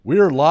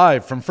We're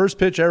live from First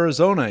Pitch,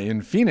 Arizona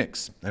in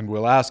Phoenix, and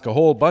we'll ask a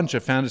whole bunch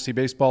of fantasy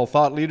baseball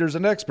thought leaders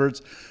and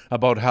experts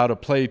about how to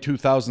play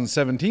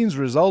 2017's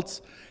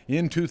results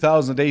in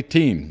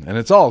 2018. And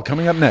it's all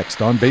coming up next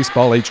on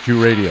Baseball HQ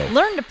Radio.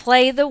 Learn to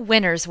play the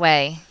winner's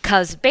way,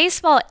 because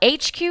Baseball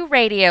HQ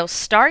Radio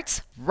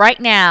starts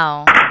right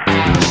now.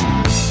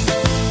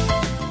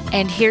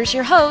 And here's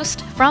your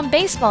host from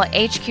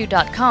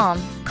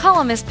BaseballHQ.com,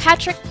 columnist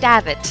Patrick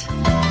Davitt.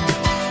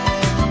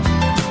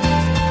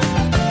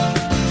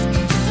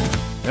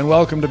 And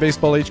welcome to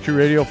Baseball HQ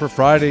Radio for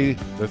Friday,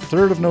 the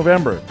 3rd of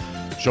November,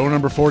 show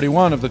number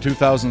 41 of the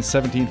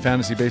 2017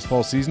 fantasy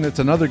baseball season. It's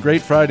another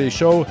great Friday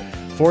show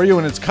for you,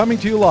 and it's coming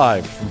to you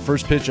live from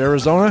First Pitch,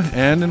 Arizona,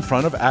 and in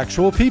front of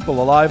actual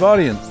people, a live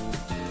audience.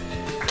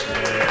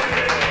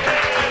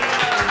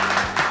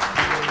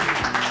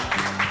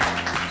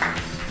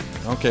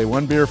 Okay,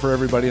 one beer for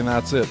everybody, and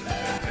that's it.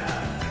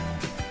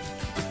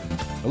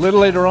 A little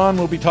later on,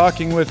 we'll be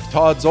talking with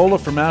Todd Zola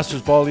from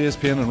Masters Ball,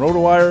 ESPN, and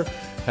RotoWire.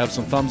 Have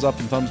some thumbs up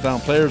and thumbs down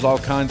players, all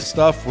kinds of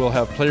stuff. We'll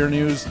have player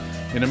news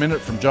in a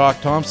minute from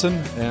Jock Thompson,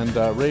 and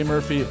Ray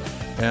Murphy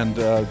and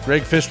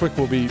Greg Fishwick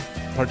will be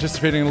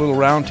participating in a little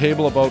round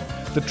table about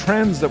the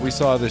trends that we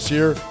saw this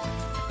year.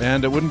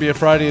 And it wouldn't be a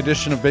Friday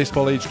edition of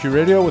Baseball HQ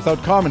Radio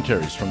without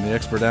commentaries from the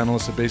expert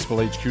analysts at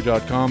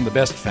BaseballHQ.com, the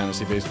best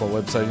fantasy baseball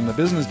website in the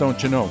business,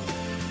 don't you know?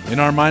 In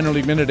our Minor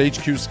League Minute,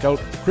 HQ scout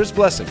Chris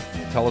Blessing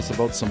will tell us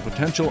about some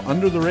potential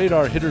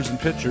under-the-radar hitters and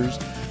pitchers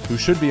who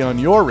should be on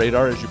your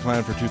radar as you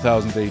plan for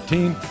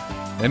 2018.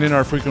 And in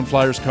our Frequent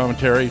Flyers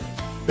commentary,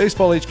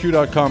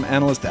 BaseballHQ.com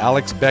analyst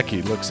Alex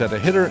Becky looks at a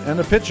hitter and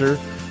a pitcher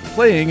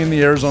playing in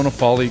the Arizona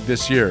Fall League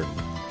this year.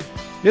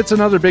 It's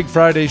another big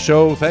Friday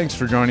show. Thanks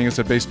for joining us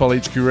at Baseball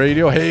HQ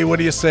Radio. Hey, what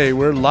do you say?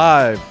 We're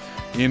live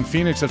in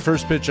Phoenix at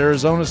First Pitch,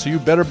 Arizona, so you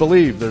better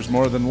believe there's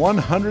more than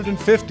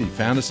 150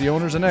 fantasy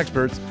owners and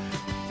experts,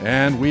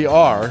 and we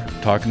are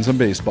talking some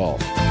baseball.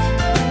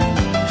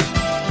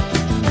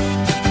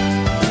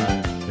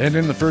 And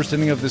in the first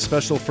inning of this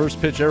special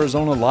First Pitch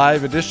Arizona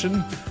live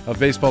edition of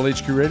Baseball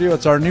HQ Radio,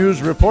 it's our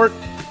news report.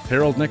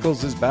 Harold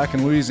Nichols is back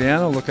in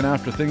Louisiana looking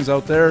after things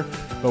out there,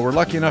 but we're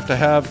lucky enough to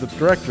have the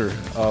director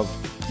of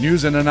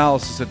news and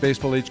analysis at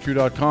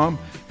BaseballHQ.com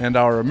and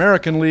our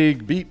American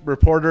League beat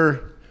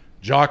reporter,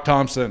 Jock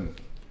Thompson.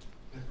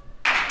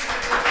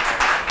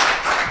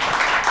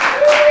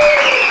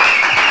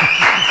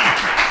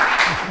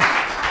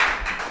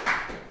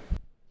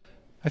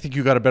 I think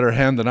you got a better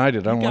hand than I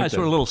did. You guys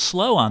were a little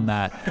slow on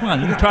that. Come on,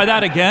 you can try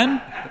that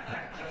again.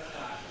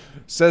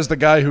 Says the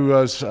guy who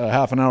was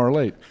half an hour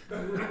late.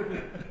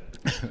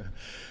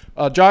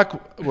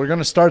 Jock, we're going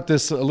to start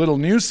this little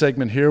news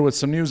segment here with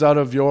some news out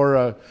of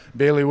your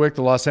bailiwick.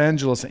 The Los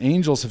Angeles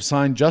Angels have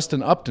signed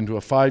Justin Upton to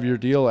a 5-year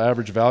deal,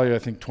 average value, I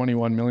think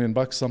 $21 million,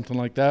 something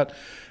like that.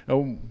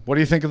 What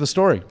do you think of the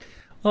story?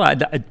 Well,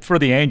 for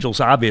the Angels,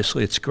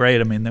 obviously, it's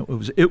great. I mean,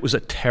 it was a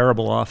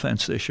terrible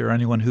offense this year.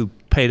 Anyone who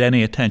paid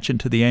any attention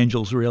to the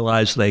Angels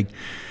realized they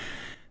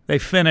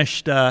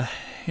finished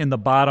in the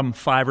bottom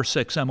 5 or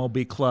 6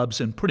 MLB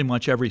clubs in pretty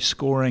much every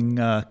scoring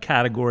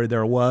category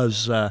there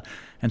was,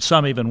 and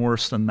some even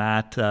worse than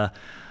that.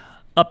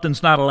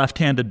 Upton's not a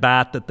left-handed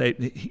bat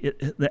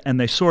and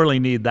they sorely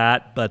need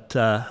that, but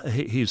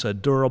he's a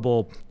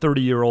durable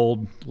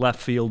 30-year-old left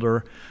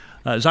fielder.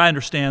 As I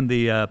understand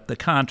the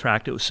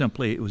contract, it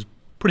was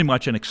pretty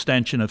much an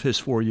extension of his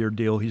 4-year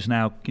deal. He's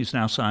now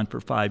signed for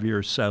 5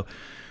 years. So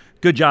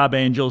good job,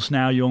 Angels.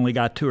 Now you only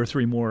got 2 or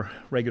 3 more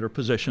regular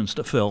positions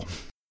to fill.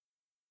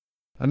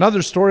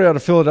 Another story out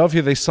of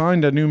Philadelphia, they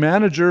signed a new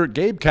manager,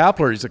 Gabe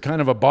Kapler. He's a kind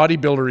of a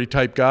bodybuilder-y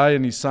type guy,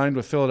 and he's signed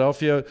with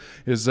Philadelphia.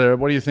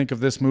 What do you think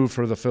of this move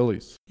for the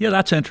Phillies? Yeah,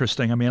 that's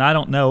interesting. I mean, I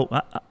don't know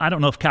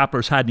if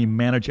Kapler's had any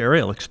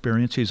managerial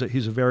experience. He's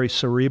a very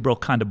cerebral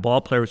kind of ball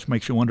player, which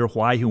makes you wonder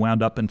why he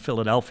wound up in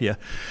Philadelphia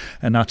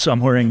and not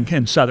somewhere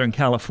in Southern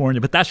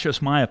California. But that's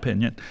just my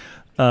opinion.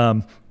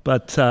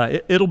 But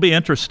it'll be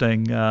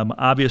interesting.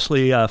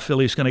 Obviously,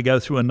 Philly's going to go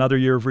through another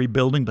year of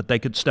rebuilding, but they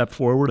could step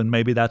forward, and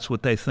maybe that's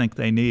what they think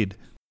they need.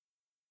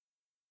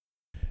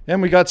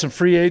 And we got some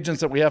free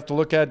agents that we have to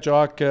look at,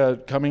 Jock,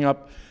 coming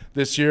up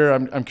this year.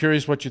 I'm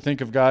curious what you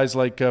think of guys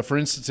like, for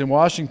instance, in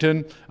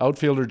Washington,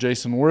 outfielder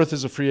Jason Worth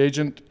is a free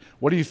agent.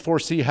 What do you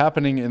foresee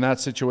happening in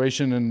that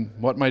situation, and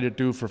what might it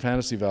do for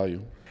fantasy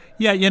value?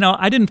 Yeah,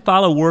 I didn't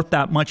follow Worth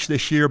that much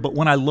this year, but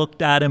when I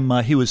looked at him,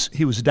 he was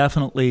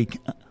definitely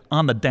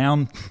on the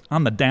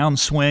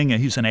downswing.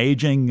 He's an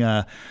aging,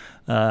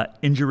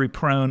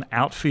 injury-prone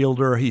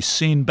outfielder. He's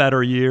seen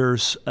better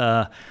years.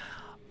 I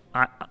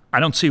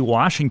don't see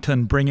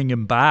Washington bringing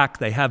him back.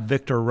 They have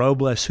Victor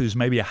Robles, who's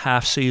maybe a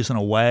half season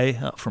away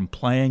from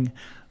playing.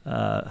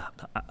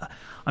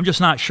 I'm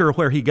just not sure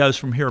where he goes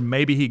from here.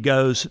 Maybe he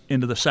goes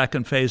into the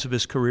second phase of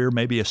his career.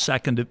 Maybe a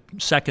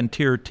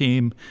second-tier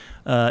team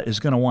is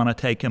going to want to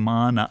take him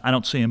on. I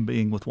don't see him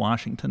being with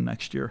Washington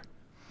next year.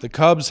 The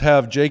Cubs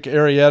have Jake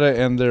Arrieta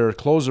and their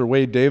closer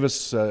Wade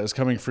Davis as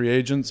coming free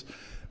agents.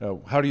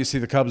 How do you see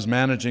the Cubs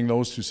managing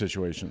those two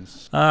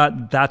situations?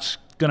 That's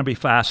going to be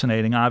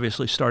fascinating.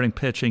 Obviously, starting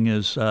pitching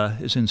is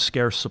in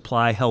scarce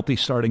supply. Healthy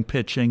starting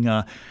pitching.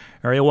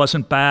 Area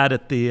wasn't bad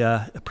at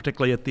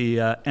particularly at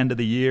the end of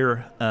the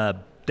year.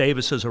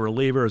 Davis as a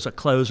reliever, as a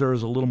closer,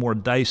 is a little more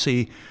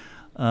dicey.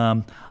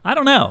 I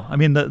don't know. I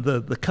mean,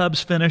 the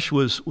Cubs finish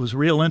was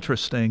real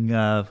interesting.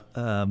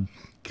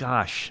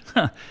 Gosh.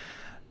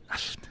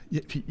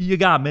 You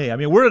got me. I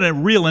mean, we're in a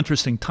real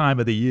interesting time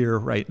of the year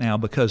right now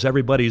because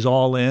everybody's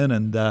all in,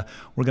 and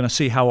we're going to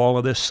see how all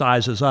of this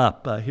sizes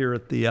up here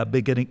at the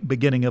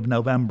beginning of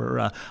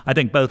November. I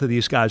think both of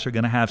these guys are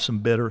going to have some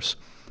bidders.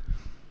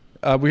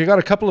 We got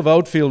a couple of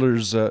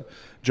outfielders,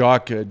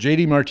 Jock.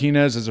 J.D.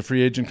 Martinez is a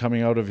free agent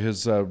coming out of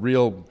his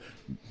real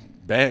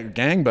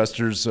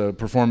gangbusters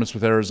performance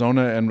with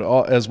Arizona, and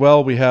as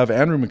well we have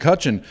Andrew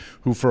McCutchen,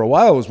 who for a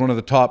while was one of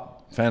the top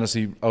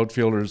fantasy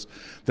outfielders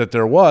that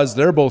there was.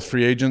 They're both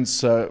free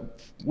agents.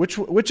 Which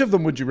of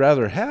them would you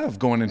rather have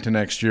going into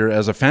next year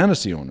as a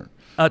fantasy owner?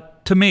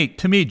 To me,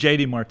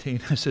 J.D.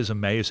 Martinez is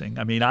amazing.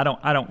 I mean, I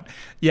don't.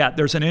 Yeah,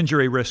 there's an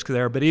injury risk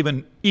there, but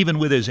even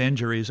with his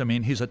injuries, I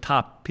mean, he's a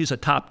top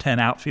 10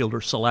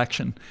 outfielder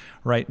selection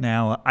right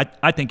now.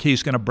 I think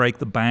he's going to break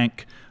the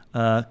bank.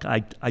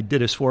 I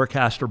did his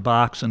forecaster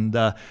box, and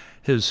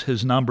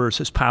his numbers,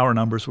 his power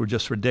numbers, were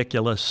just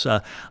ridiculous.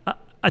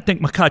 I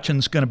think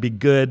McCutchen's going to be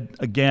good.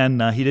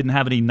 Again, he didn't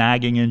have any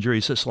nagging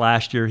injuries this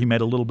last year. He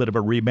made a little bit of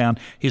a rebound.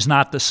 He's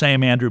not the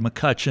same Andrew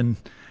McCutchen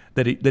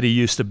that he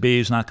used to be.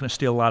 He's not going to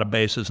steal a lot of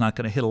bases, not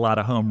going to hit a lot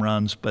of home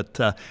runs,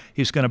 but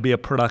he's going to be a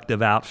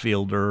productive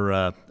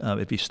outfielder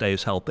if he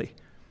stays healthy.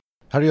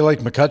 How do you like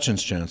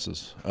McCutchen's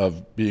chances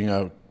of being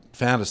a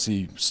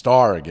fantasy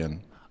star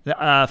again?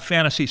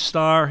 Fantasy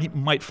star, he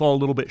might fall a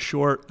little bit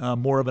short.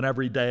 More of an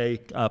everyday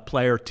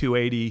player,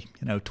 280,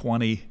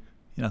 20,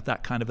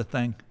 that kind of a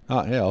thing.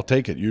 Yeah, I'll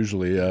take it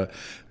usually.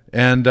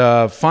 And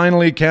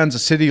finally,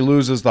 Kansas City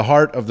loses the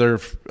heart of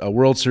their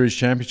World Series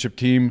championship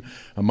team.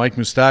 Mike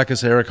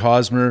Moustakas, Eric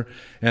Hosmer,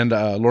 and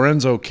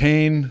Lorenzo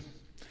Cain.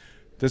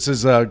 This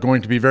is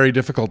going to be very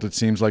difficult, it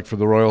seems like, for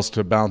the Royals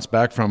to bounce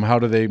back from. How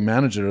do they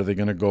manage it? Are they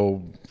going to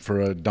go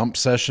for a dump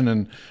session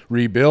and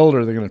rebuild? Or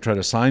are they going to try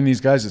to sign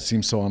these guys? It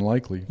seems so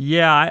unlikely.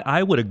 Yeah,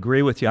 I would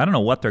agree with you. I don't know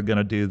what they're going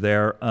to do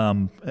there.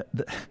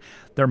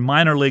 Their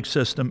minor league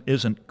system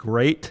isn't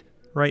great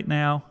right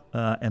now,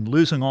 and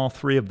losing all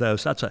three of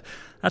those, that's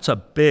a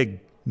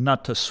big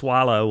nut to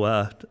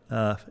swallow,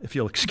 if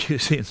you'll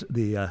excuse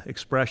the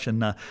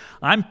expression.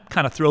 I'm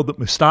kind of thrilled that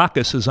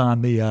Moustakas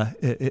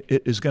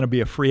is going to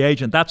be a free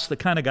agent. That's the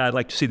kind of guy I'd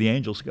like to see the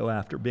Angels go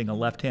after, being a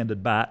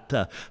left-handed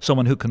bat,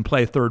 someone who can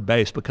play third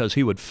base, because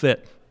he would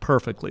fit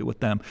perfectly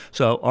with them.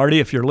 So, Artie,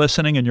 if you're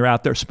listening and you're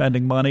out there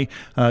spending money,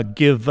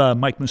 give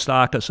Mike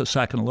Moustakas a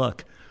second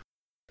look.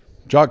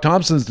 Jock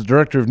Thompson's the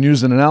Director of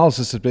News and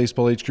Analysis at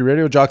Baseball HQ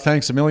Radio. Jock,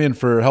 thanks a million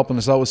for helping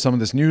us out with some of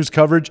this news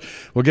coverage.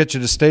 We'll get you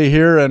to stay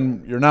here,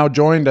 and you're now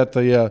joined at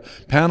the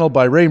panel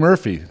by Ray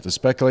Murphy, the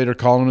speculator,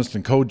 columnist,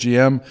 and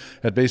co-GM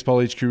at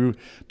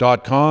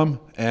BaseballHQ.com,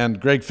 and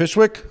Greg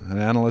Fishwick, an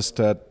analyst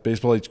at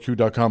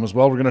BaseballHQ.com as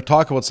well. We're going to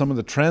talk about some of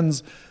the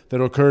trends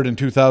that occurred in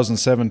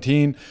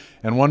 2017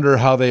 and wonder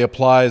how they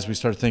apply as we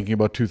start thinking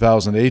about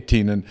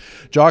 2018. And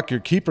Jock, your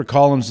keeper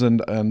columns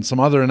and some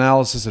other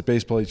analysis at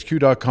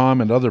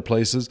BaseballHQ.com and other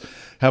places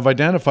have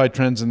identified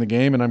trends in the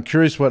game, and I'm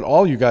curious what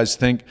all you guys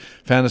think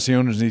fantasy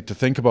owners need to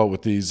think about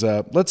with these.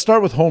 Let's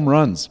start with home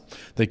runs.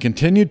 They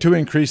continued to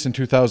increase in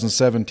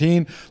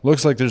 2017.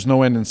 Looks like there's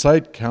no end in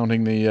sight,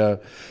 counting the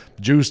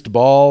juiced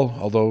ball,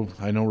 although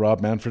I know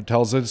Rob Manfred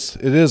tells us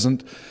it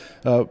isn't.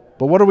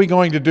 But what are we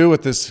going to do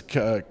with this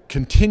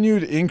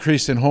continued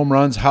increase in home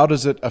runs? How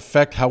does it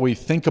affect how we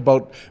think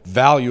about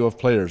value of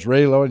players?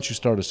 Ray, why don't you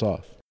start us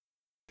off?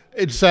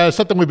 It's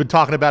something we've been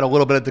talking about a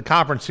little bit at the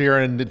conference here,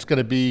 and it's going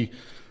to be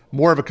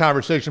more of a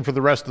conversation for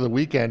the rest of the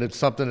weekend. It's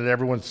something that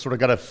everyone's sort of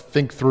got to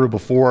think through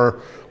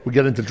before we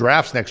get into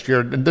drafts next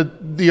year. And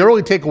the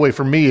early takeaway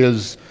for me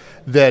is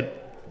that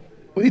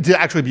we need to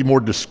actually be more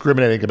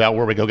discriminating about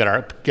where we go get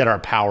our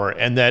power,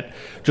 and that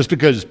just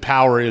because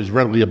power is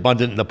readily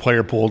abundant in the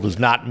player pool does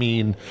not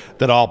mean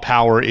that all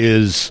power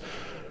is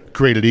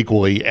created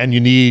equally. And you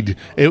need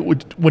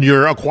when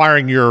you're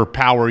acquiring your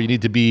power, you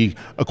need to be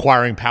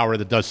acquiring power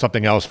that does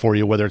something else for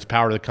you, whether it's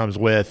power that comes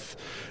with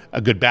a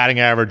good batting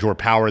average or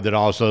power that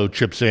also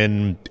chips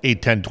in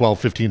 8, 10, 12,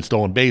 15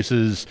 stolen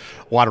bases,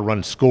 a lot of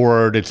runs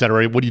scored, et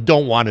cetera. What you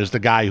don't want is the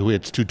guy who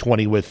hits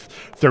 220 with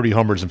 30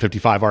 homers and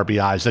 55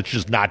 RBIs. That's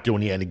just not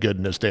doing you any good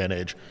in this day and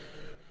age.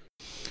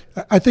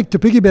 I think to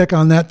piggyback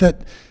on that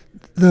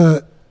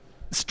the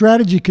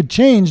strategy could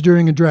change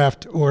during a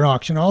draft or an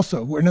auction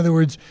also. In other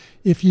words,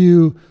 if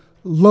you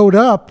load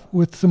up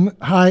with some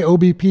high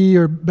OBP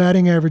or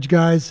batting average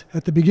guys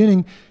at the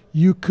beginning,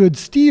 you could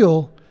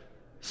steal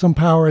some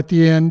power at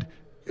the end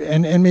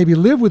and maybe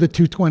live with a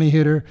 220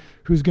 hitter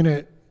who's going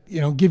to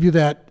give you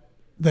that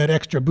that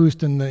extra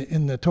boost in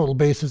the total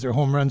bases or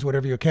home runs,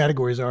 whatever your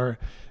categories are,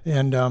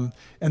 and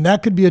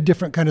that could be a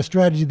different kind of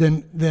strategy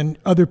than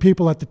other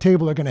people at the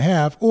table are going to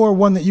have, or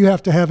one that you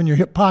have to have in your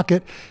hip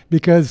pocket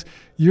because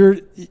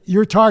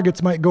your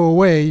targets might go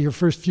away your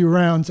first few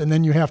rounds, and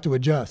then you have to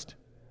adjust.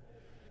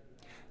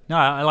 No,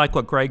 I like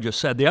what Greg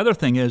just said. The other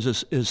thing is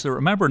that,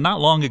 remember,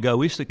 not long ago,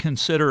 we used to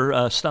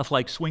consider stuff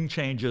like swing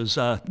changes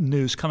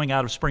news coming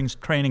out of spring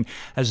training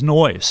as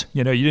noise.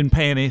 You didn't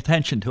pay any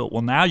attention to it.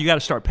 Well, now you got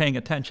to start paying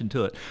attention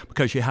to it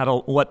because you had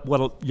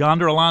what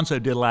Yonder Alonso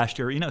did last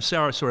year.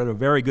 Sarah sort of had a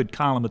very good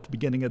column at the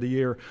beginning of the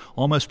year,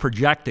 almost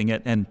projecting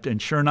it,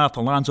 and sure enough,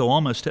 Alonso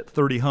almost hit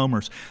 30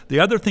 homers. The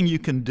other thing you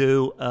can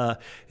do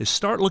is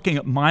start looking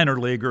at minor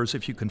leaguers,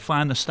 if you can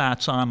find the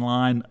stats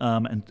online,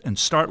 and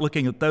start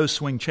looking at those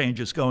swing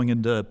changes going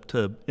into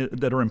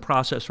that are in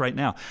process right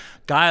now.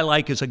 Guy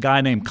like is a guy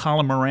named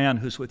Colin Moran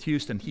who's with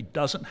Houston. He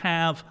doesn't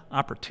have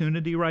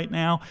opportunity right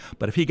now,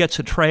 but if he gets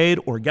a trade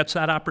or gets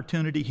that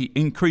opportunity, he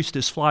increased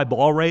his fly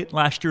ball rate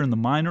last year in the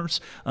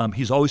minors.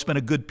 He's always been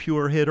a good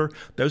pure hitter.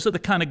 Those are the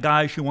kind of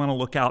guys you want to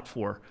look out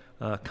for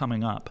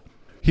coming up.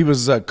 He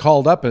was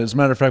called up, and as a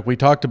matter of fact, we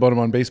talked about him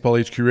on Baseball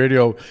HQ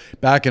Radio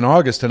back in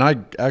August, and I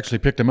actually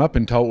picked him up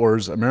in Tout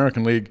Wars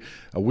American League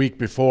a week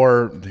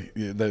before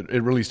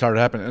it really started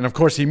happening. And of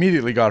course, he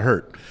immediately got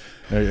hurt.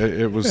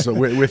 It was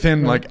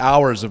within like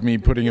hours of me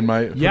putting in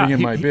my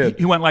bid.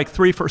 He went like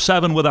 3 for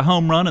 7 with a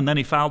home run, and then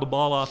he fouled the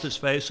ball off his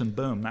face, and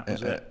boom, that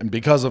was it. And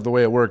because of the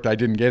way it worked, I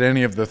didn't get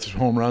any of the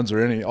home runs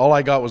or any. All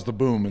I got was the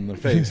boom in the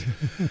face.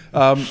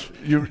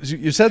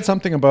 You said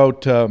something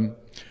about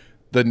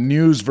the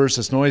news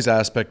versus noise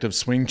aspect of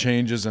swing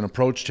changes and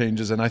approach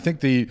changes. And I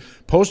think the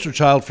poster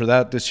child for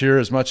that this year,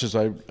 as much as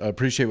I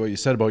appreciate what you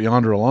said about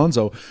Yonder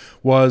Alonso,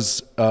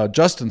 was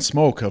Justin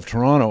Smoke of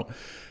Toronto,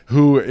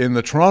 who in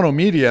the Toronto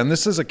media, and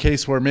this is a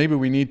case where maybe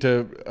we need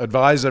to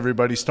advise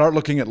everybody, start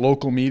looking at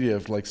local media,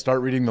 like start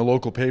reading the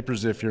local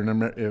papers if you're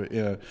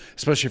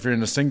especially if you're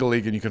in a single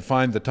league and you can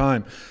find the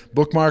time.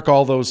 Bookmark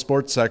all those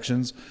sports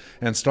sections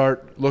and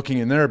start looking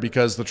in there,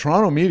 because the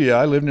Toronto media,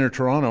 I live near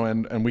Toronto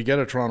and we get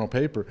a Toronto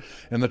paper,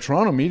 and the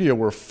Toronto media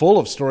were full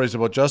of stories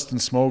about Justin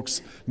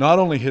Smoke's, not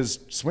only his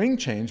swing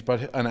change,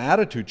 but an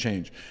attitude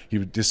change. He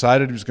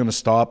decided he was going to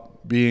stop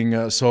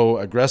being so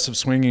aggressive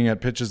swinging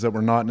at pitches that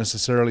were not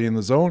necessarily in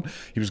the zone.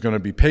 He was going to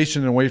be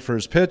patient and wait for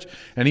his pitch,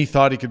 and he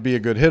thought he could be a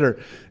good hitter.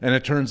 And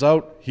it turns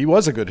out he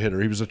was a good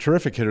hitter. He was a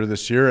terrific hitter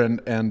this year,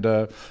 and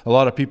a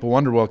lot of people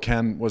wonder, well,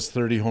 was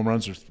 30 home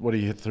runs, or what,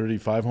 he hit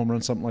 35 home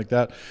runs, something like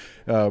that,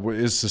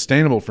 is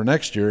sustainable for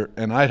next year.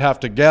 And I'd have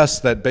to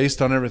guess that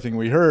based on everything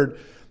we heard,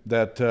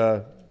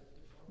 that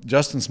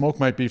Justin Smoke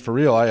might be for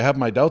real. I have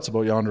my doubts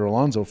about Yonder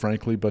Alonso,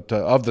 frankly, but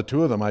of the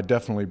two of them, I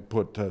definitely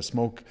put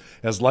Smoke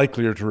as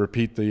likelier to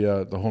repeat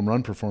the home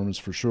run performance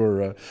for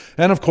sure.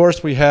 And of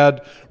course, we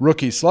had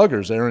rookie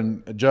sluggers,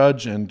 Aaron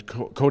Judge and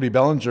Cody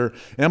Bellinger,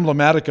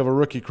 emblematic of a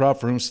rookie crop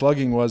for whom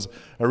slugging was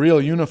a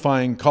real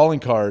unifying calling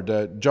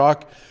card.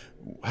 Jock,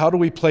 how do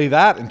we play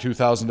that in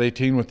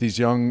 2018 with these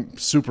young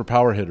super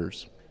power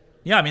hitters?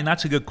 Yeah, I mean,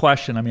 that's a good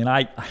question. I mean,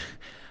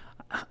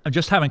 I'm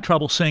just having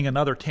trouble seeing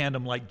another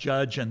tandem like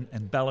Judge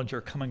and Bellinger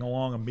coming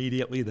along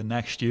immediately the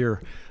next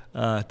year.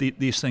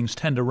 These things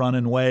tend to run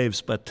in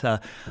waves, but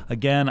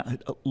again,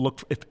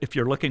 look if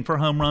you're looking for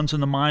home runs in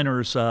the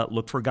minors,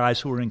 look for guys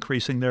who are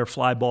increasing their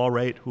fly ball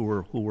rate, who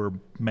are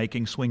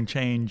making swing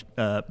change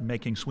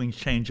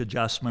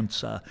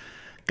adjustments.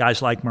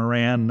 Guys like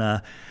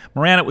Moran.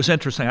 Moran, it was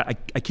interesting.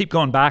 I keep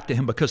going back to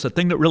him because the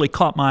thing that really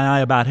caught my eye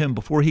about him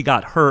before he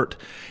got hurt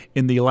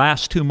in the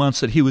last 2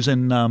 months that he was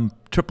in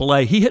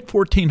AAA, he hit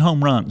 14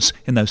 home runs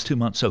in those 2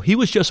 months. So he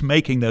was just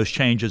making those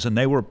changes, and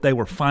they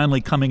were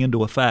finally coming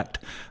into effect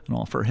and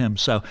all for him.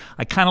 So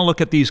I kind of look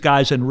at these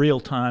guys in real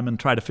time and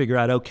try to figure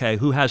out, okay,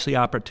 who has the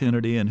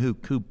opportunity and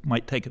who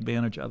might take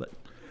advantage of it.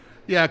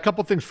 Yeah, a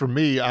couple things for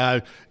me.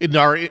 In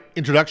our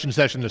introduction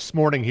session this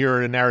morning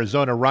here in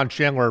Arizona, Ron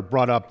Chandler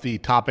brought up the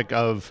topic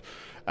of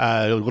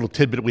a little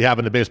tidbit we have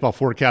in the Baseball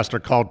Forecaster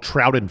called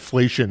Trout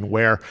inflation,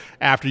 where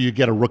after you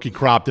get a rookie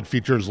crop that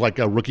features like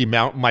a rookie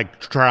Mike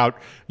Trout,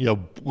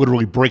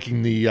 literally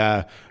breaking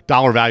the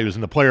dollar values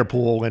in the player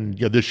pool, and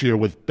this year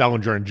with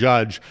Bellinger and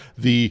Judge,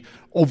 the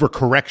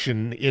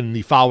overcorrection in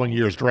the following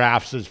year's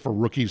drafts is for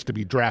rookies to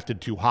be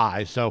drafted too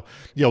high. So,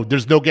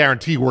 there's no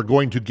guarantee we're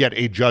going to get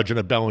a Judge and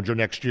a Bellinger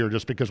next year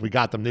just because we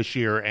got them this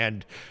year.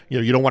 And,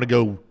 you don't want to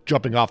go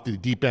jumping off the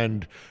deep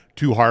end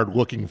too hard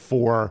looking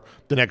for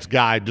the next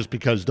guy just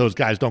because those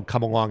guys don't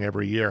come along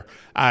every year.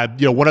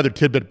 One other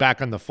tidbit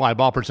back on the fly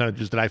ball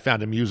percentages that I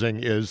found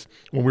amusing is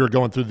when we were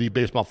going through the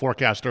Baseball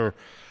Forecaster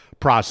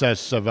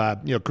process of,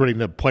 creating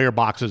the player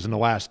boxes in the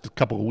last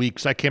couple of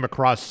weeks, I came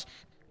across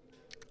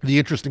the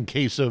interesting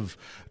case of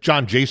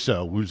John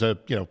Jaso, who's a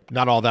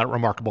not all that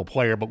remarkable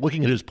player, but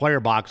looking at his player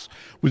box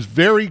was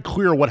very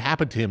clear what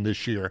happened to him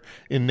this year,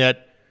 in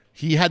that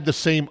he had the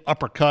same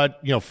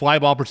uppercut, fly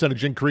ball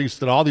percentage increase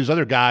that all these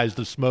other guys,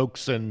 the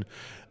Smokes and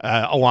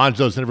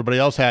Alonso's and everybody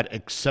else had,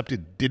 except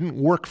it didn't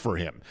work for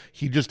him.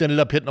 He just ended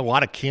up hitting a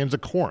lot of cans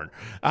of corn.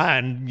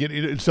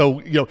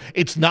 So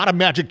it's not a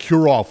magic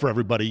cure-all for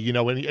everybody.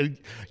 And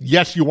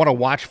yes, you want to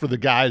watch for the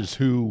guys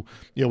who,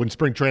 in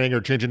spring training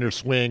are changing their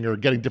swing or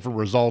getting different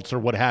results or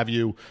what have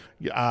you.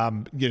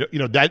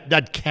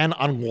 That can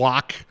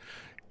unlock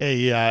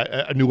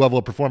a new level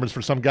of performance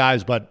for some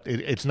guys, but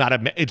it's not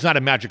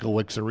a magic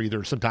elixir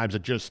either. Sometimes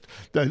it just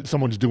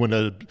someone's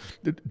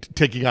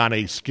taking on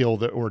a skill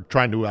that, or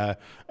trying to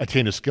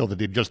attain a skill that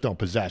they just don't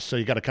possess. So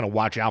you got to kind of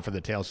watch out for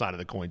the tail side of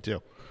the coin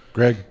too.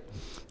 Greg?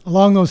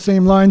 Along those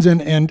same lines,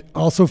 and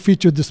also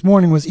featured this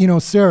morning, was Eno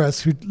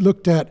Saris, who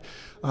looked at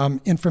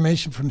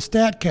information from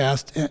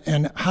StatCast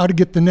and how to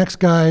get the next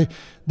guy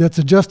that's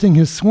adjusting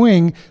his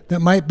swing that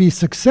might be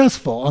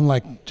successful,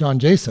 unlike John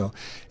Jaso.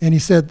 And he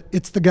said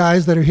it's the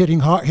guys that are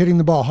hitting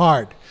the ball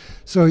hard.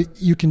 So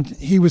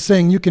he was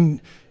saying you can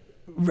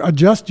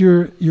adjust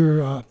your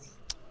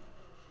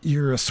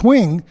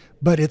swing,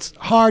 but it's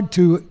hard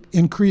to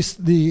increase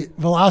the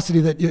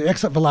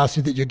exit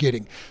velocity that you're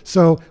getting.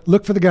 So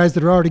look for the guys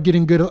that are already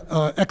getting good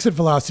exit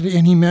velocity.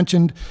 And he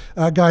mentioned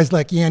guys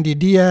like Yandy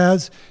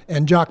Diaz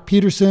and Jock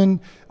Peterson,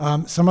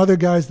 some other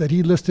guys that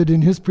he listed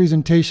in his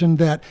presentation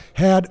that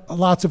had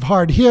lots of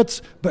hard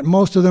hits, but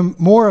most of them,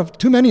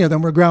 too many of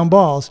them were ground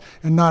balls,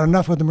 and not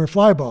enough of them were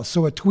fly balls.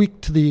 So a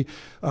tweak to the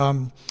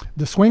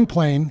swing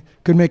plane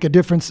could make a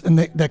difference, and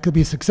that could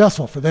be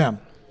successful for them.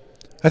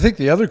 I think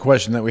the other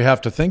question that we have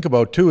to think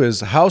about, too,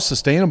 is how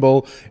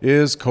sustainable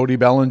is Cody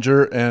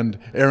Bellinger and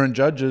Aaron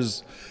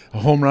Judge's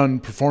home run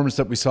performance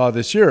that we saw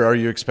this year? Are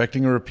you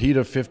expecting a repeat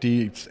of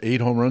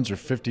 58 home runs or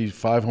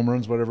 55 home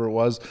runs, whatever it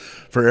was,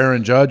 for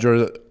Aaron Judge,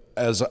 or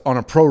as on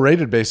a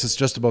prorated basis,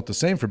 just about the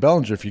same for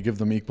Bellinger if you give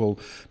them equal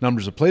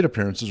numbers of plate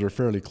appearances or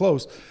fairly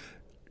close?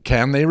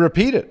 Can they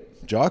repeat it?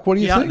 Jock, what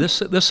do you think?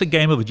 This is a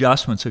game of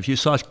adjustments. If you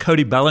saw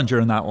Cody Bellinger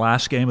in that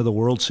last game of the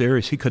World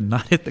Series, he could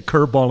not hit the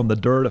curveball in the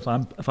dirt. If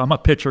I'm a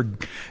pitcher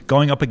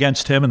going up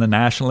against him in the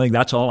National League,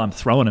 that's all I'm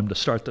throwing him to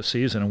start the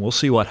season, and we'll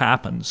see what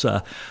happens.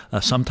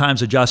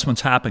 Sometimes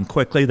adjustments happen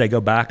quickly. They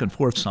go back and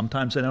forth.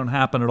 Sometimes they don't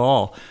happen at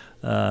all.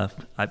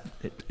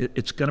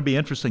 It's going to be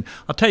interesting.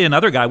 I'll tell you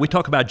another guy. We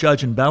talk about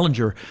Judge and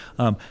Bellinger.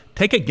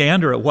 Take a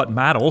gander at what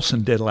Matt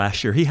Olson did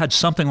last year. He had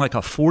something like a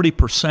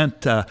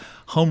 40%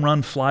 home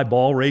run fly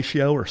ball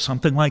ratio or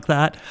something like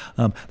that.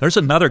 There's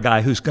another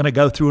guy who's going to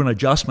go through an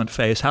adjustment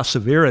phase. How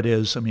severe it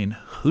is, I mean,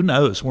 who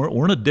knows?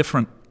 We're in a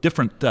different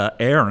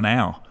era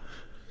now.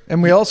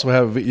 And we also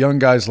have young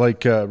guys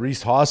like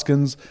Rhys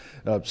Hoskins,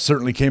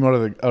 certainly came out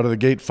of the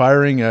gate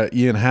firing.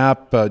 Ian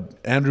Happ,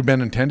 Andrew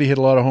Benintendi hit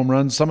a lot of home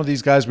runs. Some of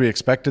these guys we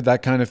expected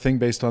that kind of thing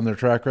based on their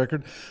track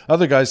record.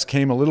 Other guys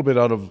came a little bit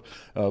out of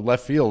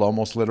left field,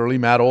 almost literally.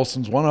 Matt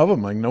Olson's one of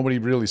them. Like, nobody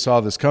really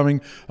saw this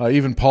coming.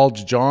 Even Paul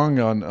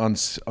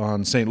DeJong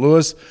on St.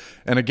 Louis.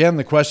 And again,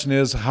 the question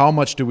is, how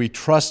much do we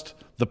trust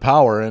the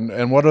power,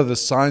 and what are the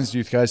signs do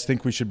you guys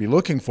think we should be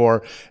looking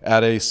for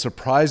at a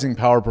surprising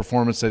power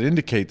performance that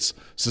indicates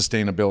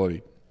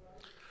sustainability?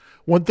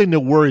 One thing that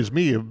worries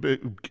me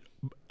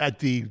at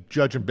the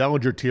Judge and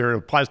Bellinger tier, it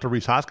applies to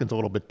Rhys Hoskins a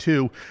little bit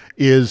too,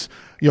 is,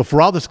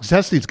 for all the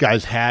success these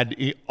guys had,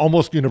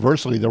 almost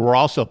universally, there were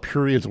also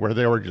periods where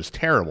they were just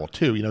terrible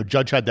too.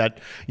 Judge had that,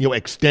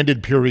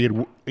 extended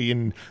period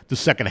in the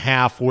second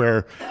half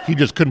where he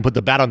just couldn't put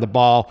the bat on the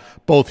ball.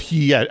 Both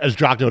he, as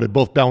Jock noted,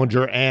 both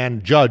Bellinger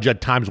and Judge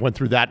at times went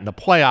through that in the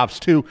playoffs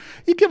too.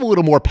 You give a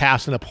little more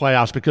pass in the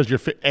playoffs because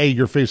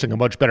you're facing a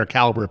much better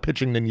caliber of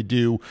pitching than you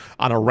do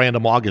on a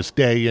random August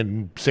day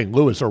in St.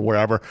 Louis or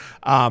wherever.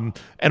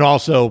 And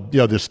also,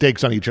 the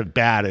stakes on each at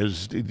bat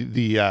is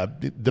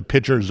the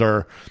pitchers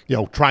are,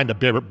 trying to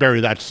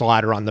bury that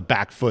slider on the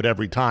back foot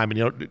every time.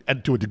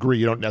 And to a degree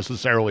you don't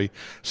necessarily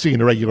see in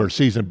the regular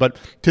season. But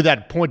to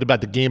that point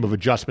about the game of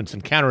adjustments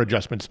and counter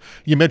adjustments,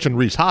 you mentioned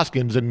Rhys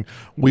Hoskins, and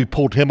we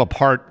pulled him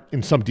apart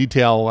in some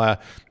detail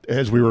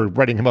as we were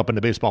writing him up in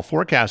the Baseball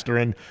Forecaster.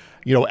 And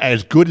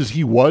as good as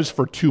he was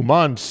for 2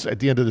 months at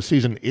the end of the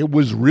season, it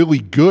was really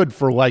good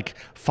for like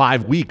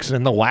 5 weeks,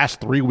 and the last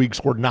 3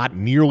 weeks were not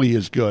nearly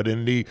as good.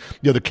 And the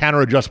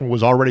counter adjustment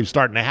was already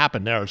starting to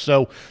happen there.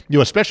 So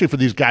especially for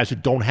these guys who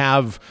don't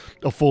have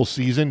a full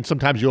season,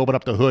 sometimes you open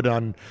up the hood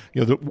on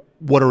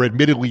what are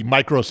admittedly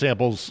micro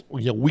samples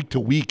week to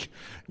week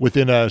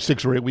within a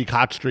 6 or 8 week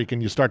hot streak,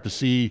 and you start to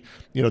see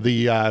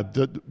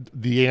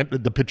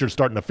the pitchers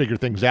starting to figure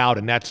things out,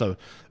 and that's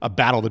a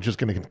battle that's just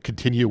going to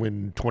continue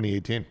in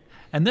 2018.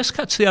 And this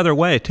cuts the other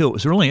way, too. It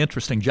was really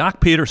interesting.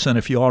 Jock Peterson,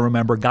 if you all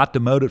remember, got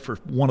demoted for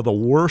one of the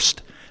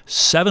worst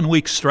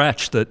 7-week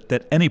stretch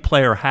that any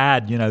player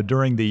had,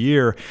 during the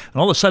year. And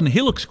all of a sudden,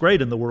 he looks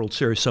great in the World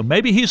Series. So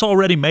maybe he's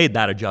already made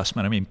that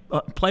adjustment. I mean,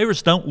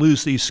 players don't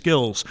lose these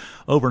skills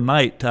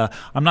overnight.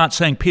 I'm not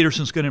saying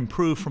Peterson's going to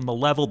improve from the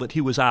level that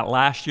he was at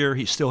last year.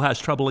 He still has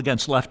trouble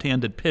against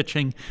left-handed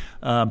pitching.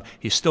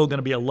 He's still going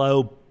to be a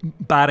low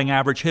batting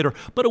average hitter.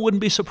 But I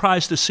wouldn't be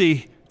surprised to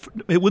see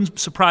it wouldn't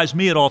surprise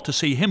me at all to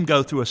see him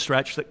go through a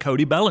stretch that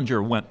Cody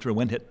Bellinger went through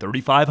and hit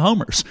 35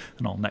 homers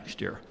and all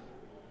next year.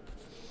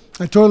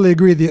 I totally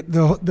agree.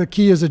 The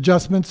key is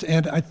adjustments,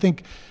 and I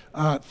think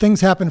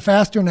things happen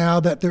faster now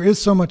that there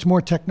is so much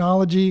more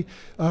technology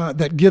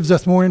that gives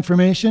us more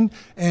information,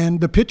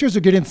 and the pitchers are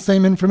getting the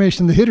same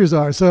information the hitters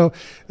are. So,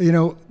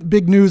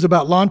 big news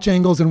about launch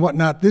angles and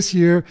whatnot this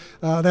year,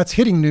 that's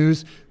hitting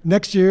news.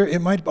 Next year,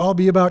 it might all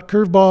be about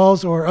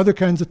curveballs or other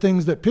kinds of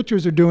things that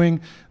pitchers are doing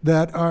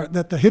that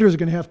the hitters are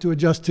going to have to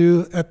adjust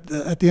to at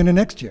the end of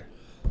next year.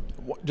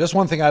 Just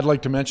one thing I'd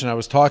like to mention. I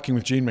was talking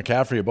with Gene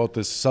McCaffrey about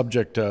this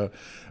subject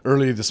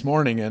early this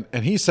morning,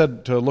 and he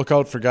said to look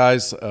out for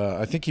guys.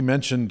 I think he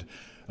mentioned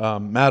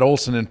Matt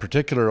Olson in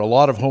particular, a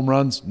lot of home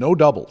runs, no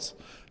doubles.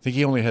 I think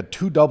he only had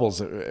 2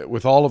 doubles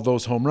with all of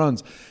those home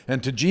runs.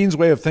 And to Gene's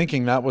way of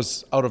thinking, that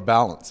was out of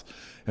balance.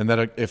 And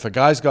that if a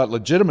guy's got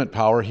legitimate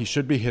power, he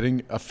should be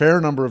hitting a fair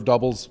number of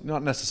doubles,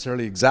 not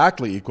necessarily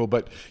exactly equal,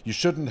 but you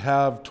shouldn't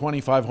have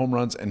 25 home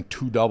runs and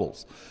 2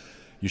 doubles.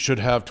 You should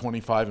have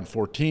 25 and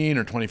 14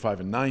 or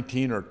 25 and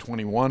 19 or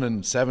 21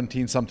 and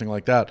 17, something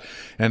like that.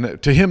 And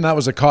to him, that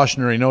was a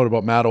cautionary note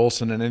about Matt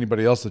Olson and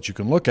anybody else that you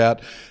can look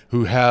at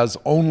who has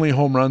only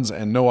home runs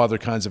and no other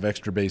kinds of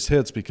extra base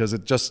hits, because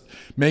it just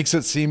makes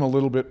it seem a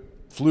little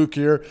bit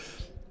flukier.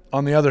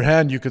 On the other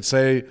hand, you could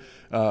say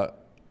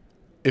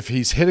if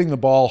he's hitting the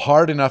ball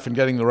hard enough and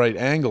getting the right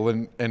angle,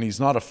 and he's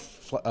not a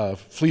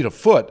fleet of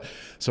foot,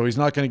 so he's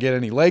not going to get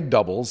any leg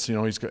doubles.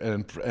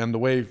 And the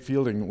way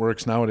fielding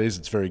works nowadays,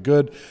 it's very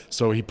good.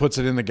 So he puts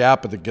it in the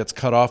gap, but it gets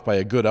cut off by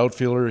a good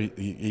outfielder.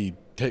 He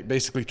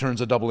basically turns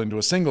a double into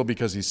a single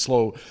because he's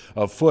slow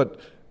of foot.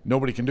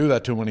 Nobody can do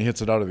that to him when he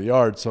hits it out of the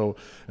yard. So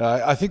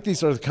I think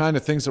these are the kind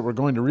of things that we're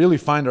going to really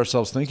find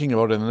ourselves thinking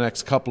about in the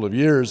next couple of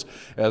years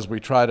as we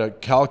try to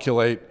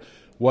calculate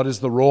what is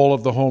the role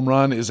of the home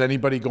run. Is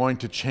anybody going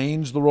to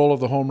change the role of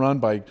the home run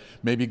by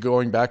maybe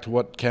going back to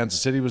what Kansas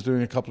City was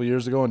doing a couple of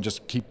years ago and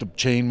just keep the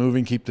chain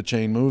moving,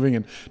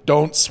 and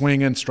don't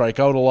swing and strike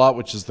out a lot,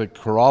 which is the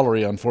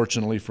corollary,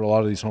 unfortunately, for a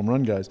lot of these home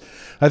run guys.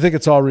 I think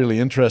it's all really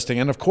interesting.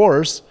 And, of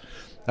course,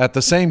 at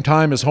the same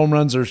time as home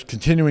runs are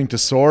continuing to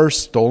soar,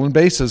 stolen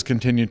bases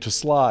continue to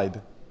slide.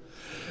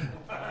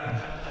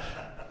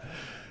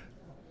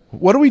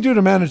 What do we do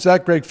to manage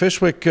that, Greg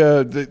Fishwick?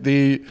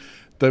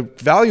 The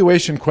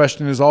valuation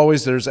question is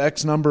always there's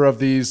X number of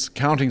these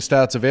counting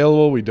stats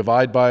available. We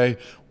divide by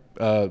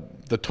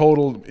the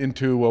total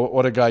into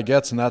what a guy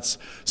gets, and that's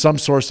some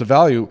source of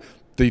value.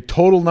 The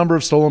total number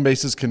of stolen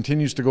bases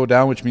continues to go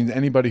down, which means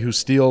anybody who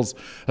steals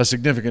a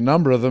significant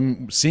number of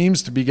them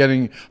seems to be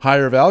getting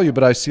higher value,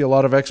 but I see a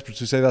lot of experts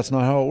who say that's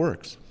not how it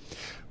works.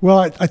 Well,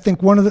 I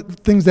think one of the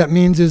things that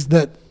means is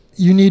that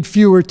you need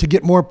fewer to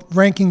get more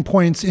ranking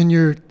points in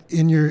your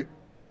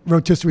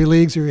rotisserie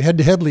leagues or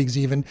head-to-head leagues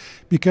even,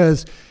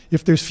 because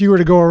if there's fewer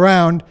to go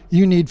around,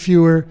 you need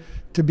fewer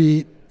to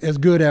be as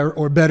good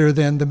or better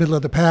than the middle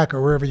of the pack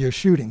or wherever you're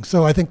shooting.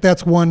 So I think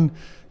that's one,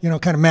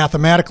 kind of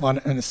mathematical, on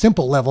a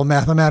simple level,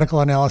 mathematical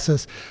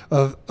analysis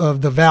of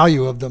the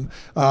value of them.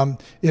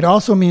 It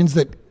also means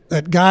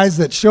that guys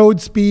that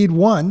showed speed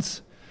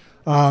once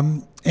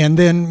and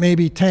then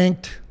maybe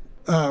tanked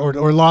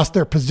or lost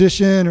their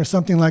position or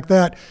something like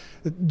that,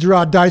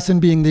 Gerard Dyson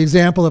being the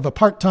example of a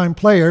part-time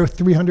player,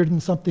 300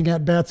 and something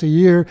at-bats a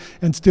year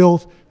and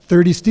still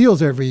 30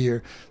 steals every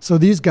year. So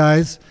these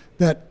guys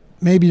that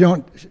maybe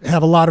don't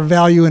have a lot of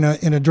value in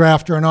a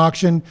draft or an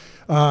auction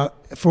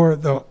for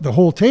the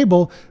whole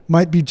table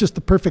might be just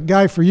the perfect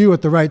guy for you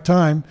at the right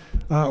time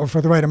or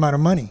for the right amount of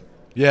money.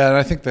 Yeah, and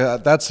I think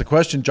that's the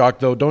question, Jock,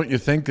 though. Don't you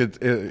think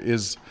it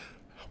is –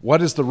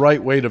 what is the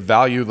right way to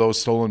value those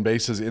stolen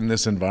bases in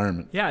this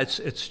environment? Yeah,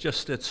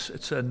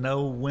 it's a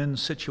no-win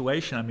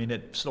situation. I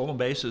mean, stolen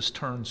bases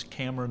turns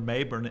Cameron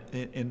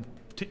Maybin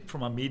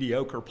from a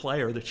mediocre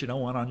player that you don't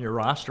want on your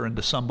roster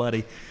into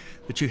somebody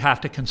that you have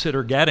to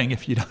consider getting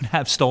if you don't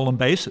have stolen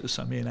bases.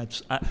 I mean, I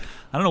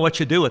don't know what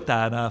you do with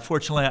that.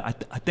 Fortunately,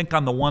 I think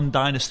on the one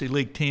Dynasty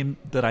League team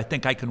that I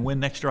think I can win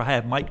next year, I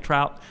have Mike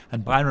Trout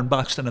and Byron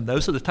Buxton, and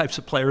those are the types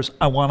of players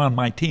I want on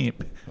my team.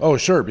 Oh,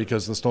 sure,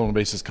 because the stolen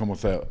bases come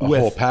with a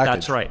whole package.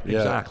 That's right, yeah.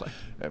 Exactly.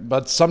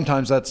 But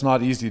sometimes that's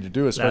not easy to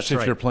do, especially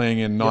right. if you're playing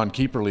in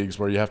non-keeper leagues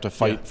where you have to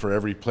fight for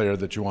every player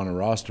that you want to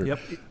roster. Yep.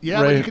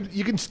 Yeah, but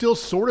you can still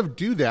sort of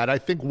do that. I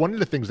think one of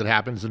the things that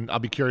happens, and I'll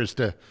be curious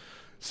to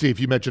see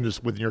if you mentioned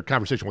this within your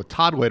conversation with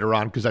Todd later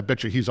on, because I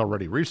bet you he's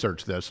already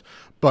researched this.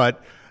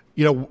 But,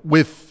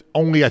 with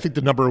only, I think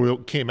the number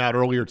came out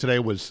earlier today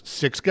was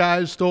 6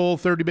 guys stole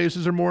 30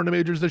 bases or more in the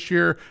majors this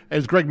year.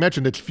 As Greg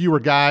mentioned, it's fewer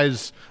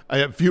guys,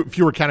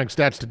 fewer counting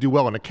stats to do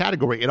well in a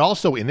category. It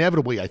also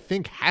inevitably, I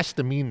think, has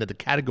to mean that the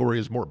category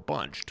is more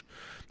bunched.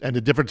 And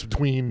the difference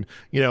between,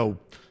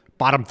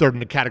 bottom third in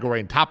the category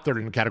and top third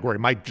in the category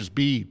might just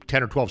be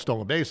 10 or 12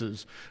 stolen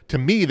bases. To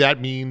me, that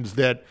means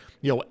that,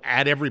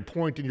 at every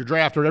point in your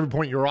draft or every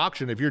point in your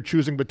auction, if you're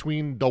choosing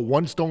between the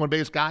 1 stolen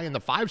base guy and the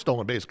 5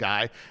 stolen base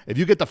guy, if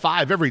you get the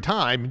 5 every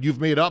time,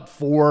 you've made up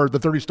for the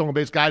 30 stolen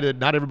base guy that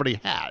not everybody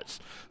has.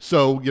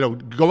 So,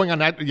 going on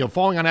that,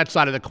 falling on that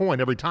side of the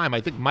coin every time, I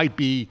think might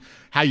be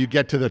how you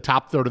get to the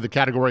top third of the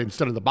category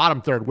instead of the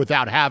bottom third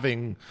without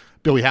having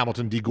Billy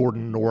Hamilton, D.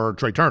 Gordon, or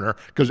Trey Turner,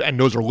 and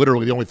those are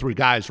literally the only 3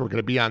 guys who are going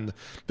to be on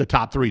the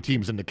top 3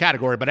 teams in the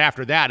category. But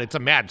after that, it's a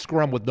mad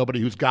scrum with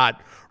nobody who's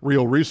got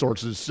real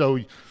resources. So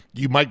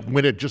you might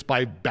win it just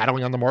by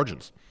battling on the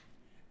margins.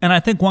 And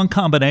I think one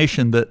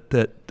combination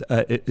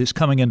that is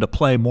coming into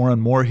play more and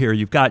more here,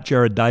 you've got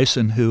Jared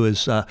Dyson, who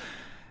is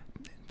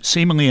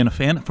seemingly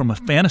from a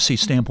fantasy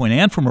standpoint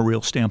and from a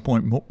real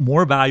standpoint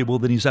more valuable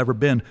than he's ever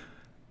been.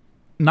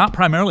 Not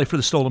primarily for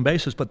the stolen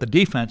bases, but the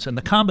defense. And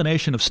the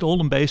combination of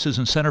stolen bases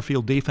and center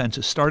field defense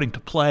is starting to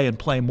play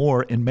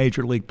more in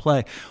Major League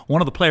play.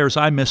 One of the players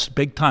I missed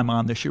big time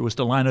on this year was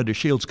Delino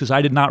DeShields, because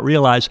I did not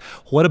realize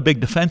what a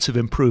big defensive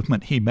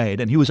improvement he made.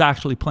 And he was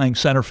actually playing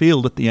center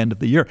field at the end of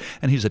the year.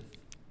 And he's a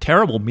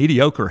terrible,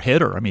 mediocre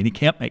hitter. I mean, he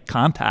can't make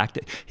contact.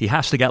 He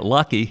has to get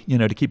lucky,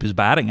 to keep his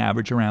batting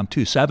average around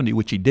 270,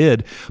 which he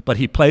did. But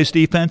he plays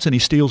defense and he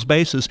steals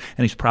bases,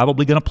 and he's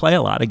probably going to play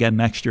a lot again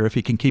next year if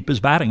he can keep his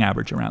batting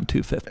average around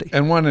 250.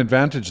 And one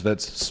advantage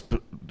that's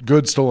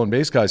good stolen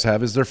base guys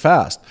have is they're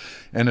fast.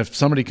 And if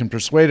somebody can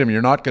persuade him,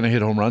 you're not going to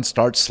hit home runs,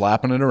 start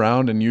slapping it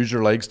around and use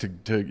your legs to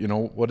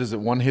what is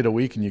it, 1 hit a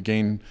week and you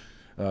gain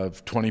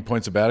 20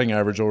 points of batting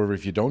average over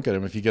if you don't get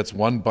him. If he gets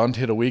 1 bunt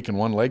hit a week and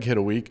 1 leg hit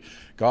a week,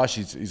 gosh,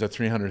 he's a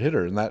 300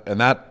 hitter. And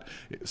that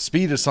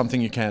speed is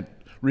something you can't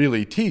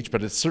really teach,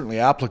 but it's certainly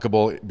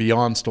applicable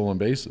beyond stolen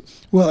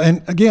bases. Well,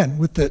 and again,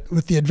 with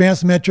the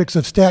advanced metrics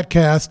of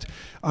StatCast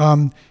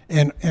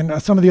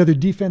and some of the other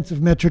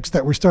defensive metrics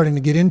that we're starting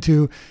to get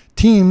into,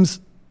 teams,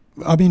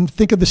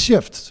 think of the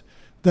shifts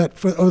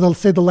that let's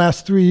say the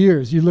last 3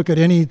 years, you look at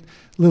any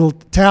little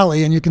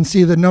tally and you can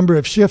see the number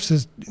of shifts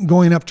is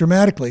going up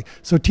dramatically.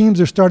 So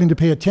teams are starting to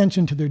pay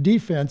attention to their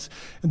defense,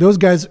 and those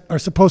guys are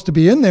supposed to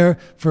be in there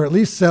for at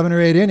least 7 or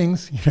 8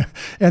 innings.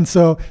 And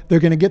so they're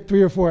going to get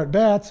 3 or 4 at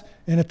bats,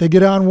 and if they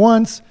get on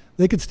once,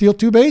 they could steal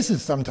 2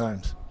 bases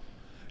sometimes.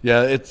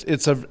 Yeah,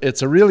 it's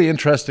a really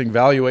interesting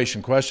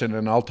valuation question,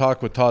 and I'll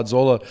talk with Todd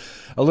Zola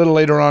a little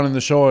later on in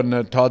the show,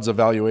 and Todd's a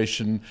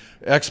valuation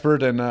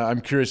expert, and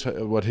I'm curious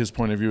what his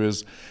point of view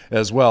is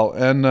as well.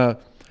 And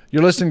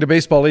you're listening to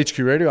Baseball HQ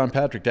Radio. I'm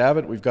Patrick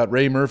Davitt. We've got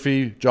Ray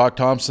Murphy, Jock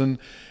Thompson,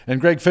 and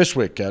Greg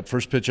Fishwick at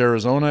First Pitch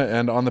Arizona.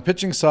 And on the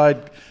pitching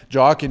side,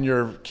 Jock, in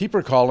your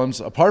keeper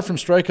columns, apart from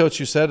strikeouts,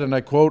 you said, and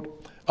I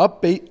quote,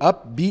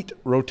 upbeat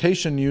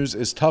rotation news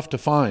is tough to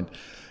find.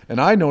 And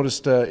I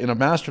noticed in a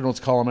Master Notes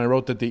column I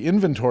wrote that the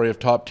inventory of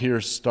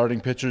top-tier starting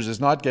pitchers is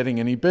not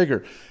getting any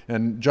bigger.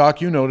 And, Jock,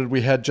 you noted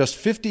we had just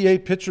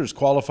 58 pitchers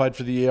qualified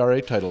for the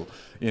ERA title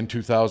in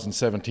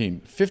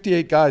 2017.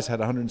 58 guys had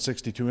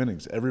 162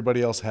 innings.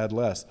 Everybody else had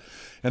less.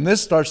 And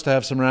this starts to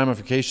have some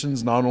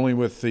ramifications, not only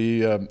with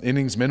the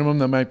innings minimum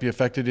that might be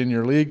affected in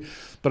your league,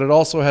 but it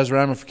also has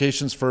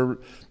ramifications for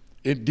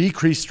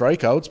decreased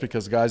strikeouts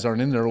because guys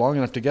aren't in there long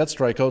enough to get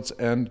strikeouts.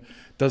 And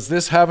does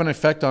this have an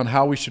effect on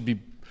how we should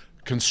be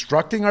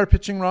constructing our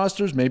pitching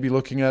rosters, maybe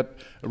looking at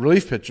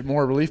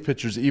more relief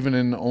pitchers, even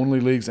in only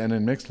leagues and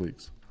in mixed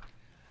leagues?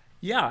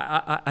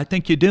 Yeah, I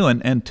think you do.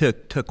 And to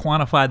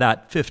quantify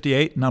that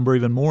 58 number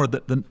even more,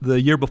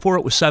 the year before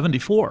it was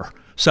 74.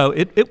 So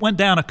it went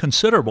down a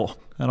considerable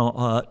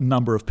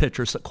number of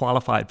pitchers that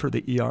qualified for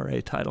the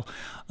ERA title.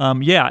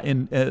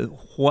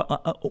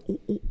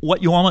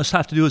 What you almost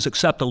have to do is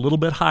accept a little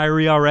bit higher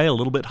ERA, a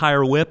little bit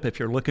higher WHIP if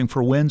you're looking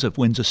for wins, if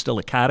wins is still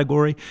a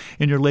category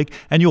in your league.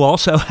 And you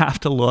also have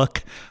to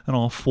look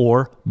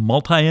for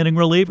multi-inning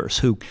relievers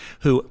who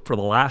for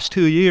the last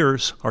 2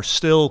 years are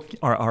still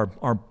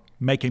are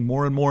making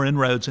more and more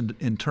inroads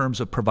in terms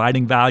of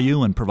providing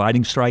value and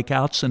providing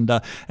strikeouts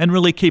and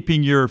really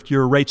keeping your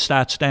rate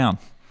stats down.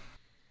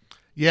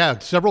 Yeah,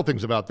 several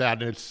things about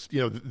that. And it's,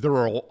 there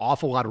are an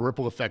awful lot of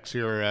ripple effects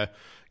here.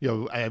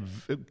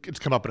 It's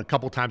come up in a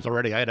couple times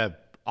already. I had an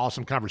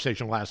awesome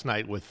conversation last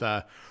night with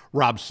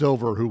Rob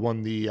Silver, who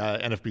won the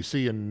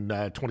NFBC in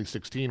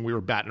 2016. We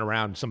were batting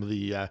around some of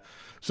the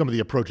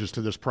approaches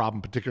to this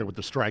problem, particularly with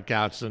the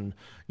strikeouts and,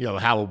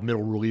 how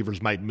middle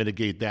relievers might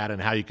mitigate that and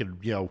how you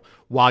could,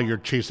 while you're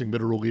chasing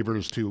middle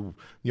relievers to,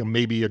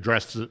 maybe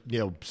address,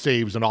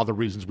 saves and all the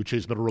reasons we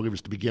chase middle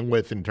relievers to begin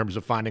with in terms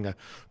of finding a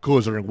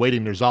closer and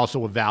waiting. There's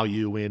also a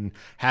value in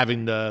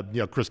having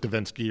the, Chris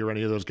Davinsky or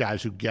any of those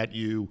guys who get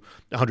you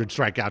 100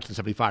 strikeouts and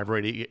 75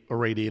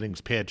 or 80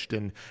 innings pitched,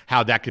 and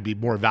how that could be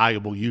more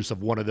valuable use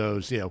of one of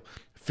those,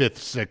 fifth,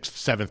 sixth,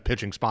 seventh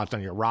pitching spots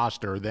on your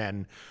roster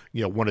than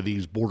one of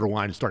these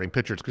borderline starting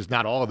pitchers, because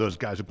not all of those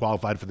guys who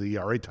qualified for the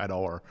ERA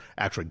title are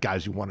actually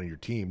guys you want on your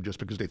team. Just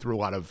because they threw a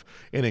lot of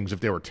innings, if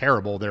they were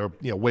terrible, they're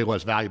way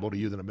less valuable to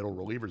you than a middle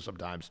reliever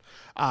sometimes.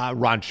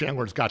 Ron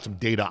Chandler's got some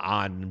data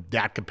on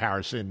that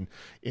comparison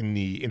in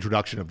the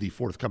introduction of the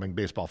forthcoming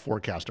Baseball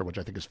Forecaster, which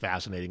I think is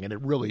fascinating, and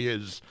it really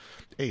is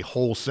a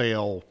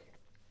wholesale.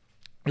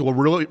 What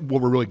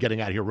we're really getting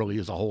at here really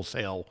is a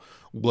wholesale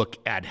look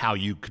at how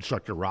you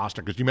construct your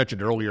roster. Because you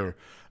mentioned earlier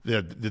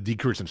the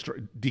decrease in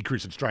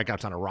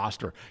strikeouts on a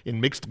roster. In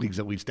mixed leagues,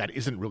 at least, that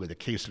isn't really the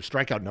case. The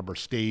strikeout number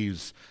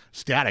stays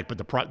static, but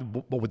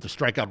with the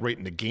strikeout rate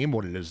in the game,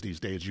 what it is these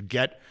days, you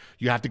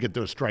have to get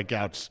those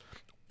strikeouts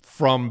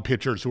from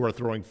pitchers who are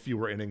throwing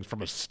fewer innings,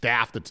 from a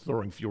staff that's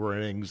throwing fewer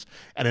innings,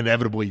 and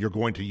inevitably you're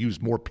going to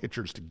use more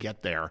pitchers to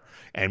get there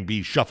and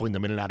be shuffling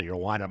them in and out of your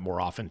lineup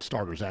more often,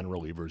 starters and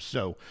relievers.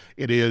 So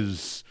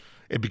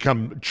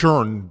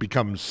churn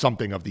becomes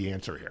something of the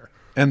answer here.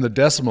 And the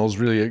decimals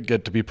really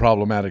get to be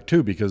problematic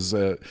too, because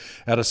at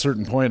a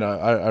certain point,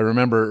 I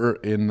remember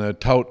in the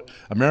Tout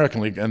American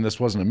League, and this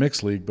wasn't a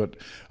mixed league, but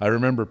I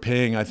remember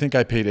I think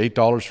I paid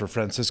 $8 for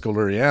Francisco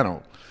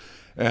Liriano.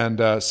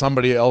 And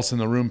somebody else in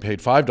the room paid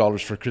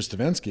 $5 for Chris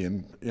Davinsky.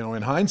 And,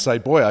 in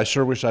hindsight, boy, I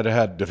sure wish I'd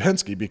had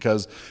Davinsky,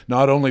 because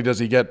not only does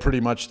he get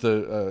pretty much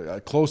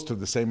close to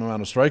the same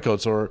amount of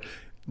strikeouts, or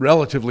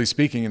relatively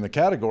speaking in the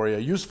category, a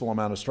useful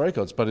amount of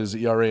strikeouts, but his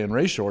ERA and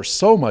ratio are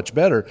so much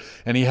better,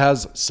 and he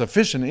has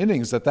sufficient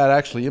innings that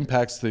actually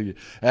impacts the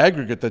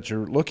aggregate that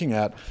you're looking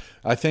at.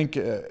 I think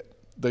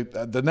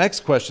the next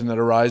question that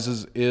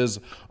arises is,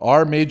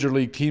 are major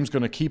league teams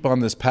going to keep on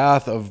this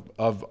path of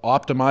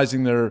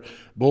optimizing their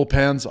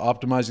bullpens,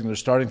 optimizing their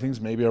starting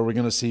things? Maybe are we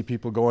going to see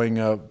people going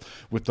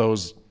with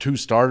those 2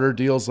 starter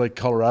deals like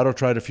Colorado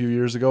tried a few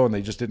years ago, and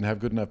they just didn't have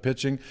good enough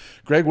pitching?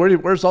 Greg,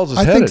 where's all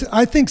this headed?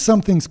 I think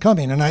something's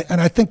coming, and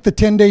I think the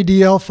 10-day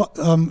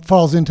DL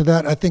falls into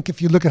that. I think if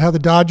you look at how the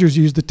Dodgers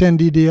used the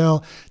 10-day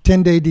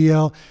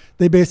DL,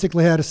 they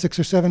basically had a 6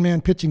 or 7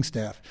 man pitching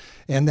staff,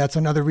 and that's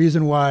another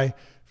reason why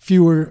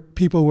fewer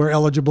people were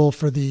eligible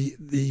for the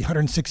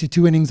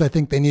 162 innings I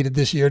think they needed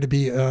this year to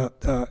be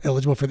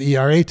eligible for the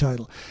ERA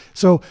title.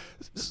 So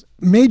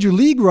major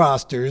league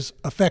rosters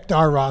affect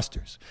our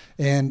rosters,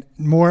 and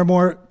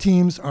more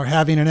teams are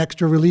having an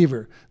extra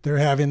reliever. They're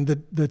having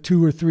the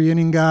 2 or 3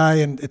 inning guy,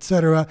 and et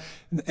cetera.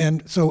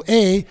 And so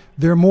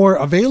they're more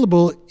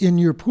available in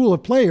your pool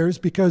of players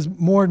because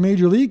more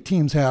major league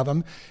teams have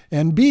them.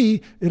 And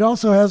B, it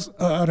also has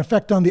an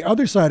effect on the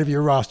other side of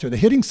your roster, the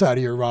hitting side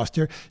of your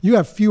roster. You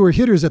have fewer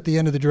hitters at the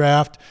end of the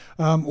draft,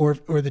 or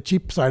the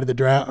cheap side of the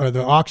draft or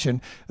the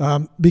auction,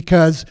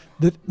 because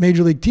the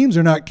major league teams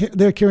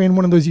they're carrying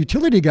one of those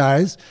utility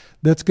guys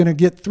that's going to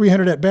get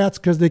 300 at bats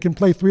because they can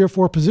play 3 or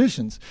 4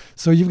 positions.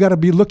 So you've got to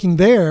be looking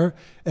there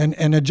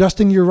and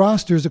adjusting your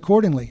rosters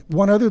accordingly.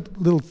 One other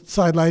little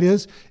sidelight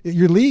is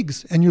your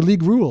leagues and your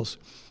league rules.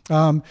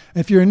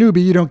 If you're a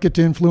newbie, you don't get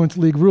to influence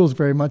league rules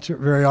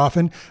very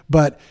often,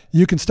 but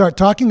you can start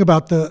talking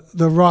about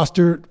the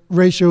roster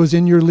ratios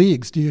in your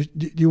leagues. Do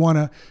you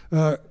want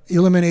to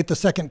eliminate the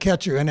second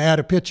catcher and add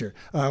a pitcher?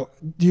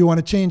 Do you want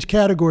to change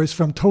categories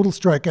from total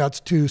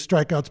strikeouts to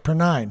strikeouts per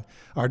 9,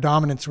 our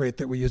dominance rate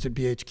that we use at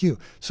BHQ?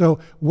 So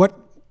what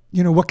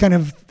kind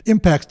of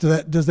impacts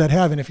does that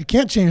have? And if you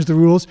can't change the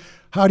rules,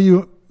 how do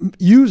you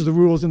use the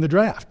rules in the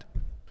draft?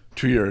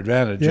 To your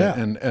advantage. Yeah.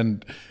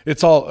 And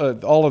it's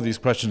all of these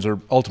questions are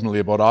ultimately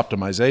about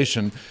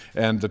optimization,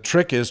 and the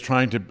trick is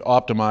trying to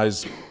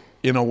optimize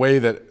in a way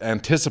that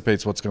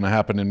anticipates what's going to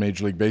happen in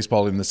Major League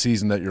Baseball in the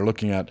season that you're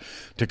looking at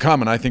to come.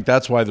 And I think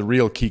that's why the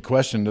real key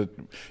question,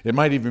 it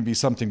might even be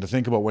something to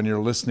think about when you're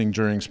listening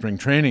during spring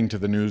training to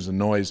the news and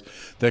noise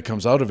that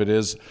comes out of it,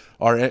 is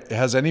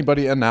has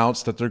anybody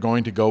announced that they're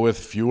going to go with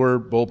fewer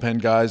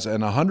bullpen guys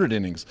and 100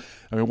 innings?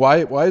 I mean,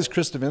 why is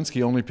Chris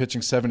Davinsky only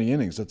pitching 70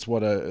 innings? That's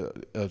what,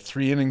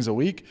 3 innings a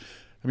week?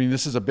 I mean,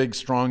 this is a big,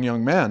 strong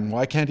young man.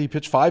 Why can't he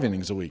pitch 5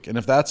 innings a week? And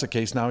if that's the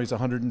case, now he's a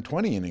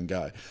 120-inning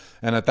guy.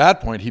 And at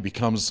that point, he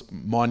becomes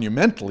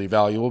monumentally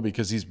valuable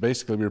because he's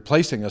basically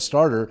replacing a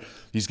starter.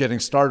 He's getting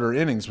starter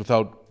innings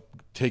without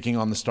taking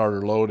on the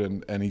starter load,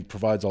 and he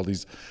provides all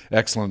these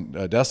excellent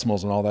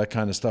decimals and all that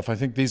kind of stuff. I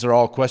think these are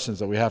all questions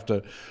that we have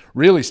to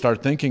really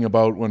start thinking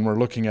about when we're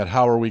looking at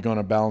how are we going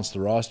to balance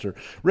the roster.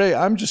 Ray,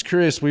 I'm just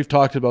curious, we've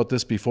talked about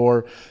this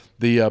before,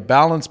 the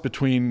balance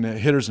between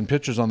hitters and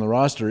pitchers on the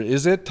roster.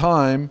 Is it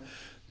time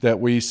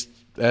that we,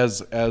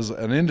 as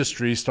an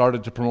industry,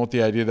 started to promote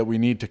the idea that we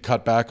need to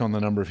cut back on the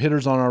number of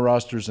hitters on our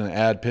rosters and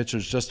add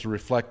pitchers just to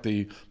reflect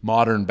the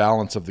modern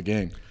balance of the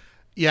game?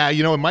 Yeah,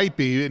 it might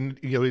be, and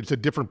it's a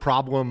different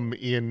problem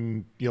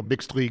in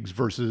mixed leagues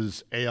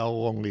versus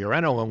AL only or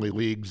NL only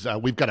leagues.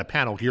 We've got a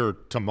panel here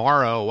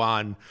tomorrow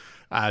on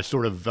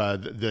sort of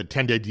the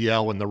 10-day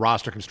DL and the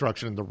roster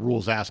construction and the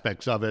rules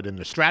aspects of it and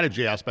the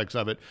strategy aspects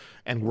of it,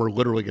 and we're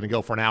literally going to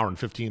go for an hour and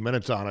 15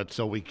 minutes on it,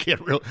 so we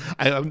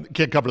I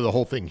can't cover the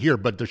whole thing here.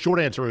 But the short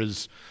answer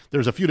is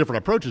there's a few different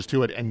approaches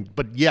to it,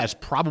 but yes,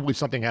 probably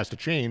something has to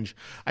change.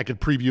 I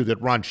could preview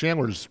that Ron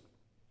Chandler's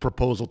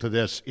proposal to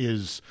this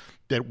is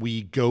that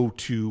we go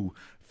to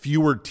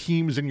fewer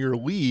teams in your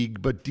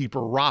league, but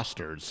deeper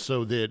rosters,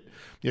 so that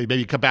maybe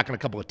you come back in a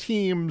couple of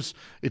teams.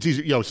 It's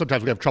easy,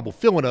 sometimes we have trouble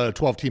filling a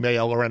 12-team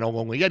AL or NL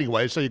only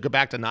anyway, so you go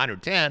back to 9 or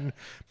 10,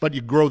 but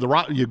you grow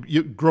the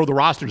you grow the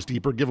rosters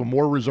deeper, give them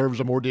more reserves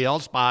and more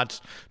DL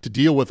spots to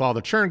deal with all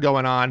the churn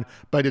going on,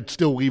 but it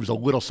still leaves a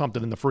little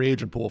something in the free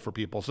agent pool for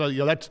people. So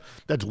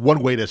that's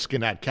one way to skin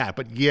that cat.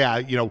 But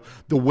yeah,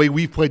 the way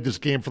we've played this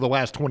game for the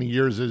last 20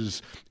 years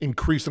is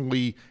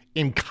increasingly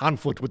in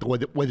conflict with the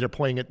way they're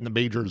playing it in the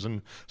majors,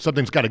 and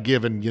something's got to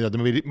give, and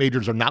the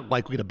majors are not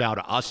likely to bow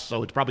to us,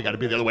 so it's probably got to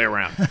be the other way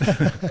around.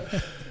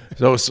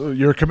 So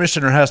your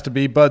commissioner has to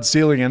be Bud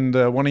Selig, and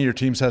one of your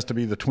teams has to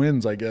be the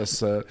Twins, I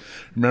guess.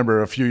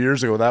 Remember a few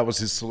years ago that was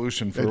his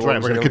solution for That's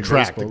right. We're going to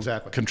contract,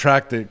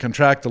 exactly.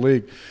 Contract the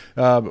league.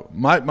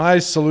 My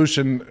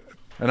solution.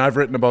 And I've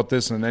written about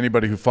this, and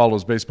anybody who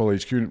follows Baseball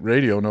HQ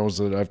Radio knows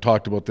that I've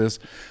talked about this.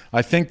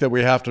 I think that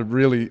we have to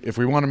really, if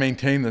we want to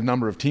maintain the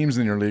number of teams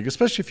in your league,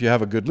 especially if you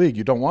have a good league,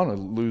 you don't want to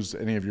lose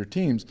any of your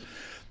teams,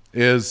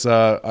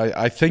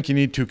 I think you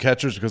need 2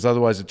 catchers, because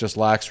otherwise it just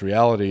lacks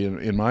reality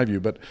in my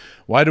view. But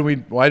why do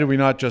we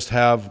not just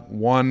have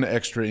 1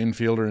 extra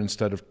infielder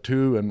instead of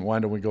 2, and why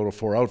don't we go to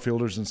 4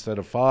 outfielders instead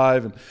of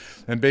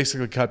 5, and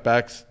basically cut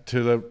back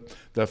to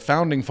the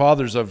founding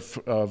fathers of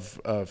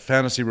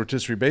fantasy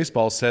rotisserie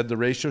baseball said the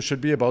ratio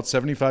should be about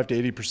 75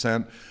 to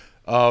 80%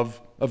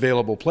 of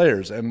available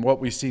players. And what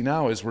we see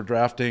now is we're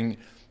drafting,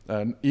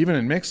 even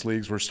in mixed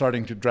leagues, we're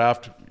starting to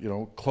draft,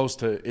 close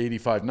to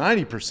 85,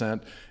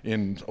 90%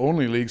 in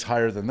only leagues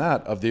higher than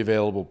that of the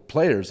available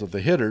players, of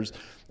the hitters.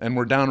 And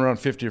we're down around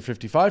 50 or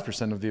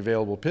 55% of the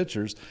available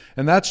pitchers.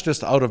 And that's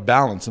just out of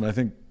balance.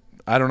 And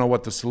I don't know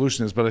what the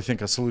solution is, but I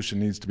think a solution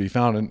needs to be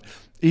found. And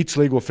each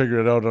league will figure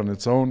it out on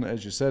its own.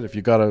 As you said, if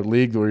you got a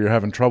league where you're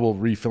having trouble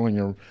refilling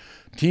your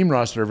team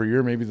roster every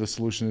year, maybe the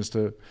solution is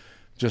to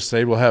just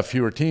say we'll have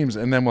fewer teams,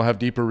 and then we'll have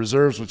deeper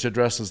reserves, which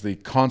addresses the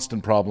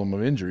constant problem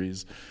of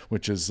injuries,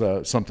 which is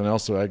something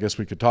else that I guess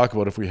we could talk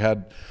about if we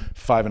had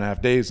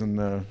 5.5 days.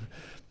 And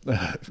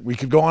we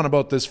could go on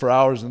about this for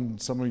hours, and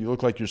some of you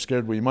look like you're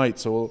scared we might.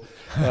 So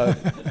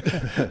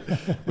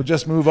we'll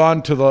just move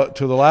on to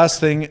the last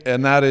thing,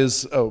 and that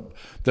is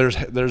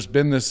there's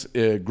been this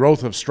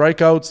growth of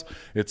strikeouts.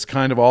 It's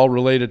kind of all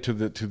related to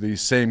the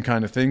same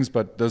kind of things,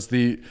 but does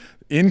the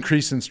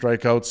increase in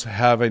strikeouts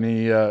have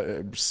any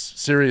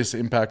serious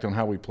impact on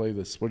how we play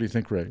this? What do you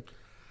think, Ray?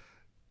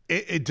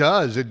 It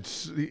does.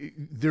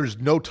 There's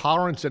no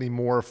tolerance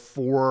anymore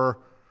for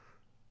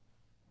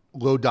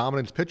low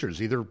dominance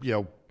pitchers. Either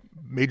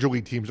major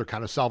league teams are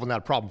kind of solving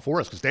that problem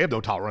for us because they have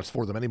no tolerance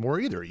for them anymore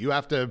either. You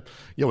have to,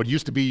 it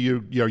used to be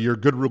your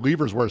good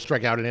relievers were a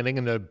strikeout an inning,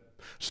 and the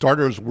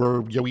starters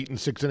were eating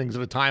 6 innings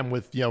at a time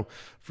with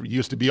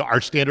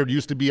our standard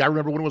used to be, I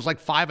remember when it was like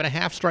 5.5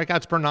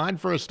 strikeouts per 9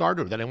 for a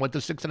starter. Then it went to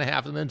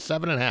 6.5 and then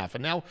 7.5,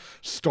 and now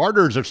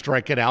starters are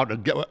striking out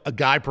a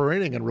guy per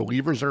inning, and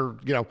relievers are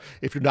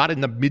if you're not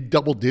in the mid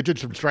double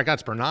digits of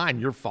strikeouts per 9,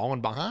 you're falling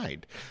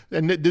behind.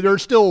 And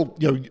there's still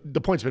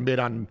the point's been made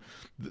on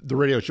the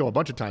radio show a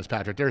bunch of times,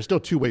 Patrick. There are still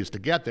 2 ways to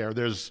get there.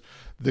 There's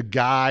the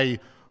guy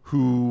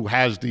who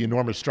has the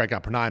enormous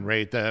strikeout per 9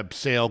 rate, the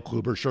Sale,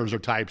 Kluber,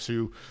 Scherzer types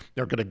who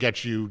they're going to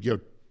get you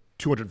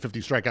 250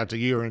 strikeouts a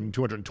year in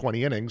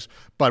 220 innings.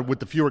 But with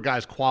the fewer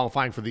guys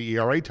qualifying for the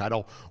ERA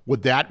title,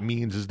 what that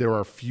means is there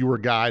are fewer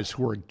guys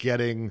who are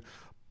getting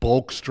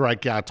bulk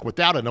strikeouts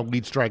without an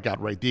elite strikeout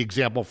rate. The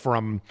example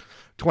from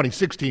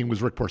 2016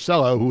 was Rick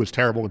Porcello, who was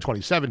terrible in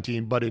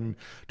 2017, but in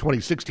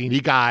 2016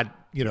 he got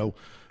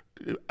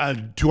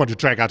 200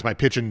 strikeouts by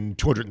pitching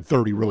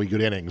 230 really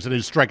good innings, and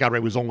his strikeout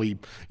rate was only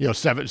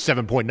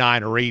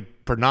 7.9 or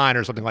 8 per 9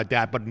 or something like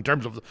that. But in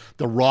terms of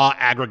the raw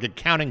aggregate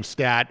counting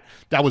stat,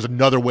 that was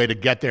another way to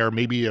get there.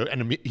 Maybe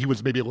and he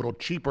was maybe a little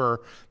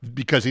cheaper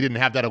because he didn't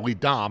have that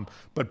elite dom,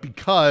 but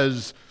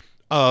because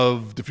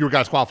of the fewer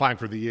guys qualifying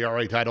for the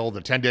ERA title,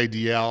 the 10-day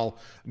DL,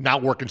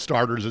 not working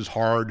starters is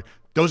hard.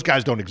 Those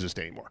guys don't exist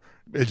anymore.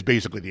 It's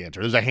basically the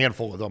answer. There's a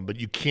handful of them, but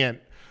you can't.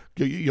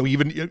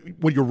 Even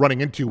what you're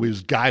running into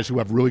is guys who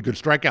have really good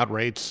strikeout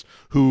rates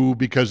who,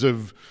 because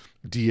of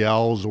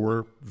DLs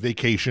or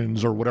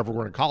vacations or whatever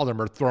we're going to call them,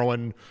 are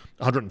throwing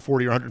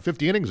 140 or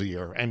 150 innings a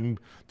year. And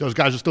those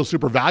guys are still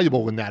super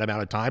valuable in that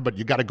amount of time, but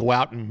you got to go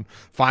out and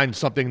find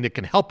something that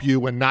can help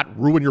you and not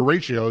ruin your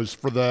ratios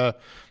for the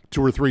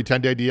 2 or 3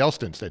 10-day DL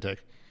stints they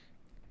take.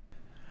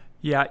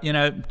 Yeah,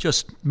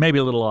 just maybe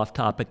a little off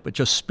topic, but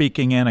just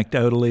speaking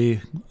anecdotally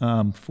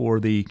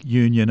for the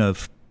union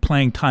of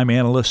playing time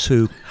analysts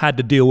who had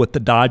to deal with the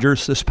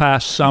Dodgers this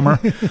past summer,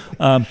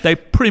 they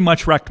pretty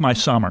much wrecked my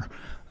summer.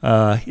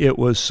 It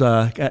was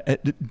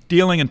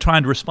dealing and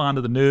trying to respond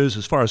to the news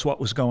as far as what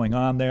was going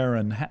on there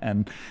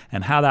and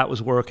how that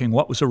was working,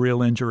 what was a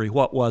real injury,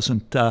 what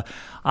wasn't.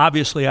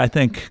 Obviously, I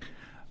think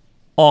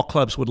all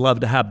clubs would love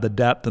to have the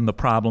depth and the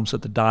problems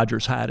that the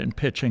Dodgers had in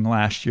pitching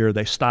last year.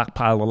 They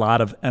stockpiled a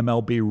lot of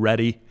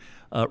MLB-ready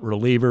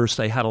relievers.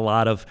 They had a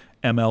lot of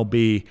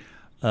MLB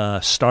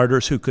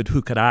starters who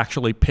could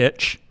actually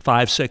pitch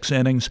 5-6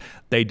 innings.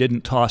 They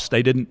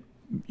didn't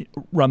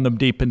run them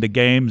deep into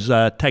games.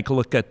 Take a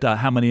look at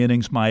how many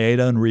innings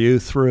Maeda and Ryu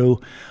threw.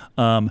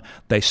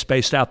 They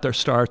spaced out their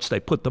starts. They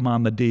put them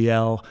on the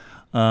DL.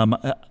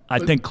 I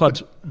think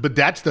clubs. But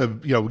that's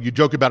you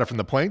joke about it from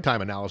the playing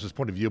time analysis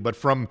point of view, but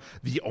from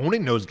the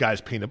owning those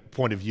guys' point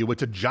of view,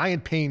 it's a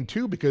giant pain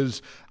too,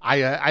 because I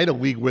had a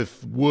league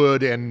with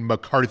Wood and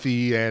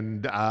McCarthy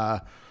and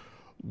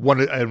one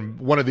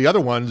of the other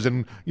ones,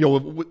 and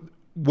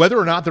whether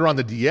or not they're on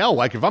the DL,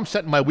 like if I'm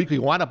setting my weekly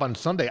lineup on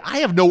Sunday, I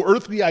have no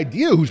earthly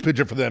idea who's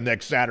pitching for them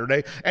next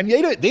Saturday, and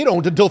they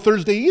don't until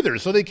Thursday either,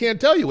 so they can't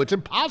tell you. It's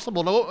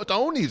impossible to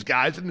own these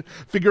guys and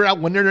figure out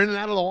when they're in and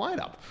out of the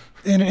lineup.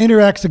 And it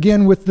interacts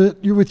again with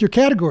your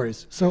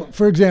categories. So,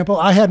 for example,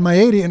 I had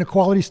Maeda in a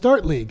quality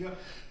start league.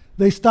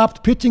 They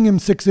stopped pitching him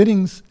 6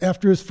 innings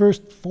after his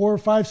first 4 or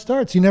 5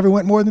 starts. He never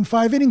went more than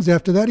 5 innings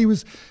after that. He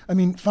was,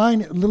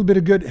 fine, a little bit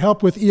of good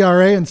help with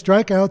ERA and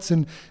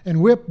strikeouts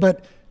and whip,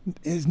 but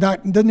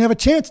doesn't have a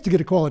chance to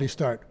get a quality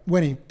start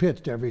when he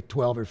pitched every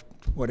 12 or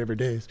whatever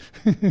days.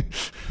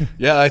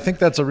 Yeah, I think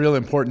that's a real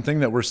important thing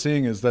that we're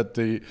seeing, is that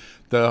the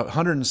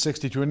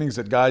 162 innings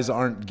that guys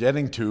aren't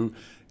getting to,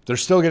 they're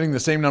still getting the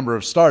same number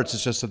of starts.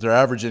 It's just that their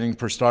average inning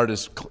per start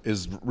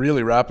is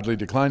really rapidly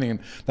declining. And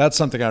that's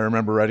something I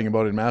remember writing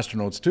about in Master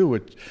Notes too,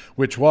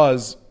 which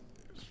was,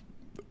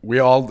 we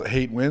all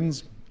hate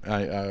wins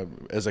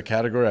as a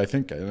category, I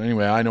think.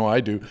 Anyway, I know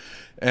I do.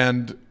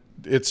 And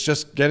it's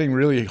just getting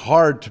really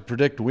hard to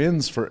predict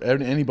wins for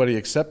anybody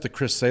except the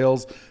Chris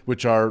Sales,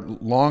 which are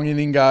long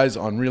inning guys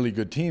on really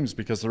good teams,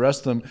 because the rest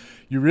of them,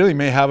 you really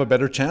may have a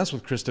better chance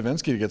with Chris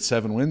Davinsky to get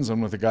 7 wins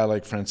than with a guy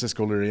like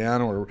Francisco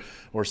Liriano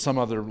or some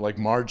other like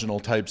marginal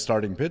type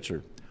starting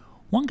pitcher.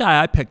 One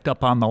guy I picked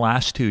up on the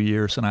last 2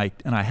 years, and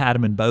I had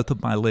him in both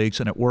of my leagues,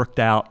 and it worked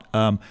out.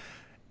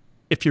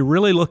 If you're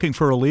really looking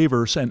for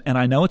relievers, and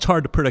I know it's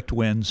hard to predict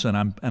wins,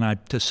 and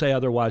to say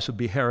otherwise would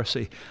be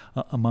heresy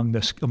among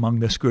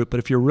this group. But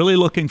if you're really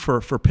looking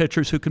for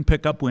pitchers who can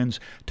pick up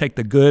wins, take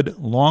the good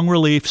long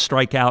relief,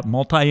 strikeout,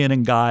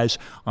 multi-inning guys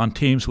on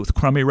teams with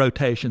crummy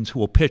rotations who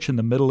will pitch in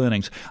the middle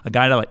innings. A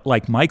guy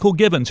like Michael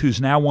Givens,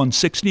 who's now won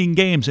 16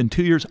 games in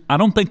 2 years. I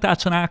don't think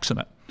that's an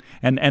accident.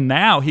 And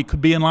now he could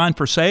be in line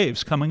for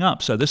saves coming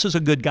up. So this is a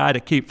good guy to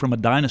keep from a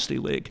dynasty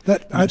league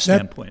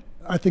standpoint.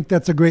 I think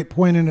that's a great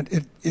point,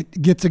 and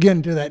it gets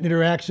again to that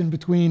interaction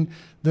between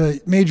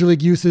the major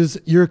league uses,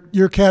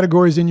 your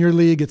categories in your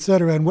league, et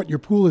cetera, and what your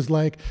pool is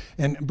like.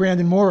 And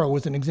Brandon Morrow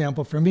was an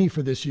example for me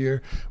for this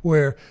year,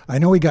 where I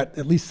know he got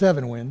at least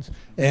 7 wins,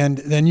 and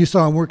then you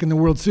saw him work in the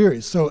World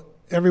Series. So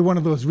every one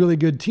of those really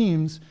good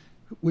teams,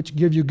 which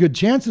give you good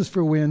chances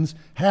for wins,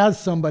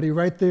 has somebody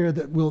right there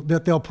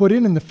that they'll put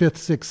in the 5th,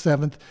 6th,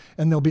 7th,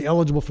 and they'll be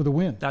eligible for the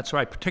win. That's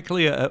right.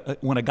 Particularly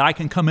when a guy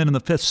can come in the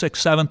 5th,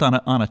 6th,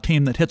 7th on a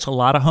team that hits a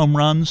lot of home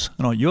runs,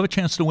 you have a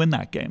chance to win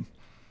that game.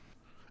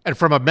 And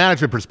from a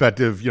management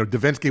perspective,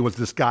 Davinsky was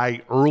this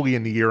guy early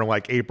in the year in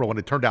like April, and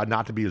it turned out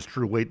not to be as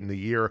true late in the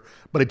year.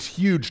 But it's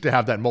huge to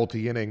have that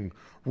multi-inning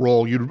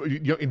role.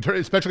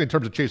 Especially in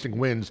terms of chasing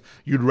wins,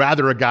 you'd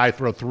rather a guy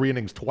throw 3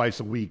 innings twice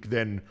a week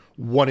than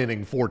 1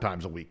 inning 4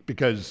 times a week,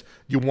 because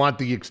you want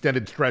the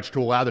extended stretch to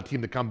allow the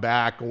team to come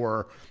back,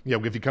 or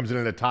if he comes in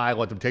a tie,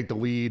 let them take the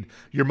lead.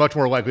 You're much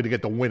more likely to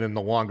get the win in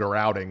the longer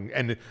outing,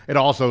 and it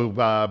also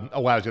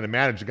allows you to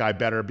manage the guy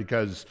better,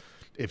 because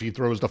if he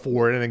throws the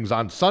 4 innings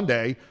on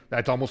Sunday,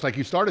 that's almost like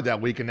he started that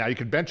week, and now you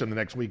can bench him the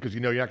next week because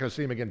you're not going to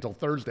see him again until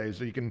Thursday,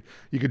 so you can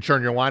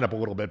churn your lineup a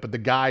little bit. But the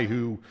guy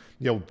who,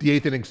 the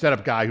 8th inning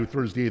setup guy who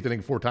throws the 8th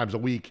inning 4 times a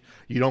week,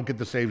 you don't get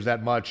the saves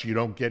that much. You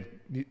don't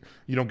get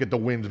the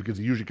wins because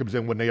he usually comes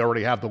in when they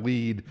already have the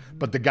lead.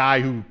 But the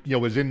guy who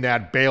is in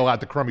that bail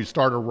out the crummy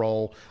starter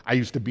role, I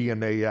used to be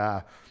in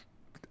a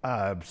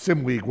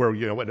sim league where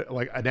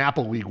like an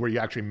Apple league where you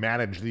actually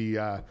manage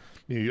the.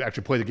 You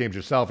actually play the games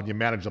yourself and you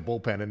manage the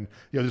bullpen. And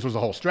this was the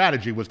whole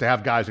strategy, was to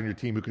have guys on your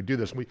team who could do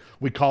this.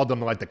 We called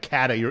them like the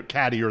caddy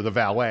or the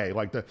valet.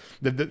 Like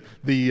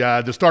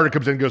the starter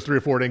comes in, goes 3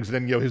 or 4 innings,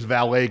 and then his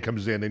valet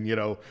comes in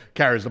and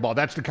carries the ball.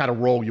 That's the kind of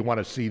role you want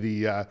to see.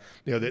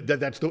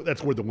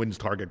 That's where the wins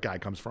target guy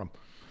comes from.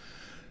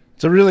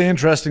 It's a really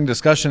interesting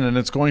discussion, and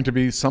it's going to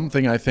be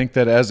something I think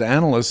that as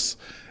analysts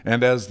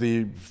and as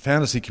the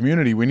fantasy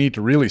community we need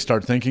to really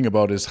start thinking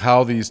about, is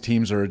how these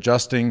teams are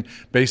adjusting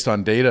based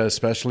on data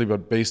especially,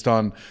 but based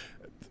on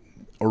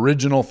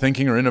original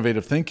thinking or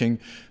innovative thinking,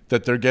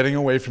 that they're getting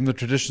away from the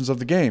traditions of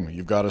the game.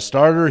 You've got a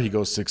starter, he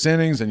goes 6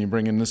 innings, and you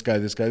bring in this guy,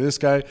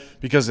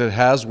 because it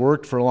has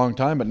worked for a long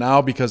time. But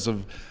now because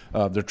of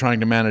they're trying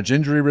to manage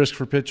injury risk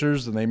for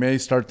pitchers, and they may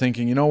start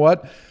thinking, you know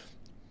what?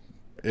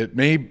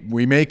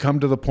 We may come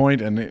to the point,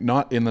 and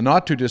not in the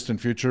not too distant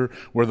future,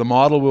 where the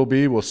model will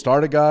be, we'll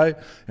start a guy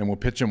and we'll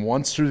pitch him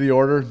once through the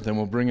order, then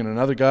we'll bring in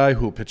another guy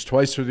who will pitch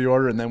twice through the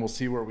order, and then we'll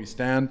see where we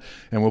stand,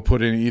 and we'll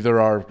put in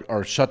either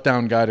our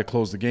shutdown guy to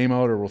close the game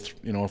out, or we'll,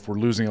 if we're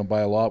losing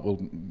by a lot,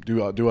 we'll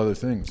do other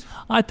things.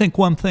 I think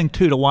one thing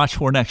too to watch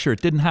for next year,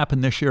 it didn't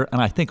happen this year,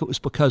 and I think it was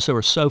because there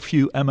were so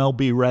few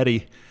MLB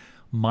ready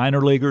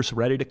minor leaguers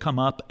ready to come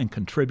up and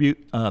contribute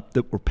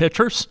that were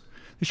pitchers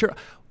this year.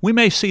 We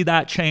may see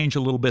that change a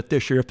little bit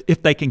this year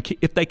if they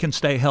can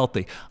stay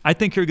healthy. I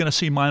think you're going to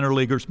see minor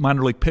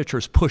league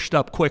pitchers pushed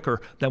up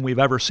quicker than we've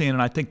ever seen,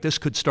 and I think this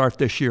could start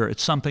this year.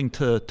 It's something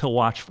to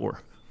watch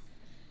for.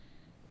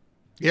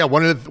 Yeah,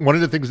 one of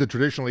the things that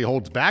traditionally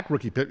holds back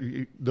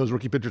those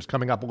rookie pitchers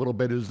coming up a little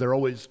bit is they're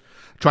always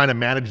trying to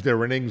manage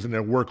their innings and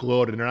their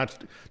workload, and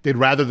they'd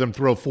rather them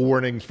throw 4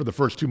 innings for the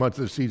first 2 months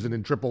of the season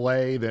in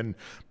AAA than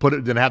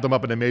have them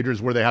up in the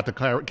majors where they have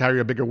to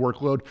carry a bigger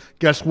workload.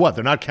 Guess what?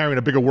 They're not carrying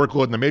a bigger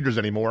workload in the majors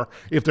anymore.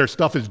 If their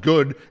stuff is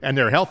good and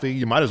they're healthy,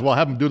 you might as well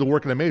have them do the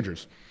work in the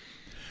majors.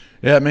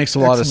 Yeah, it makes a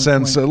lot of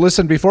sense.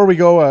 Listen, before we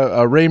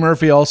go, Ray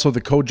Murphy, also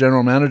the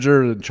co-general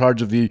manager in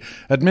charge of the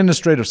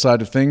administrative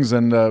side of things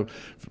and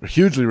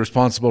hugely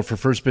responsible for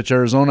First Pitch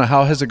Arizona.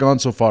 How has it gone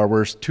so far?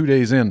 We're 2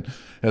 days in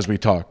as we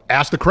talk.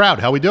 Ask the crowd.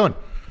 How we doing?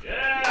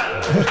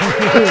 Yeah.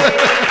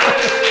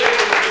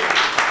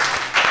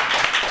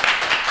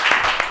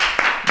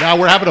 Now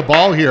we're having a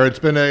ball here. It's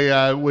been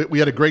we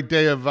had a great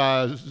day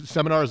of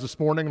seminars this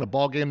morning and a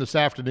ball game this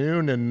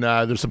afternoon, and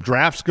there's some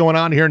drafts going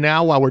on here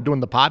now while we're doing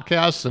the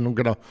podcast, and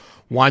we're going to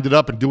wind it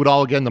up and do it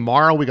all again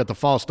tomorrow. We got the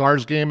Fall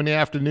Stars game in the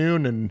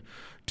afternoon and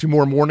 2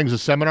 more mornings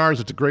of seminars.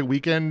 It's a great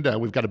weekend.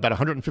 We've got about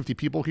 150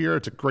 people here.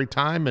 It's a great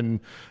time,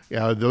 and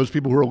those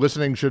people who are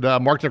listening should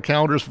mark their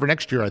calendars for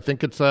next year. I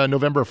think it's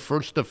November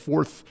 1st to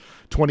 4th,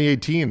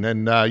 2018,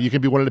 and you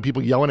can be one of the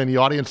people yelling in the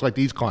audience like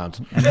these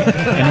clowns.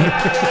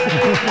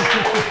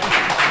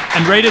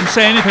 And Ray didn't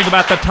say anything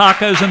about the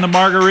tacos and the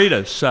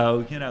margaritas,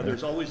 so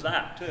there's always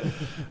that too.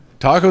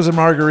 Tacos and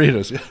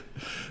margaritas.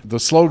 The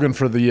slogan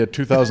for the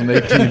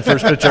 2018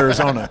 First Pitch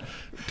Arizona.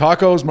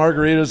 Tacos,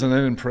 margaritas, and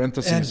then in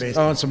parentheses,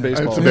 and some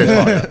baseball.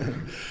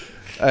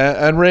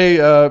 And Ray,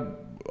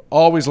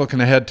 always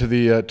looking ahead to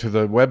the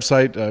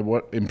website.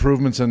 What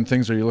improvements and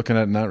things are you looking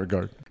at in that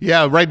regard?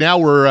 Yeah, right now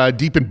we're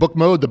deep in book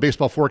mode. The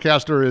Baseball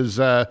Forecaster is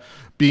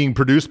being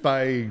produced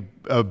by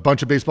a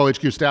bunch of Baseball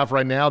HQ staff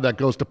right now. That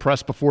goes to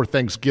press before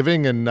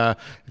Thanksgiving, and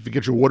if you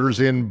get your orders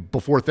in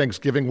before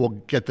Thanksgiving,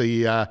 we'll get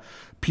the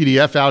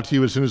PDF out to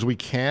you as soon as we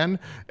can.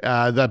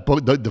 That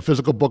book, the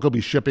physical book, will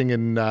be shipping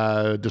in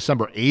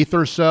December 8th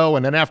or so,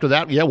 and then after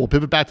that, we'll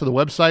pivot back to the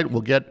website.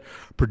 We'll get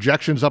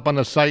projections up on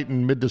the site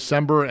in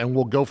mid-December, and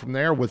we'll go from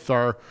there with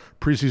our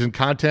preseason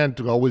content.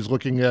 We're always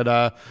looking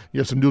at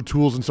some new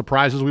tools and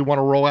surprises we want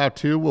to roll out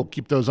too. We'll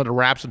keep those under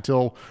wraps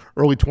until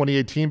early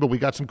 2018, but we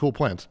got some cool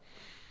plans.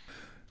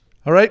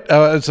 All right,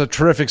 it's a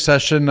terrific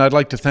session. I'd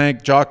like to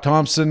thank Jock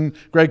Thompson,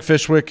 Greg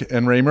Fishwick,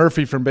 and Ray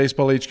Murphy from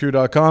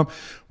BaseballHQ.com.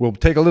 We'll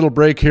take a little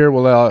break here.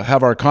 We'll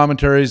have our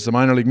commentaries, the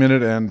Minor League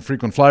Minute, and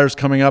Frequent Flyers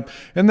coming up.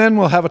 And then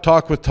we'll have a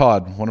talk with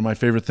Todd, one of my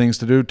favorite things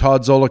to do.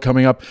 Todd Zola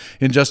coming up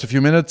in just a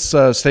few minutes.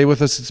 Stay with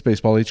us. It's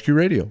Baseball HQ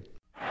Radio.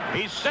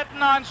 He's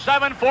sitting on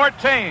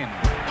 7-14.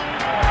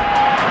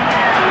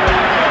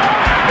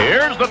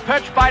 Here's the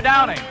pitch by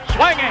Downing.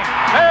 Swinging.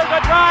 There's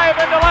a drive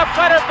into left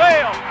center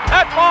field.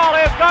 That ball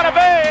is going to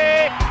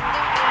be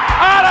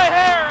out of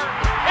here.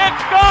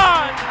 It's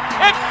gone.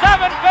 It's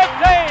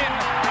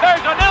 7-15.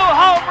 There's a new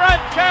home run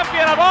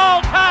champion of all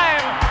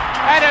time,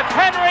 and it's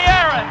Henry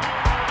Aaron.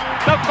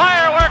 The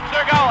fireworks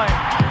are going.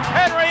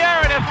 Henry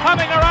Aaron is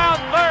coming around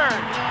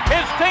third.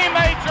 His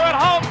teammates are at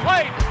home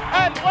plate,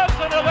 and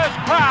listen to this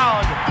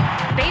crowd.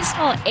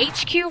 Baseball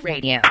HQ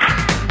Radio.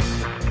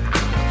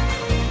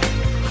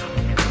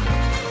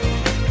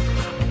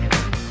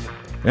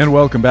 And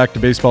welcome back to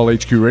Baseball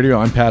HQ Radio.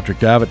 I'm Patrick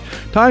Davitt.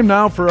 Time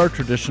now for our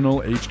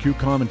traditional HQ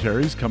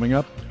commentaries. Coming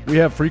up, we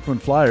have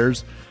Frequent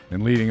Flyers,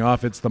 and leading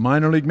off, it's the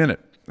Minor League Minute.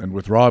 And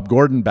with Rob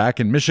Gordon back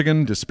in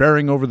Michigan,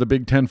 despairing over the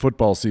Big Ten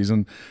football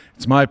season,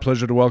 it's my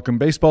pleasure to welcome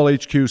Baseball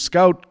HQ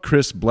scout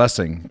Chris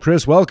Blessing.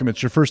 Chris, welcome.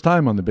 It's your first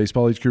time on the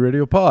Baseball HQ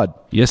Radio pod.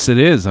 Yes, it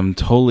is. I'm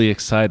totally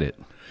excited.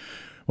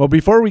 Well,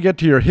 before we get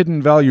to your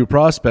hidden value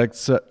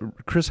prospects,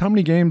 Chris, how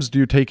many games do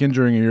you take in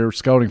during your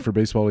scouting for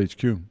Baseball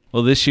HQ?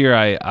 Well, this year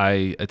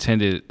I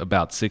attended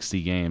about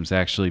 60 games,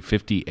 actually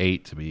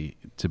 58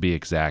 to be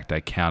exact. I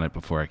counted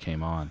before I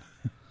came on.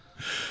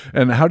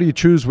 And how do you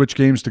choose which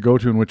games to go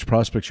to and which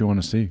prospects you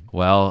want to see?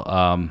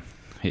 Well,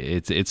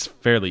 it's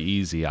fairly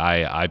easy.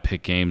 I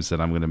pick games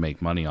that I'm going to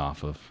make money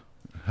off of.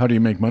 How do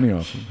you make money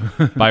off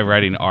of? By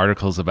writing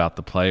articles about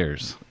the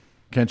players.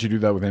 Can't you do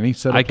that with any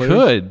set of players? I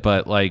could,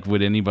 but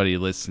would anybody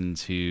listen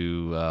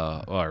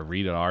to or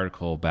read an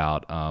article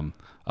about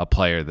a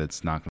player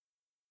that's not going to?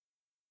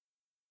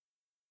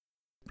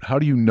 How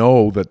do you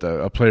know that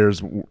a player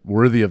is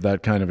worthy of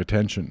that kind of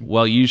attention?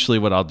 Well, usually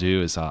what I'll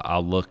do is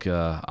I'll look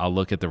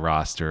at the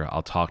roster.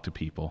 I'll talk to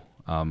people.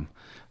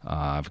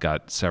 I've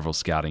got several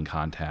scouting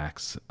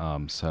contacts.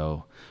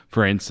 So,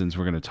 for instance,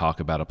 we're going to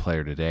talk about a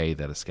player today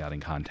that a scouting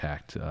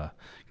contact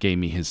gave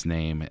me his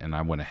name, and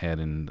I went ahead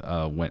and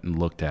went and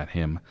looked at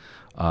him.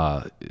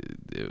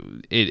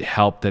 It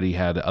helped that he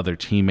had other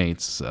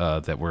teammates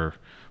that were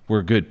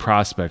good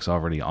prospects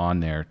already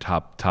on there,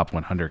 top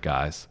 100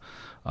 guys.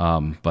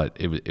 But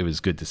it was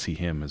good to see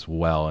him as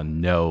well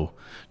and know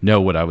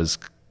what I was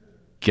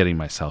getting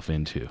myself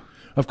into.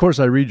 Of course,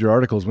 I read your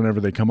articles whenever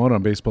they come out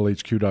on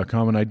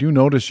BaseballHQ.com, and I do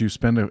notice you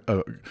spend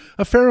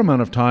a fair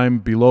amount of time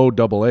below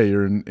AA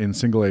or in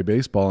single A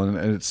baseball, and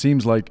it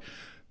seems like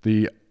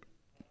the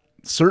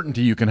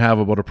certainty you can have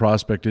about a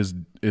prospect is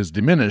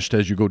diminished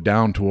as you go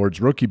down towards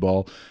rookie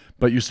ball,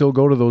 but you still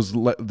go to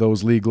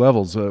those league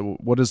levels.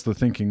 What is the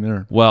thinking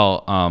there?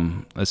 Well,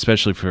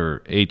 especially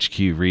for HQ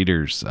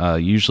readers,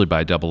 usually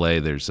by AA,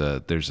 there's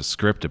a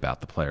script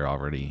about the player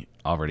already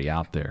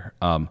out there.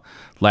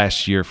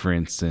 Last year, for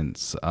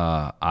instance,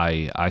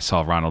 I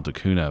saw Ronald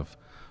Acuna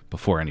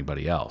before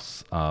anybody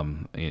else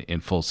in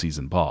full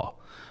season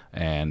ball,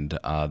 and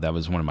that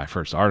was one of my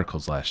first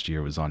articles last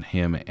year. Was on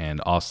him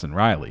and Austin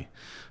Riley.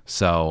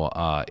 So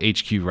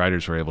HQ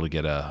writers were able to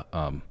get a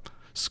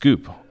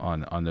scoop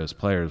on those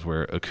players,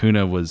 where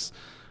Acuna was,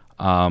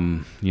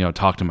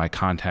 talked to my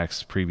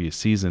contacts previous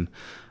season.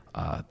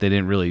 They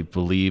didn't really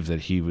believe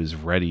that he was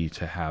ready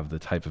to have the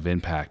type of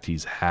impact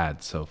he's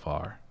had so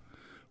far.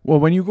 Well,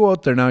 when you go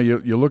out there now,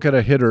 you look at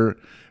a hitter,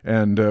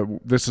 and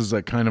this is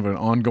a kind of an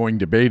ongoing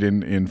debate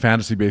in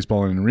fantasy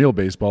baseball and in real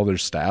baseball.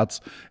 There's stats,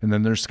 and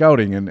then there's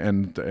scouting,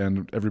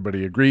 and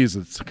everybody agrees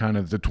it's kind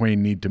of the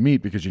twain need to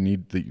meet, because you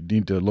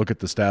need to look at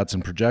the stats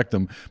and project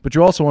them. But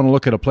you also want to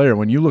look at a player.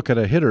 When you look at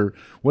a hitter,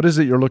 what is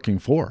it you're looking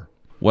for?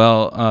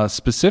 Well,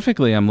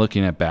 specifically, I'm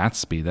looking at bat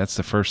speed. That's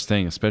the first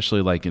thing,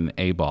 especially like in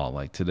A ball.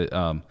 Like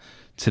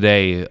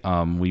today,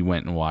 we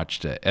went and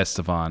watched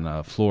Estevan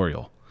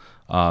Florial.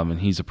 And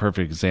he's a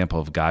perfect example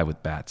of a guy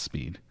with bat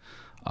speed.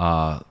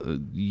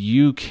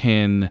 You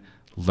can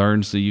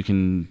learn, so you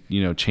can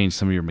change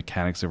some of your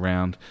mechanics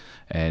around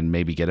and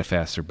maybe get a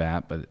faster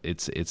bat, but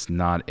it's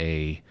not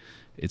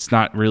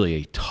really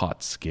a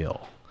taught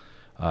skill.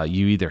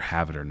 You either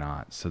have it or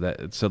not.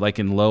 So like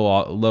in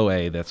low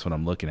A, that's what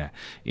I'm looking at.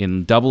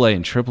 In AA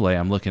and AAA,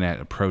 I'm looking at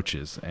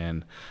approaches,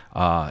 and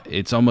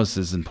it's almost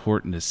as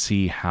important to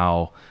see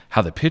how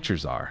the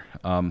pitchers are.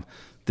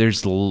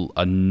 There's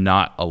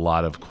not a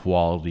lot of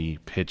quality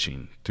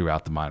pitching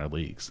throughout the minor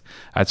leagues.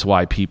 That's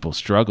why people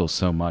struggle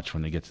so much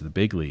when they get to the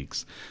big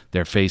leagues.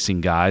 They're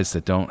facing guys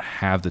that don't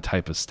have the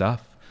type of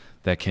stuff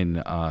that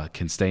can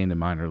stay in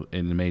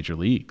the major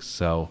leagues.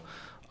 So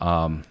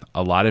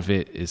a lot of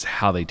it is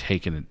how they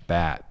take an at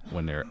bat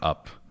when they're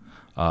up.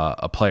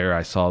 A player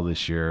I saw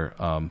this year,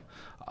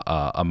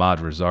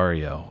 Ahmad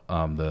Rosario,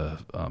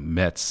 the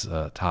Mets'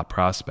 top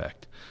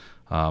prospect.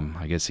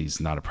 I guess he's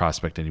not a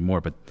prospect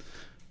anymore, but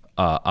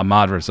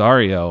Ahmad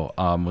Rosario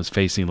was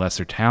facing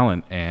lesser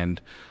talent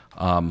and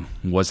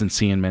wasn't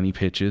seeing many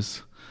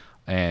pitches,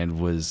 and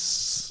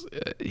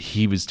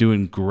he was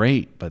doing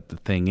great. But the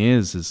thing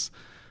is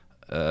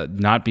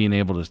not being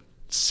able to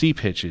see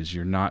pitches,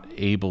 you're not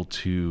able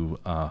to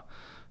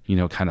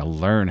kind of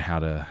learn how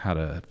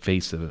to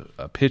face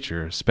a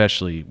pitcher,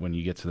 especially when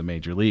you get to the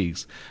major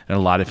leagues. And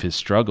a lot of his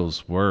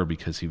struggles were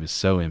because he was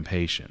so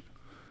impatient.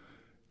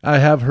 I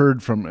have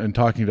heard from, and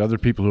talking to other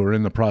people who are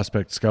in the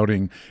prospect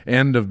scouting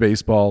end of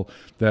baseball,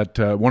 that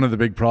one of the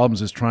big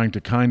problems is trying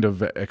to kind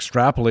of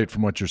extrapolate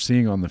from what you're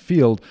seeing on the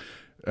field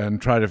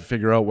and try to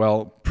figure out,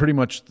 well, pretty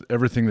much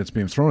everything that's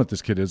being thrown at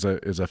this kid is a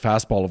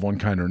fastball of one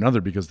kind or another,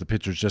 because the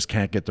pitchers just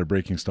can't get their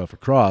breaking stuff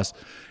across.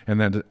 And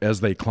then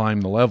as they climb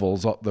the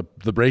levels,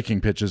 the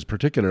breaking pitches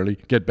particularly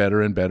get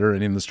better and better,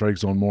 and in the strike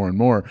zone more and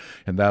more.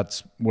 And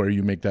that's where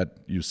you make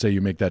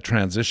that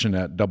transition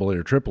at AA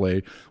or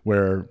AAA,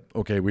 where,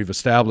 okay, we've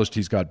established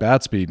he's got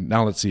bat speed.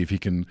 Now let's see if he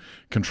can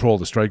control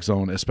the strike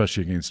zone,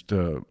 especially against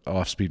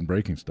off-speed and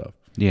breaking stuff.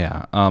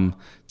 Yeah.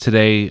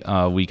 Today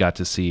we got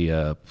to see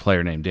a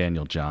player named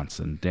Daniel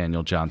Johnson.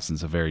 Daniel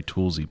Johnson's a very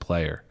toolsy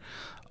player.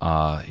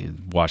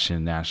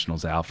 Washington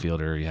Nationals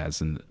outfielder. He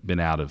hasn't been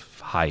out of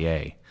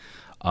high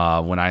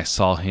A. When I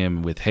saw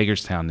him with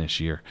Hagerstown this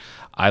year,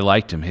 I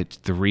liked him. Hit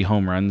 3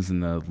 home runs in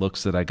the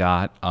looks that I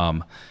got,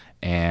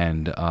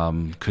 and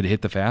could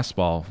hit the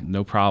fastball,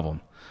 no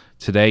problem.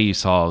 Today you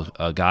saw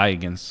a guy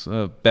against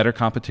better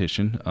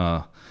competition.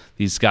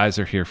 These guys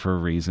are here for a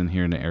reason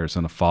here in the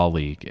Arizona Fall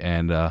League,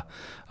 and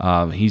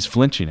he's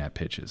flinching at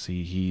pitches.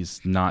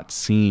 He's not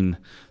seen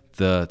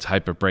the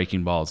type of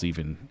breaking balls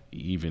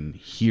even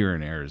here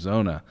in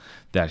Arizona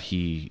that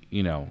he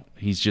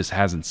just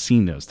hasn't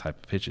seen those type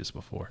of pitches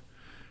before.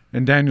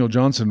 And Daniel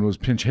Johnson was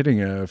pinch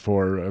hitting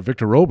for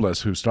Victor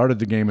Robles, who started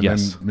the game and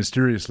then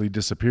mysteriously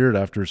disappeared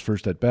after his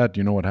first at bat. Do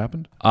you know what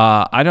happened?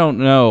 I don't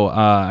know.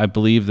 I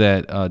believe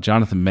that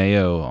Jonathan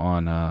Mayo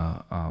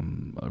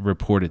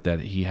reported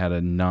that he had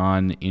a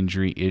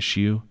non-injury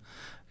issue,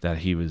 that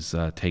he was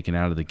taken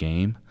out of the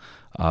game.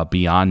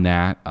 Beyond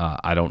that,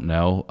 I don't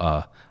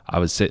know. I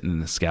was sitting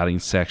in the scouting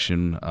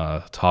section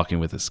talking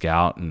with a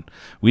scout, and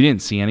we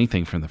didn't see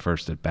anything from the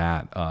first at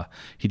bat.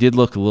 He did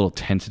look a little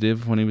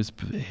tentative when he was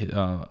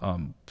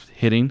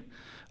hitting.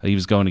 He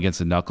was going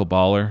against a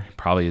knuckleballer.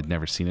 Probably had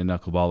never seen a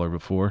knuckleballer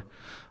before,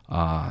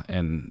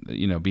 and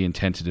being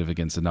tentative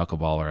against a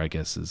knuckleballer, I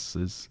guess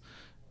is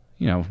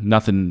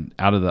nothing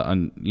out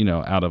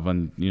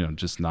of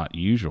just not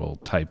usual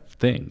type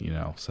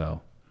thing.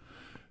 So.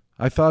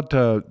 I thought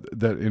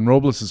that in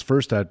Robles'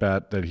 first at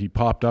bat that he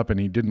popped up and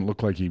he didn't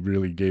look like he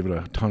really gave it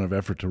a ton of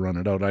effort to run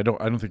it out. I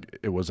don't think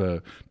it was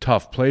a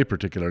tough play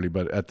particularly,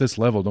 but at this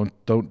level,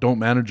 don't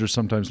managers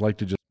sometimes like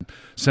to just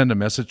send a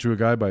message to a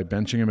guy by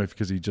benching him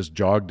because he just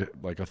jogged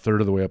like a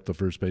third of the way up the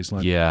first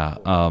baseline? Yeah,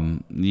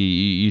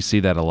 you see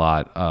that a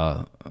lot.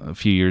 A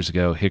few years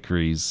ago,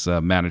 Hickory's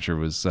manager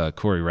was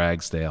Corey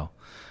Ragsdale,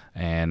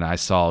 and I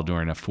saw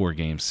during a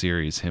 4-game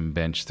series him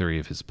bench 3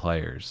 of his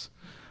players,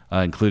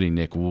 including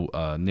Nick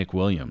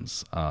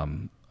Williams,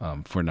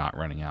 for not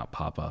running out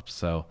pop-ups.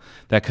 So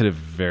that could have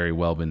very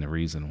well been the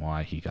reason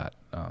why he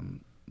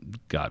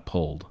got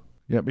pulled.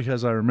 Yeah,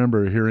 because I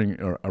remember hearing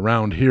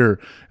around here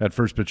at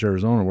First Pitch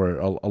Arizona where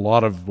a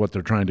lot of what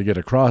they're trying to get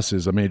across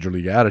is a major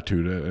league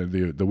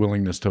attitude, the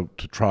willingness to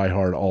try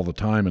hard all the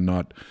time and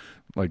not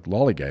like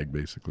lollygag,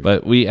 basically.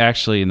 But we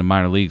actually in the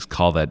minor leagues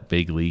call that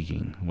big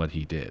leaguing, what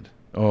he did.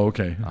 Oh,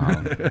 okay.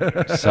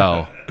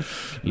 So,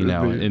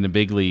 in the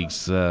big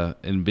leagues,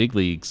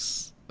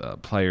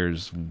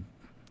 players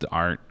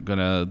aren't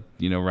gonna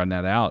run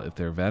that out if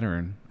they're a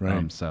veteran.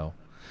 Right. So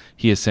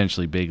he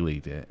essentially big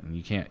leagued it, and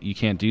you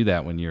can't do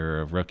that when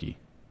you're a rookie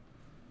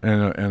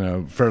and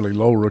a fairly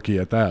low rookie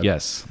at that.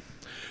 Yes.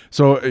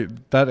 So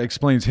that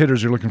explains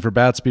hitters. You're looking for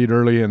bat speed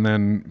early and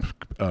then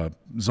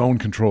zone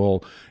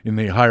control in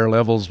the higher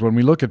levels. When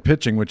we look at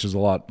pitching, which is a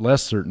lot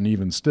less certain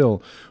even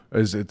still,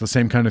 is it the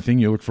same kind of thing?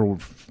 You look for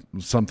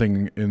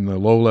something in the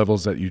low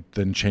levels that you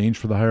then change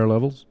for the higher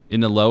levels?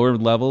 In the lower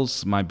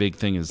levels, my big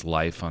thing is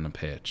life on a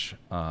pitch.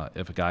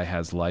 If a guy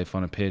has life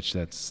on a pitch,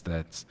 that's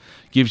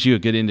gives you a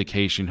good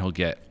indication he'll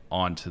get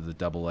onto the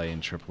AA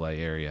and AAA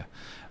area.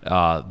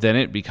 Then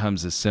it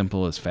becomes as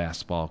simple as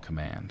fastball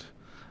command.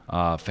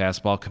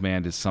 Fastball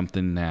command is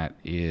something that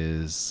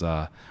is,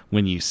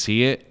 when you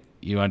see it,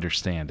 you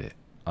understand it.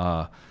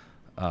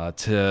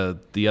 To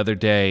the other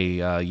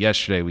day,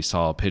 yesterday, we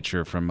saw a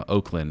pitcher from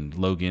Oakland,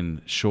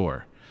 Logan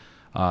Shore.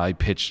 He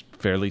pitched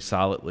fairly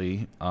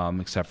solidly,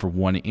 except for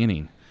 1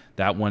 inning.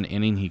 That 1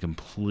 inning, he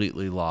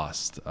completely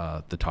lost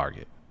the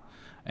target.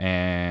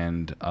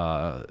 And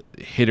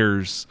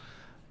hitters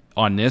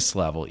on this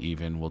level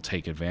even will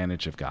take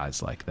advantage of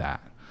guys like that.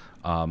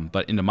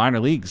 But in the minor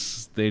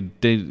leagues, they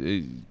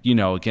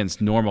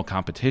against normal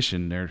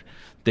competition,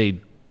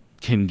 they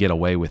can get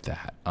away with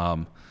that.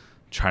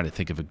 Trying to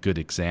think of a good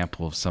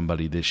example of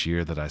somebody this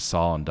year that I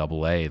saw in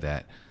AA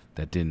that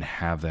didn't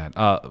have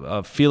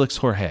that. Felix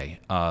Jorge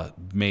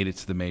made it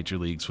to the major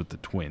leagues with the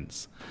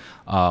Twins.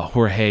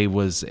 Jorge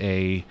was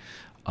in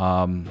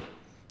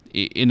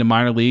the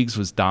minor leagues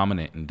was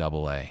dominant in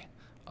AA.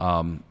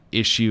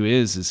 Issue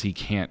is he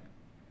can't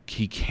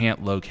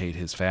locate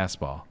his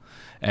fastball.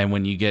 And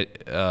when you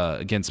get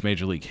against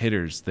major league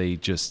hitters, they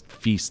just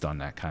feast on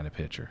that kind of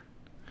pitcher.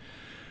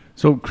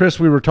 So, Chris,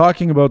 we were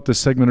talking about this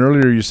segment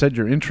earlier. You said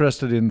you're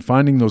interested in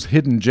finding those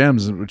hidden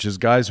gems, which is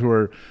guys who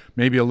are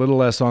maybe a little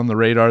less on the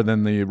radar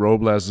than the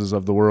Robleses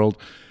of the world,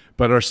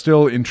 but are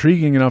still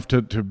intriguing enough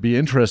to be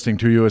interesting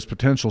to you as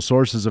potential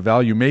sources of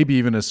value, maybe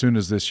even as soon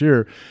as this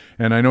year.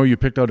 And I know you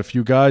picked out a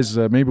few guys.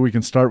 Maybe we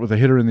can start with a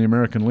hitter in the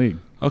American League.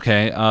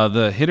 Okay.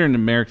 The hitter in the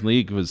American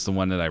League was the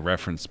one that I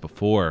referenced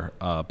before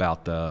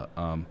about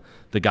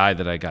the guy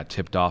that I got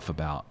tipped off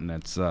about, and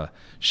that's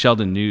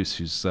Sheldon Neuse,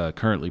 who's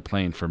currently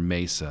playing for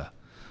Mesa.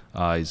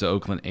 He's an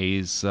Oakland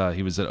A's.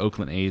 He was an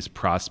Oakland A's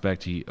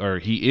prospect. He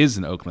is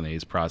an Oakland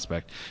A's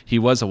prospect. He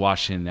was a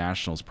Washington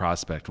Nationals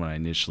prospect when I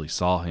initially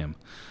saw him.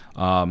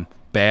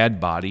 Bad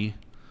body.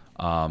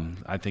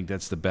 I think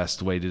that's the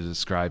best way to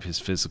describe his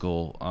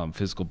physical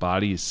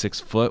body. He's 6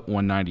 foot,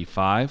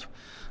 195.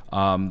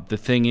 The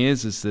thing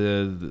is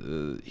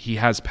he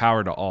has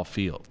power to all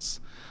fields.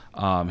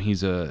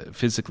 He's a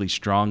physically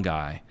strong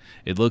guy.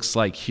 It looks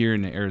like here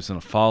in the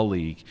Arizona Fall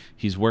League,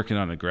 he's working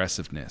on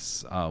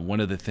aggressiveness. One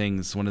of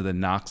the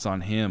knocks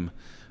on him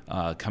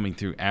coming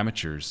through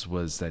amateurs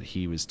was that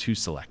he was too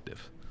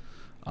selective,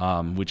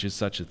 which is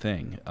such a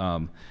thing.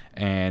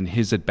 And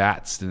his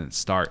at-bats didn't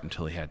start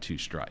until he had 2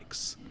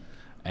 strikes.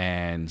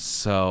 And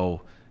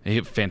so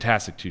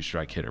fantastic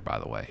 2-strike hitter, by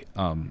the way,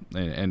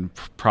 and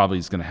probably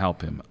is going to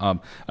help him.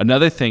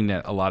 Another thing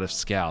that a lot of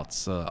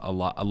scouts, a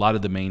lot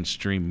of the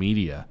mainstream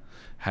media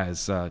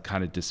has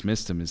kind of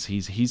dismissed him is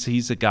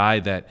he's a guy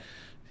that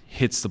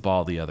hits the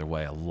ball the other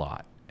way a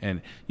lot,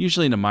 and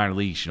usually in the minor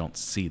leagues you don't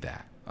see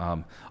that.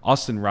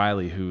 Austin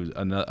Riley, who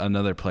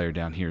another player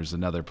down here, is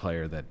another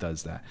player that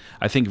does that.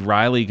 I think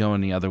Riley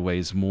going the other way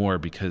is more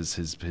because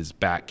his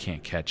back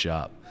can't catch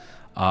up.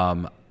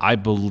 I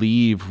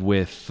believe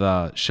with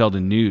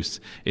Sheldon Neuse,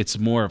 it's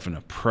more of an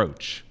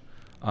approach.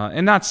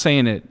 And not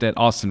saying that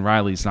Austin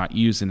Riley's not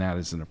using that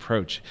as an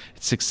approach.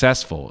 It's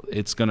successful.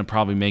 It's going to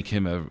probably make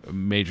him a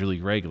major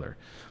league regular.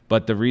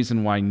 But the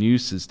reason why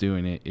Neuse is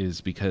doing it is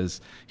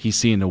because he's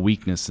seeing a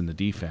weakness in the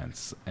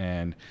defense.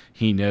 And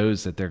he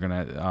knows that they're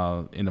going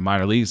to, in the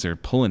minor leagues, they're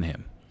pulling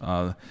him.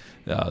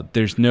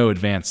 There's no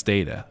advanced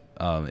data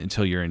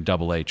until you're in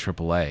AA,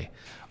 AAA.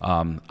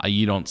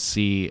 You don't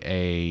see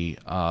a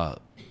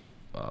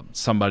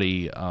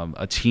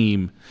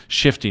team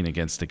shifting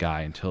against a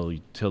guy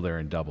until they're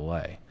in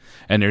AA.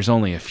 And there's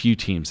only a few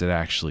teams that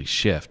actually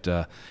shift.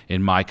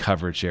 In my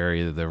coverage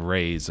area, the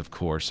Rays, of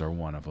course, are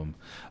one of them.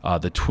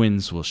 The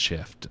Twins will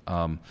shift.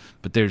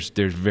 But there's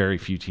very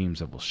few teams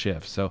that will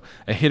shift. So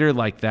a hitter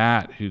like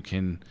that who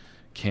can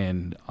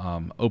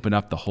open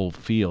up the whole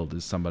field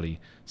is somebody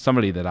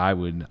that I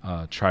would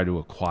try to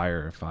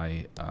acquire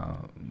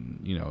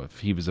if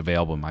he was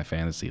available in my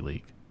fantasy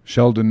league.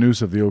 Sheldon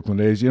Noose of the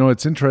Oakland A's.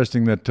 It's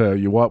interesting that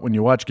when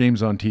you watch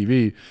games on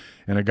TV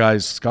and a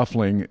guy's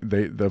scuffling,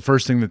 the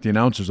first thing that the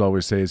announcers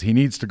always say is he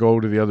needs to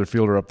go to the other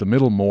fielder up the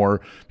middle more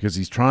because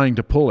he's trying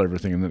to pull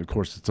everything. And then, of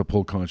course, it's a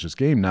pull-conscious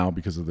game now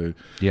because of the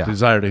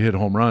desire to hit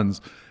home runs.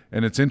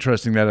 And it's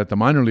interesting that at the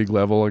minor league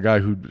level, a guy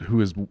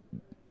who is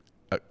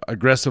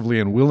aggressively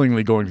and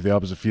willingly going to the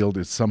opposite field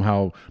is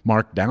somehow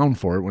marked down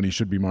for it when he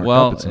should be marked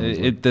up.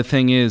 The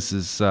thing is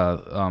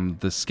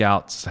the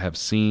scouts have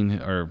seen,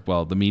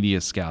 the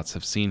media scouts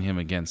have seen him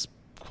against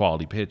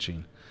quality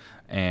pitching,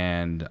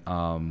 and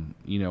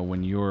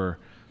when you're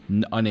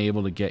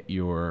unable to get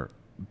your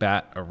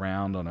bat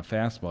around on a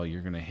fastball,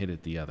 you're going to hit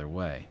it the other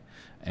way.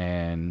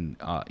 And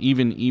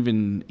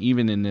even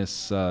in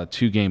this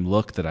 2-game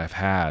look that I've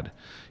had,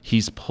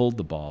 he's pulled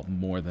the ball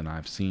more than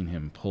I've seen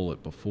him pull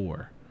it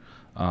before.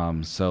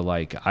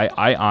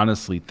 I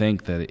honestly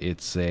think that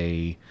it's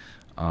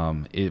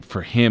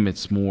for him,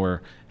 it's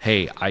more,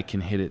 hey, I can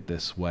hit it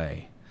this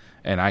way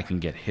and I can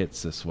get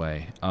hits this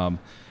way.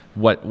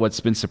 What's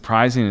been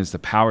surprising is the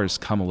power has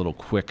come a little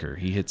quicker.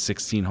 He hit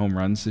 16 home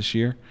runs this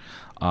year.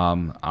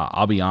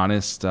 I'll be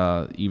honest,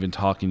 even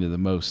talking to the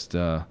most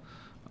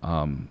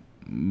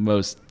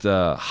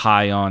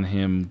high on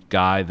him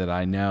guy that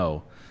I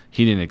know,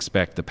 he didn't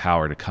expect the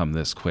power to come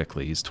this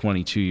quickly. He's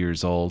 22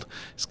 years old.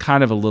 He's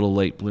kind of a little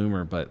late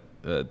bloomer, but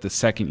the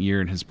second year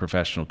in his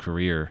professional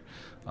career,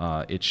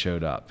 it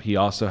showed up. He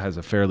also has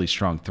a fairly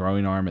strong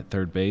throwing arm at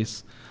third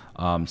base.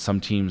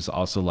 Some teams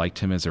also liked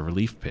him as a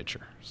relief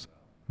pitcher.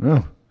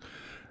 Oh.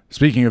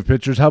 Speaking of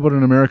pitchers, how about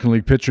an American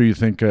League pitcher you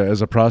think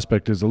as a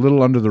prospect is a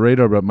little under the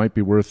radar but might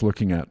be worth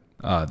looking at?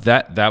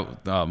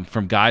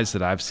 From guys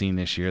that I've seen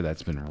this year,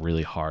 that's been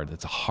really hard.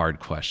 That's a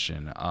hard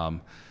question.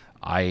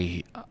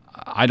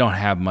 I don't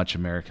have much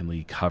American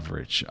League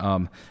coverage.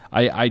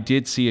 I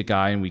did see a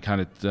guy, and we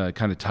kind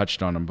of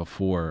touched on him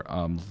before,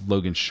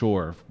 Logan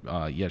Shore,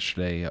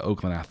 yesterday,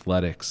 Oakland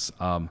Athletics.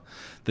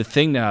 The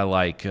thing that I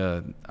like,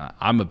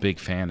 I'm a big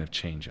fan of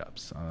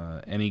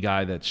changeups. Any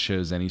guy that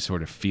shows any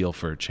sort of feel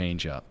for a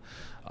changeup,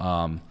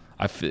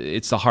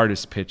 it's the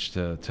hardest pitch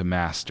to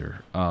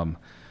master.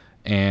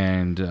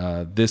 And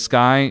this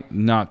guy,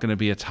 not going to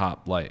be a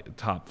top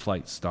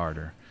flight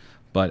starter.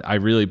 But I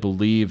really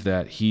believe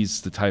that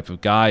he's the type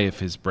of guy, if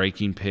his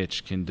breaking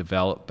pitch can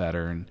develop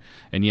better.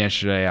 And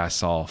yesterday I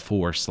saw a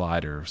 4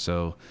 slider,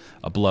 so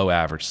a below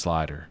average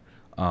slider.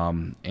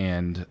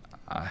 And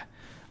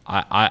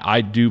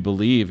I do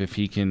believe if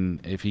he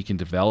can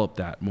develop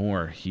that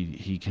more,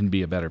 he can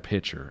be a better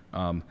pitcher.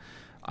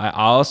 I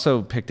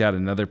also picked out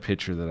another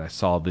pitcher that I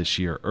saw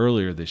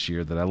earlier this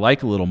year that I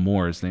like a little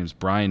more. His name's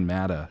Brian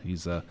Matta.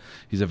 He's a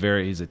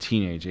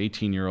teenage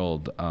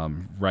 18-year-old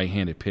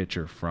right-handed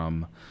pitcher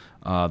from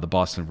the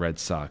Boston Red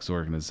Sox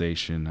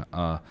organization,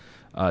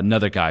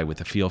 another guy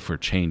with a feel for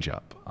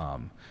changeup.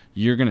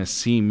 You're going to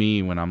see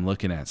me when I'm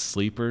looking at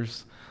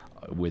sleepers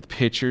with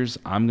pitchers.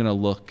 I'm going to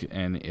look,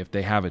 and if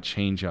they have a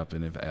changeup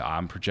and if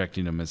I'm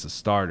projecting them as a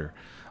starter,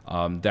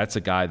 that's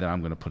a guy that I'm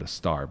going to put a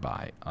star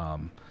by.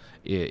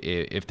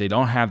 If they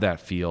don't have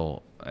that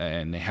feel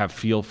and they have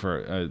feel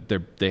for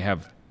they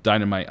have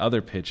dynamite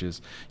other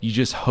pitches, you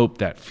just hope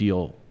that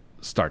feel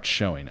starts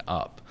showing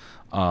up.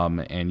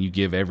 And you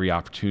give every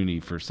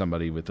opportunity for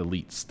somebody with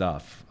elite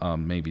stuff,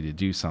 maybe to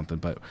do something.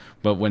 But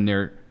when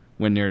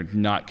they're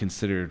not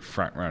considered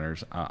front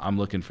runners, I'm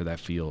looking for that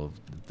feel of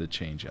the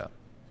changeup.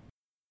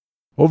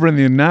 Over in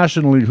the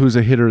National League, who's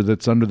a hitter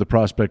that's under the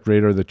prospect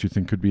radar that you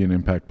think could be an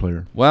impact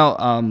player? Well,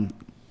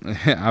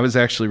 I was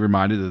actually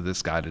reminded of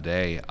this guy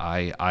today.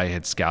 I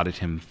had scouted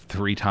him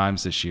 3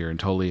 times this year and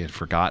totally had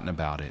forgotten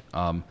about it.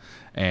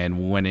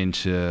 And went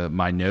into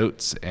my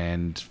notes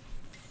and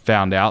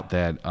found out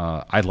that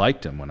I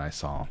liked him when I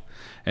saw him.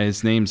 And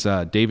his name's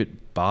David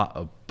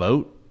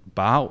Bote.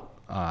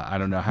 I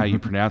don't know how you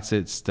pronounce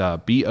it. It's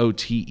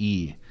Bote.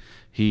 He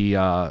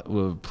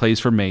plays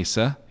for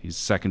Mesa. He's a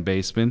second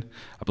baseman.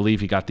 I believe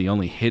he got the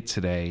only hit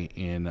today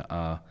in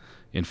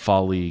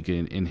fall league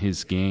in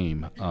his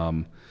game.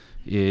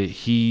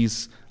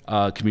 He's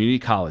a community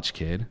college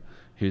kid.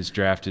 He was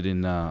drafted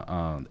in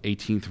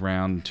 18th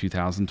round in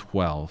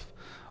 2012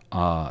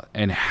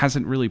 and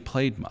hasn't really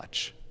played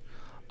much.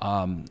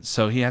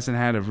 So he hasn't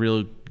had a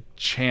real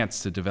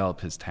chance to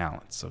develop his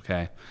talents,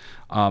 okay?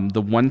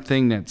 The one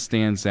thing that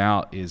stands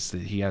out is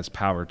that he has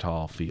power to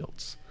all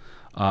fields.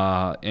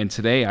 And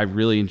today I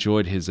really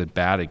enjoyed his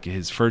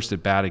first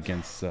at-bat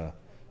against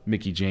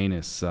Mickey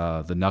Janus,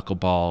 the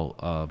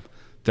knuckleball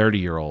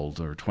 30-year-old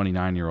or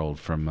 29-year-old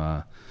from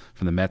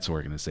the Mets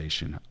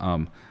organization.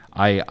 I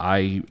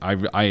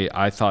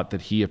thought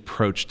that he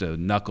approached a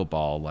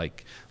knuckleball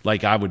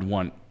like I would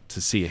want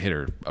see a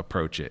hitter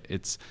approach it.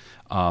 It's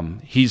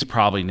he's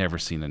probably never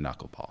seen a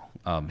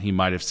knuckleball. He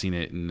might have seen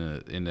it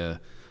in a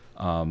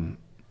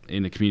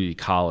community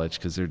college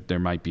because there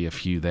might be a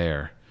few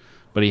there,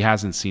 but he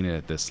hasn't seen it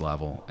at this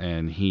level.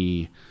 And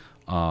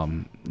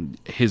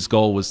his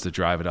goal was to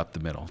drive it up the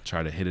middle,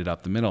 try to hit it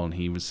up the middle, and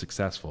he was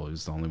successful. He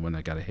was the only one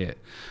that got a hit.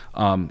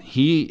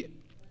 He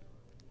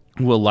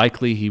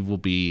will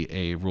be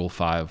a Rule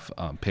 5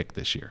 pick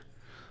this year.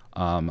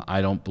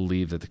 I don't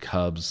believe that the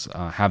Cubs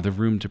have the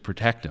room to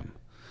protect him.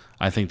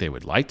 I think they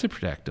would like to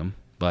protect him,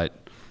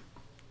 but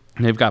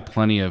they've got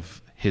plenty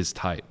of his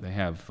type. They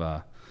have,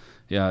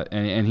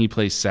 and he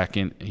plays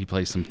second. He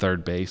plays some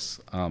third base.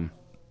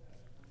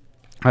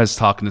 I was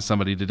talking to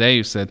somebody today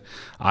who said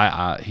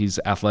he's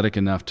athletic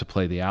enough to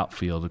play the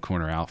outfield, the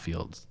corner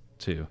outfield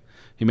too.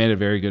 He made a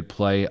very good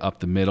play up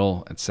the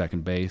middle at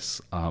second base.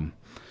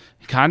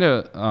 He kind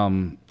of,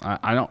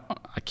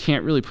 I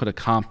can't really put a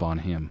comp on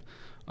him.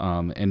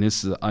 And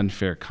this is an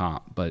unfair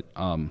comp, but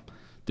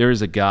there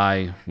is a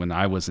guy when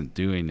I wasn't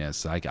doing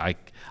this. I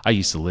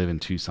used to live in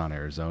Tucson,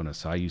 Arizona,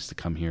 so I used to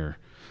come here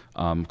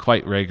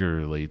quite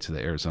regularly to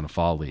the Arizona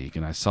Fall League,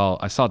 and I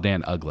saw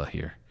Dan Ugla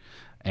here.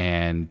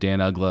 And Dan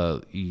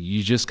Ugla,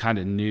 you just kind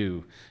of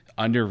knew,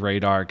 under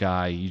radar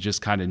guy, you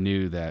just kind of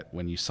knew that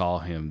when you saw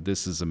him,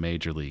 this is a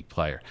major league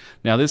player.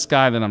 Now, this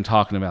guy that I'm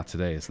talking about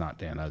today is not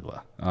Dan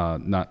Ugla.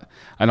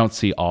 I don't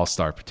see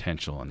all-star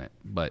potential in it.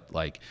 But,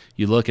 like,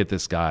 you look at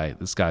this guy,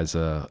 this guy's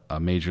a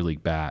major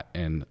league bat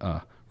and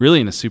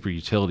really in a super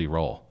utility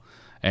role.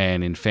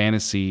 And in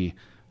fantasy,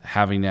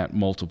 having that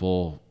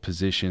multiple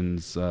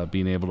positions,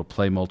 being able to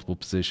play multiple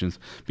positions,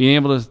 being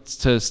able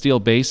to steal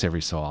base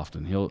every so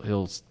often.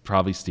 He'll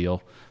probably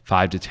steal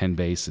 5 to 10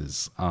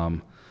 bases.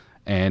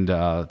 And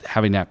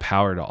having that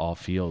power to all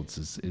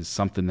fields is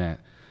something that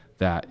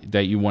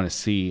you want to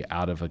see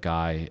out of a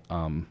guy,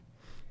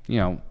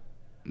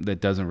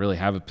 that doesn't really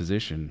have a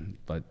position,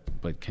 but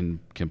can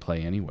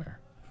play anywhere.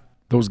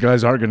 Those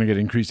guys are going to get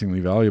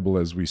increasingly valuable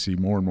as we see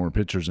more and more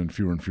pitchers and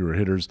fewer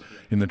hitters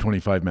in the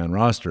 25-man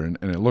roster, and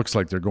it looks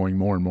like they're going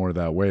more and more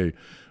that way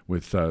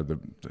with the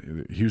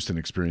Houston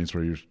experience,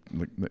 where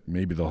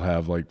maybe they'll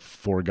have like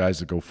 4 guys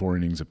that go 4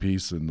 innings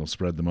apiece, and they'll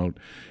spread them out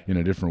in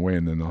a different way,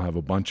 and then they'll have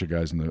a bunch of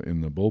guys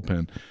in the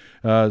bullpen.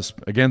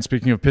 Again,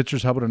 speaking of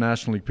pitchers, how about a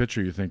National League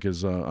pitcher you think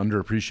is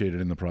underappreciated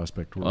in the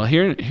prospect world? Well,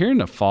 here in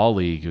the Fall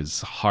League,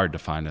 it's hard to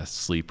find a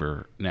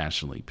sleeper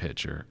National League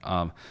pitcher.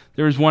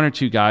 There was 1 or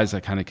 2 guys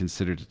I kind of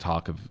considered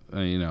to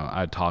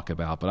I'd talk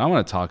about, but I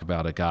want to talk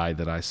about a guy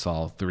that I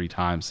saw 3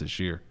 times this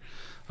year.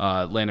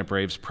 Atlanta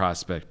Braves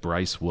prospect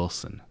Bryce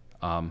Wilson.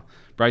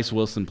 Bryce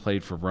Wilson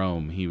played for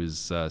Rome. He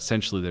was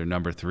essentially their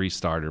number 3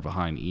 starter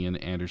behind Ian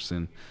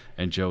Anderson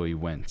and Joey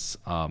Wentz.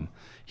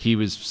 He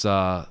was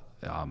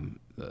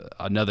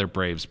another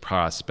Braves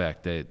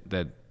prospect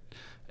that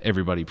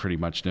everybody pretty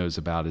much knows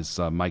about is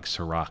Mike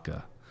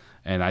Soroka.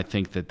 And I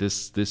think that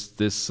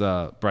this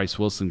Bryce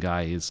Wilson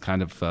guy is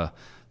kind of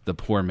the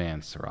poor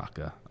man's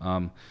Soroka.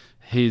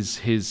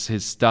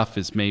 His stuff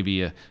is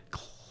maybe a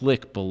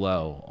click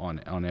below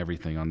on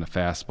everything, on the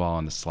fastball,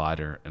 on the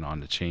slider, and on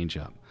the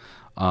changeup.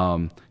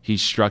 He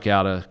struck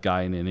out a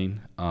guy an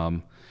inning.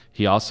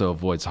 He also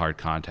avoids hard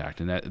contact,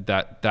 and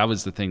that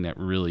was the thing that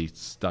really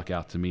stuck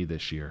out to me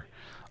this year.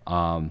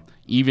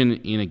 Even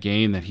in a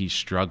game that he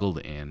struggled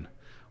in,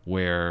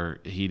 where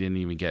he didn't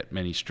even get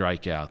many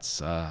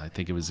strikeouts, I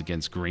think it was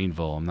against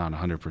Greenville, I'm not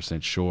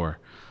 100% sure.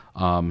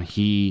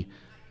 He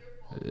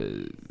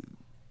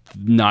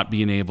not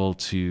being able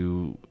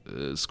to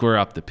square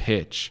up the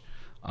pitch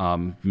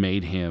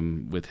made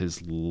him, with his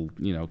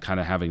kind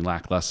of having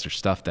lackluster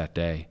stuff that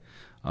day,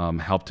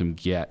 helped him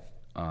get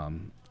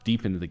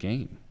deep into the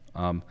game.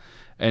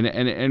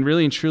 And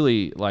really and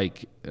truly,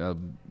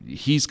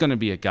 he's going to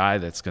be a guy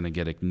that's going to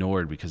get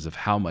ignored because of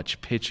how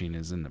much pitching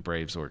is in the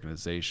Braves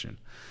organization.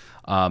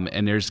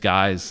 And there's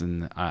guys,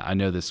 and I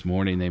know this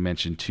morning they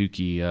mentioned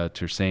Tukey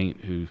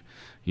Tersaint, who,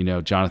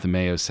 Jonathan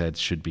Mayo said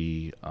should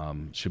be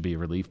a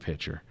relief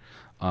pitcher.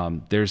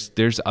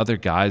 There's other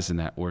guys in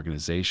that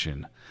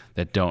organization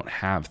that don't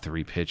have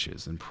 3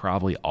 pitches and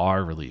probably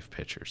are relief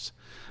pitchers.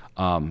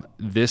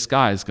 This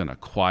guy is going to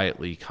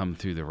quietly come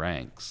through the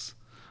ranks.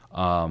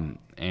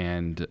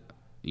 And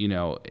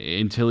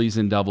until he's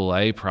in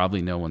AA,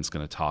 probably no one's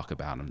going to talk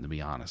about him, to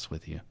be honest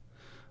with you.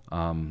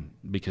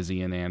 Because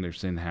Ian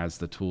Anderson has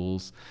the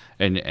tools,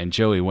 and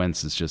Joey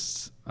Wentz is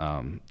just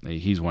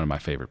he's one of my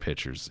favorite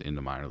pitchers in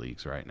the minor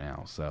leagues right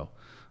now. So,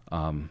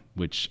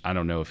 which I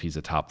don't know if he's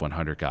a top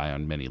 100 guy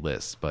on many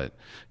lists, but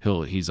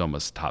he's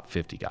almost a top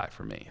 50 guy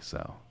for me.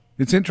 So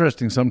it's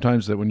interesting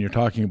sometimes that when you're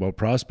talking about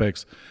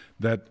prospects,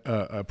 that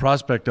a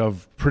prospect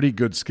of pretty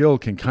good skill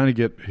can kind of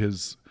get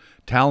his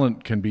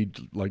talent can be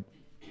like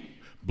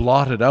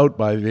blotted out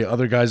by the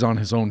other guys on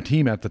his own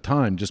team at the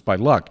time just by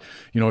luck.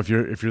 If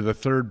you're the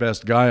third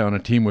best guy on a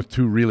team with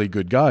two really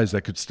good guys,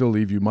 that could still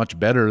leave you much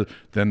better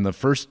than the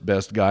first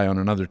best guy on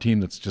another team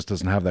that just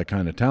doesn't have that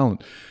kind of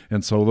talent.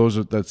 And so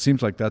that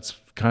seems like that's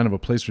kind of a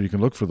place where you can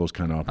look for those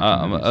kind of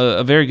opportunities.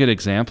 A very good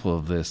example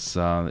of this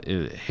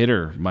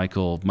hitter,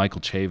 Michael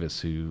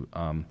Chavis, who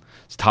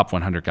is a top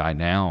 100 guy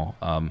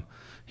now.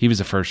 He was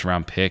a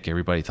first-round pick.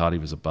 Everybody thought he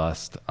was a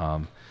bust.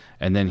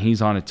 And then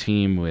he's on a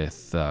team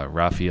with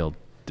Rafael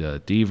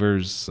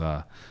Devers,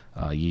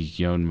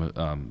 Yon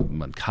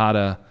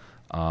Moncada,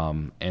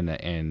 and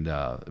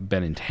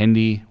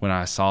Benintendi when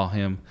I saw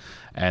him.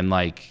 And,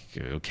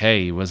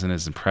 he wasn't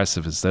as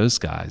impressive as those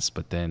guys,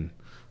 but then,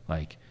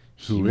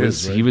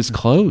 he was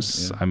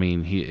close. Yeah. I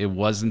mean, it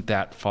wasn't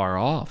that far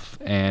off,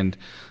 and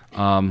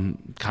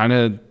kind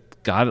of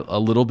got a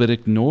little bit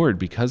ignored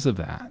because of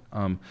that.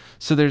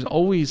 So there's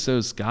always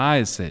those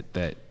guys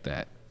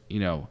that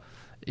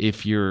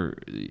if you're,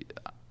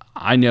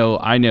 I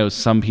know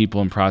some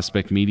people in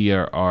prospect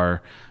media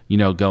are,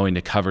 going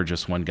to cover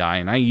just one guy.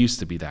 And I used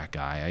to be that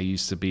guy. I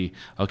used to be,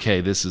 okay,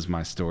 this is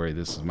my story.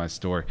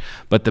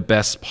 But the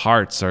best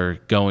parts are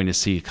going to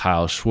see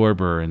Kyle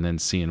Schwarber and then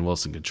seeing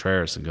Wilson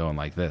Contreras and going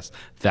like this.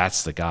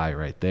 That's the guy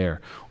right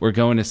there. We're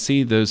going to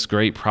see those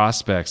great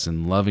prospects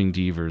and loving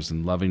Devers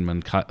and loving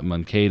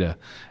Moncada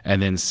and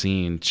then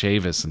seeing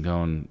Chavis and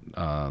going,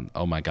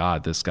 oh my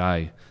God, this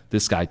guy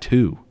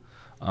too.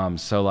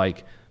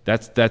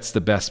 That's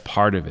the best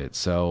part of it.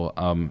 So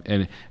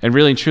and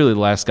really and truly, the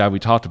last guy we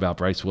talked about,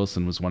 Bryce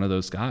Wilson, was one of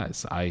those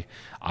guys. I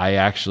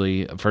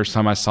actually, first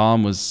time I saw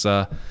him was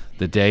the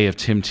day of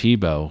Tim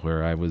Tebow,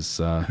 where I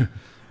was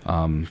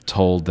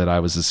told that I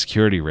was a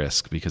security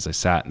risk because I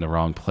sat in the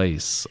wrong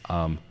place.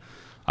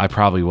 I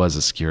probably was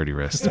a security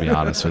risk, to be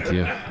honest with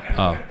you.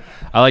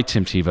 I like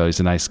Tim Tebow. He's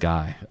a nice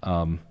guy.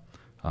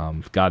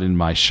 Got in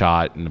my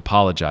shot and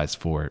apologized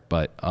for it,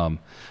 but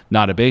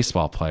not a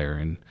baseball player.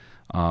 And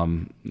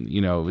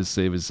it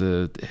was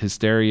a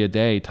hysteria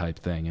day type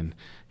thing. And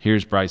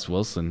here's Bryce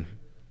Wilson,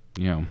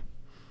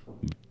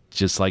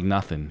 just like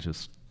nothing,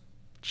 just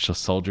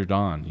soldiered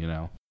on,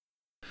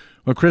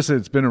 Well, Chris,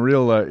 it's been a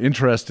real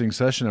interesting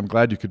session. I'm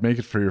glad you could make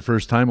it for your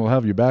first time. We'll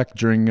have you back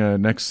during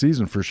next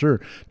season for sure.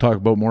 Talk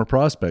about more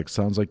prospects.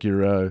 Sounds like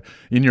you're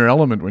in your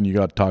element when you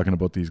got talking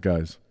about these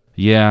guys.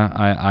 Yeah,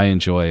 I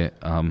enjoy it.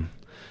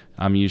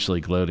 I'm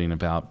usually gloating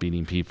about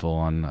beating people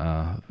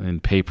on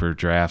in paper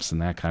drafts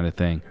and that kind of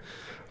thing,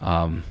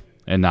 and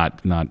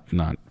not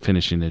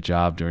finishing the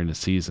job during the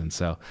season.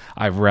 So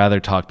I'd rather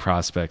talk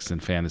prospects than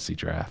fantasy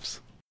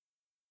drafts.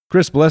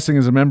 Chris Blessing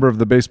is a member of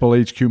the Baseball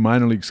HQ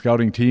minor league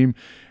scouting team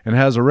and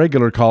has a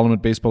regular column at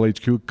Baseball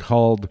HQ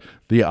called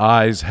The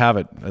Eyes Have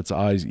It. That's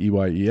Eyes,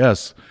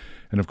 EYES.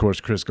 And, of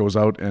course, Chris goes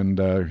out and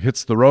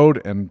hits the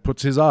road and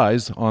puts his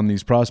eyes on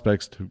these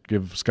prospects to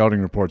give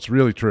scouting reports.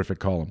 Really terrific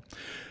column.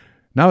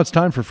 Now it's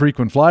time for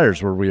Frequent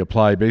Flyers, where we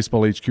apply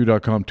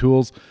BaseballHQ.com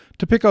tools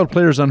to pick out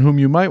players on whom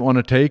you might want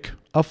to take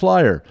a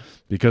flyer,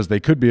 because they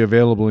could be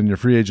available in your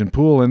free agent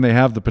pool and they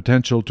have the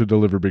potential to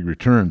deliver big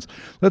returns.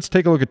 Let's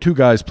take a look at two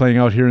guys playing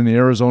out here in the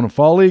Arizona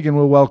Fall League, and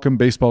we'll welcome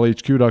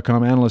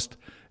BaseballHQ.com analyst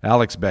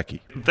Alex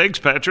Becky. Thanks,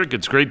 Patrick.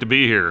 It's great to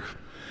be here.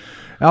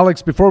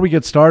 Alex, before we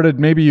get started,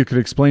 maybe you could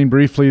explain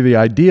briefly the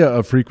idea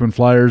of Frequent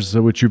Flyers,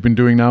 which you've been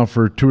doing now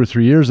for 2 or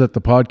 3 years at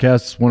the podcast.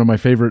 It's one of my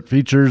favorite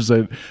features.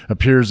 It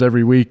appears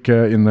every week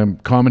in the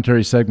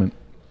commentary segment.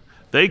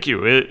 Thank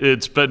you.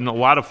 It's been a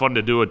lot of fun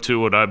to do it,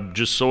 too, and I'm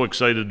just so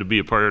excited to be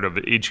a part of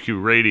HQ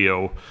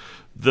Radio.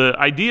 The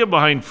idea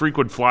behind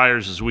Frequent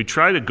Flyers is we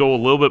try to go a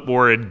little bit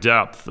more in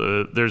depth.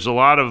 There's a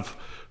lot of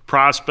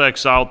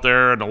prospects out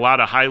there and a lot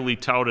of highly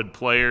touted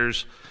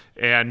players,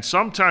 and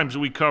sometimes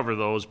we cover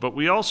those, but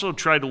we also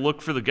try to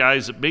look for the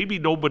guys that maybe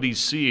nobody's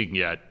seeing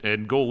yet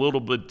and go a little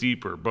bit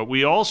deeper. But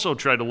we also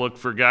try to look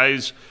for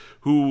guys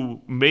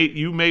who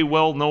you may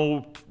well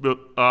know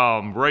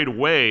right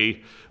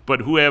away,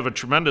 but who have a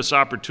tremendous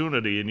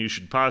opportunity, and you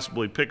should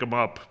possibly pick them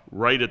up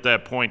right at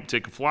that point and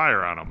take a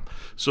flyer on them.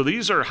 So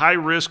these are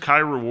high-risk,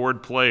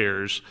 high-reward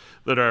players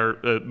that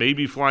are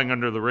maybe flying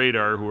under the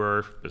radar, who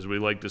are, as we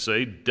like to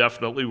say,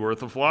 definitely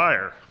worth a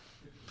flyer.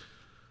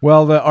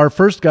 Well, our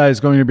first guy is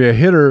going to be a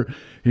hitter.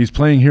 He's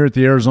playing here at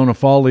the Arizona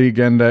Fall League,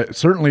 and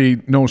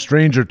certainly no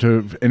stranger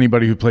to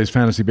anybody who plays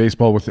fantasy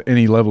baseball with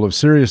any level of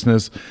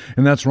seriousness,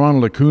 and that's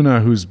Ronald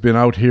Acuna, who's been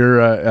out here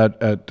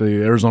at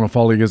the Arizona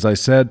Fall League, as I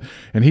said,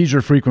 and he's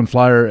your frequent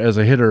flyer as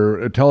a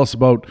hitter. Tell us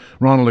about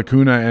Ronald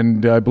Acuna,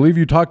 and I believe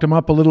you talked him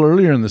up a little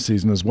earlier in the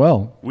season as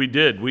well. We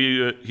did.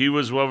 He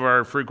was one of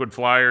our frequent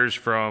flyers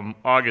from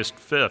August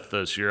 5th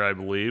this year, I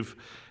believe.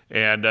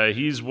 And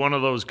he's one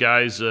of those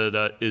guys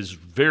that is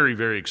very,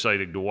 very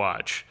exciting to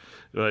watch.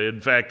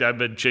 In fact, I've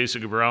been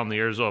chasing him around the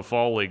Arizona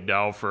Fall League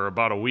now for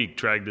about a week,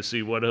 trying to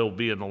see what he'll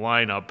be in the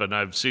lineup, and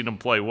I've seen him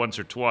play once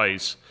or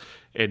twice,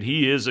 and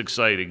he is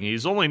exciting.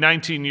 He's only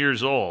 19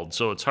 years old,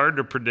 so it's hard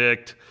to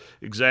predict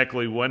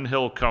exactly when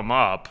he'll come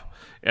up.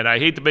 And I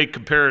hate to make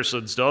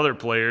comparisons to other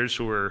players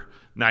who are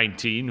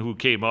 19 who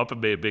came up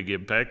and made a big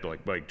impact,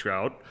 like Mike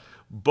Trout.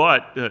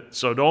 But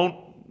so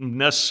don't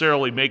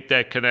necessarily make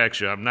that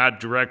connection. I'm not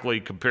directly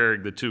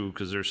comparing the two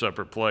because they're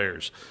separate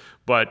players.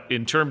 But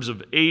in terms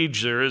of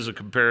age, there is a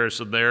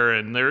comparison there,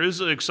 and there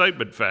is an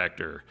excitement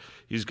factor.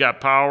 He's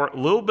got power, a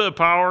little bit of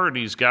power, and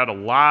he's got a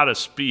lot of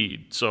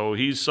speed. So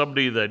he's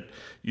somebody that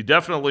you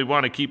definitely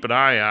want to keep an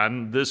eye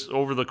on. This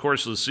over the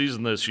course of the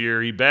season this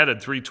year, he batted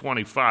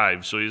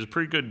 .325, so he's a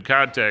pretty good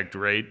contact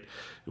rate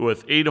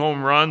with 8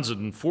 home runs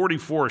and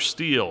 44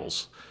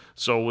 steals.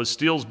 So with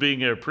steals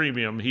being at a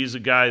premium, he's a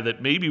guy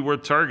that may be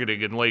worth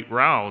targeting in late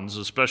rounds,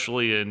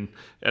 especially in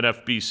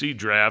NFBC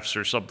drafts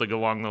or something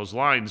along those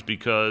lines,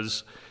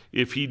 because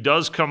if he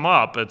does come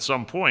up at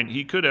some point,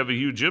 he could have a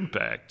huge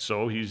impact.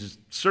 So he's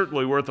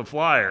certainly worth a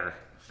flyer.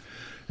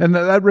 And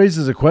that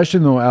raises a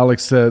question, though,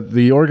 Alex.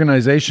 The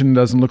organization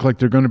doesn't look like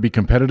they're going to be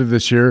competitive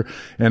this year.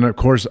 And, of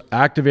course,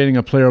 activating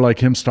a player like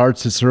him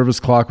starts his service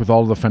clock with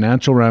all of the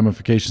financial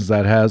ramifications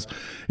that has.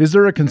 Is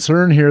there a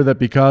concern here that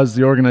because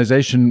the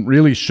organization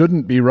really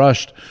shouldn't be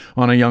rushed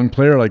on a young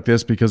player like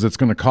this because it's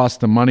going to cost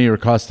them money or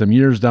cost them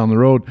years down the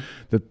road,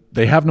 that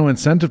they have no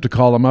incentive to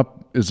call him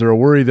up? Is there a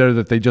worry there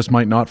that they just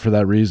might not for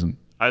that reason?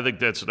 I think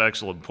that's an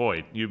excellent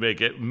point. You make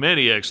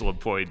many excellent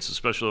points,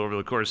 especially over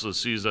the course of the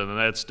season, and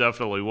that's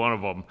definitely one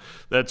of them.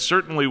 That's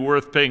certainly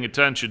worth paying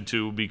attention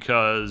to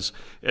because,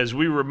 as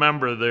we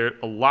remember, there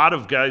a lot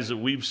of guys that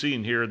we've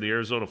seen here in the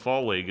Arizona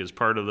Fall League as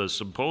part of the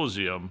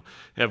symposium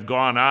have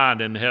gone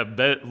on and have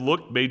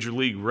looked Major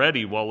League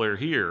ready while they're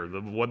here. The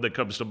one that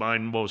comes to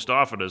mind most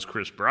often is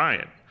Chris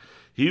Bryant.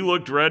 He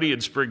looked ready in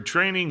spring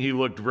training. He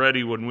looked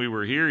ready when we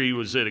were here. He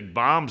was hitting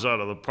bombs out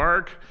of the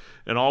park.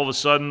 And all of a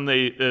sudden,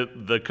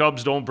 the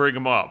Cubs don't bring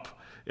him up.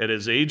 And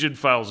his agent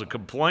files a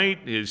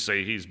complaint. He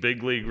say he's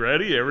big league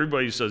ready.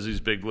 Everybody says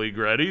he's big league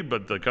ready.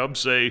 But the Cubs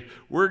say,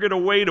 we're going to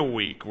wait a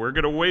week. We're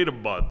going to wait a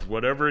month,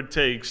 whatever it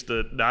takes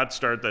to not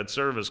start that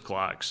service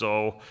clock.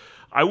 So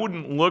I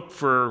wouldn't look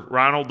for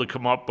Ronald to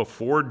come up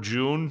before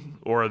June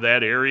or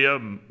that area,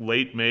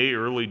 late May,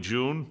 early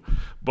June.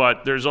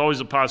 But there's always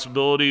a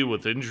possibility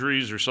with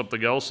injuries or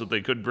something else that they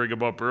could bring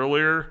him up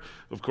earlier.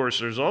 Of course,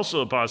 there's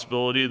also a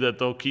possibility that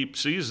they'll keep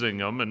seasoning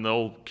him and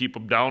they'll keep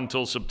him down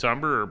until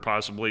September or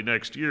possibly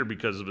next year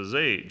because of his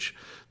age.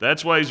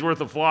 That's why he's worth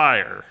a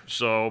flyer.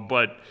 So,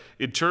 but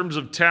in terms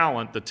of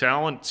talent, the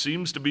talent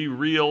seems to be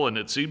real and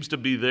it seems to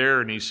be there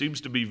and he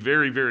seems to be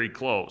very, very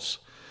close.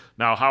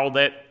 Now, how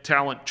that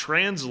talent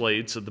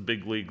translates at the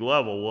big league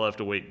level, we'll have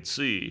to wait and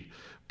see.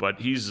 But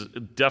he's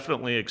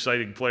definitely an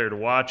exciting player to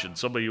watch and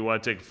somebody you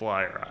want to take a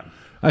flyer on.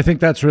 I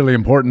think that's really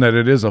important that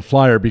it is a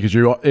flyer because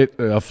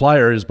a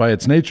flyer is by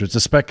its nature. It's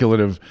a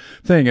speculative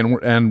thing.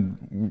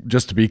 And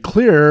just to be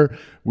clear,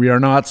 we are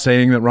not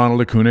saying that Ronald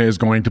Acuna is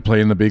going to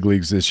play in the big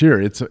leagues this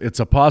year. It's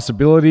a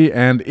possibility.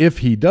 And if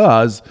he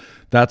does,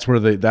 that's where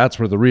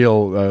the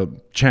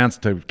real chance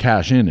to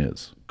cash in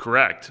is.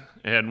 Correct.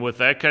 And with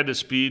that kind of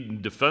speed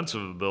and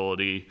defensive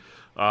ability,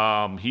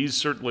 he's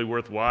certainly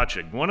worth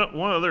watching. One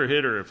other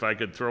hitter, if I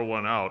could throw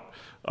one out,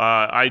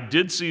 I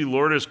did see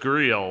Lourdes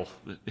Gurriel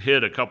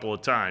hit a couple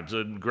of times.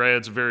 And granted,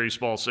 it's a very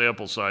small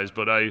sample size,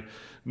 but I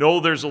know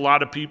there's a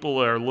lot of people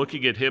that are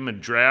looking at him in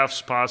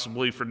drafts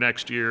possibly for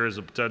next year as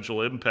a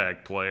potential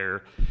impact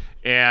player.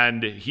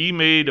 And he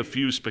made a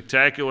few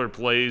spectacular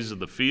plays in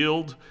the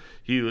field.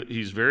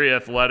 He's very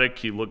athletic.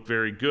 He looked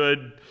very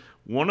good.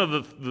 One of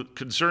the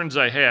concerns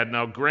I had,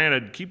 now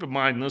granted, keep in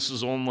mind this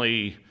is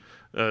only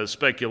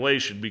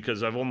speculation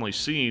because I've only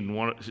seen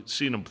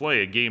him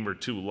play a game or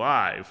two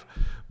live,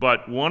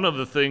 but one of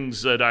the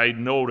things that I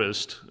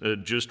noticed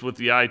just with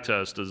the eye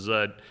test is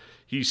that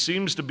he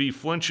seems to be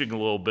flinching a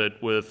little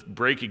bit with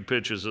breaking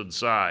pitches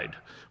inside,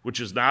 which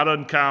is not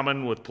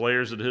uncommon with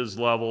players at his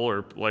level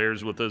or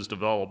players with his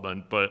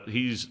development, but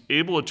he's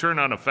able to turn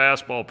on a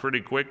fastball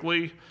pretty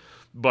quickly.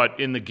 But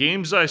in the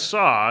games I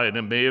saw, and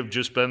it may have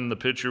just been the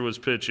pitcher was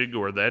pitching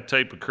or that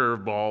type of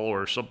curveball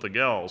or something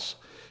else,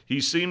 he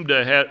seemed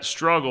to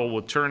struggle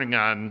with turning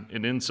on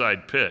an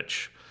inside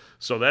pitch.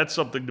 So that's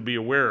something to be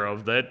aware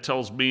of. That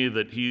tells me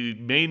that he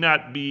may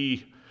not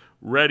be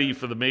ready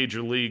for the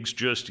major leagues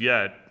just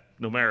yet,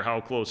 no matter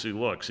how close he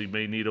looks. He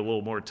may need a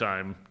little more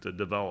time to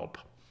develop.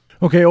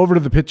 Okay, over to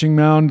the pitching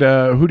mound.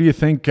 Who do you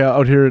think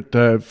out here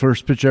at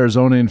First Pitch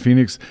Arizona in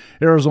Phoenix,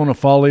 Arizona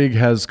Fall League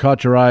has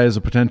caught your eye as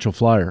a potential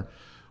flyer?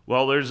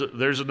 Well, there's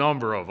a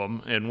number of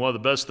them, and one of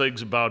the best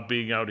things about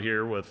being out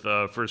here with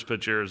First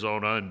Pitch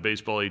Arizona and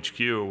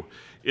BaseballHQ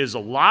is a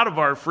lot of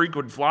our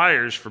frequent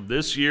flyers from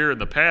this year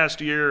and the past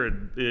year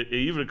and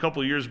even a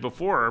couple of years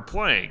before are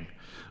playing.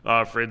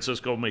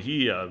 Francisco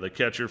Mejia, the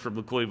catcher from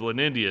the Cleveland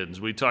Indians.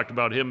 We talked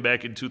about him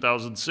back in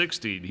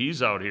 2016.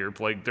 He's out here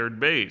playing third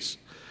base.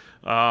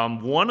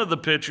 One of the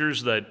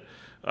pitchers that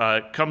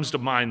comes to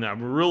mind that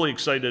I'm really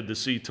excited to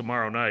see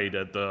tomorrow night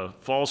at the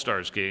Fall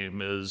Stars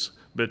game is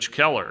Mitch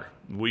Keller.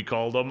 We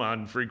called him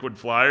on frequent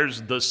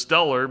flyers the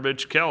stellar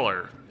Mitch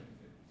Keller.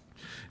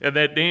 And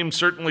that name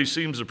certainly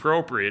seems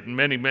appropriate in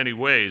many, many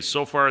ways.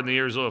 So far in the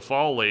Arizona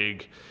Fall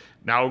League,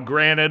 now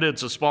granted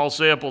it's a small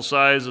sample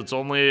size, it's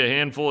only a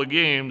handful of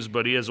games,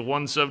 but he has a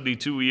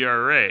 1.72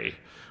 ERA,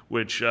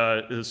 which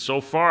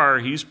so far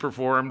he's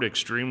performed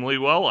extremely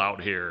well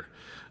out here.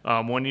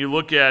 When you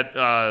look at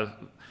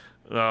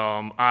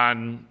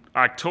on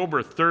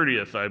October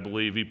 30th, I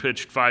believe, he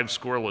pitched 5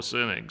 scoreless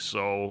innings.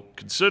 So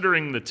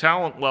considering the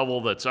talent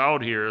level that's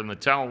out here and the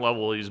talent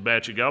level he's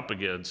matching up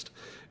against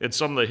and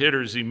some of the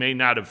hitters he may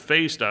not have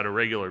faced on a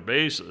regular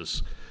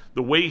basis,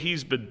 the way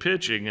he's been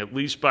pitching, at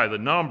least by the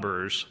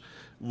numbers,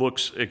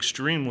 looks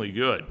extremely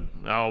good.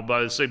 Now,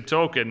 by the same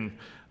token,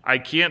 I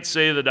can't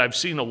say that I've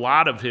seen a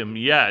lot of him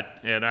yet,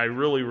 and I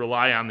really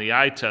rely on the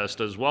eye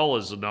test as well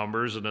as the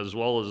numbers and as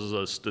well as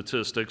the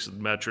statistics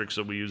and metrics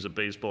that we use at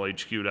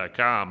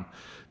BaseballHQ.com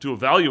to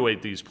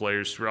evaluate these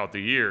players throughout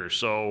the year.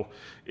 So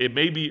it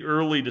may be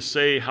early to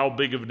say how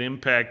big of an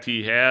impact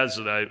he has,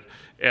 and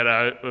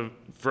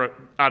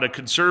on a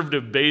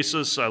conservative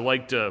basis, I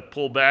like to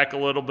pull back a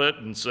little bit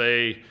and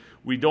say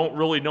we don't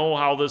really know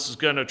how this is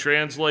going to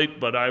translate,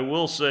 but I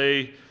will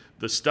say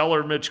the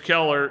stellar Mitch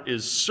Keller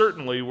is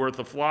certainly worth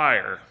a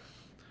flyer.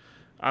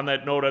 On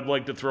that note, I'd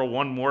like to throw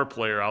one more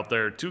player out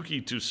there.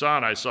 Touki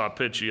Toussaint I saw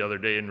pitch the other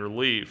day in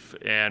relief,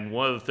 and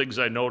one of the things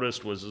I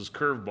noticed was his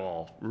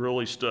curveball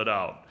really stood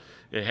out.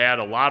 It had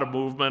a lot of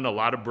movement, a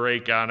lot of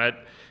break on it,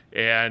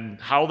 and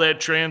how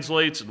that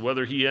translates and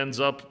whether he ends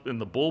up in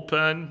the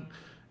bullpen,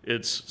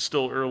 it's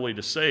still early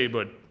to say,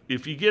 but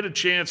if you get a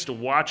chance to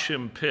watch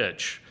him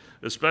pitch,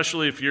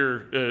 especially if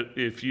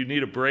you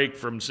need a break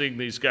from seeing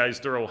these guys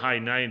throw high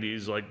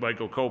 90s like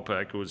Michael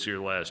Kopech, who was here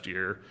last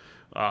year.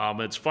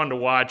 It's fun to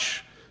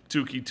watch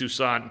Touki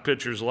Toussaint and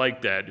pitchers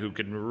like that who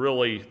can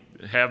really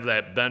have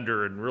that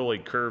bender and really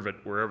curve it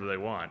wherever they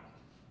want.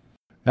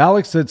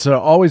 Alex, it's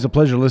always a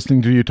pleasure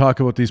listening to you talk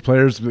about these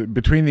players.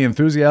 Between the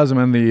enthusiasm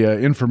and the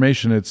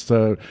information,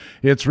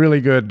 it's really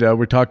good.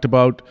 We talked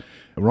about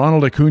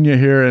Ronald Acuna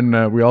here,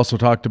 and we also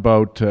talked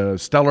about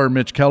stellar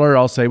Mitch Keller.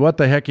 I'll say, what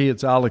the hecky,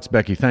 it's Alex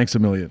Becky. Thanks a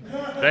million.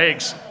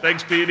 Thanks,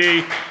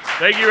 PD.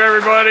 Thank you,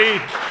 everybody.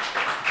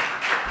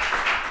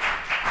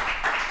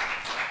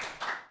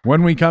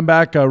 When we come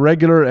back, a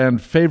regular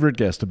and favorite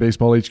guest of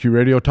Baseball HQ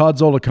Radio, Todd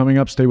Zola, coming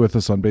up. Stay with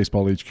us on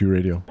Baseball HQ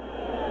Radio.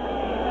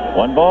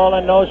 1 ball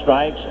and no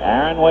strikes.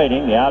 Aaron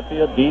waiting. The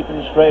outfield deep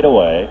and straight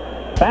away.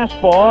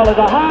 Fastball is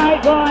a high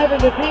drive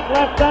into deep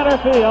left center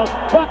field.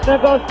 Buckner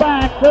goes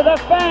back to the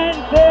fence.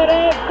 It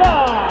is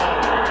gone.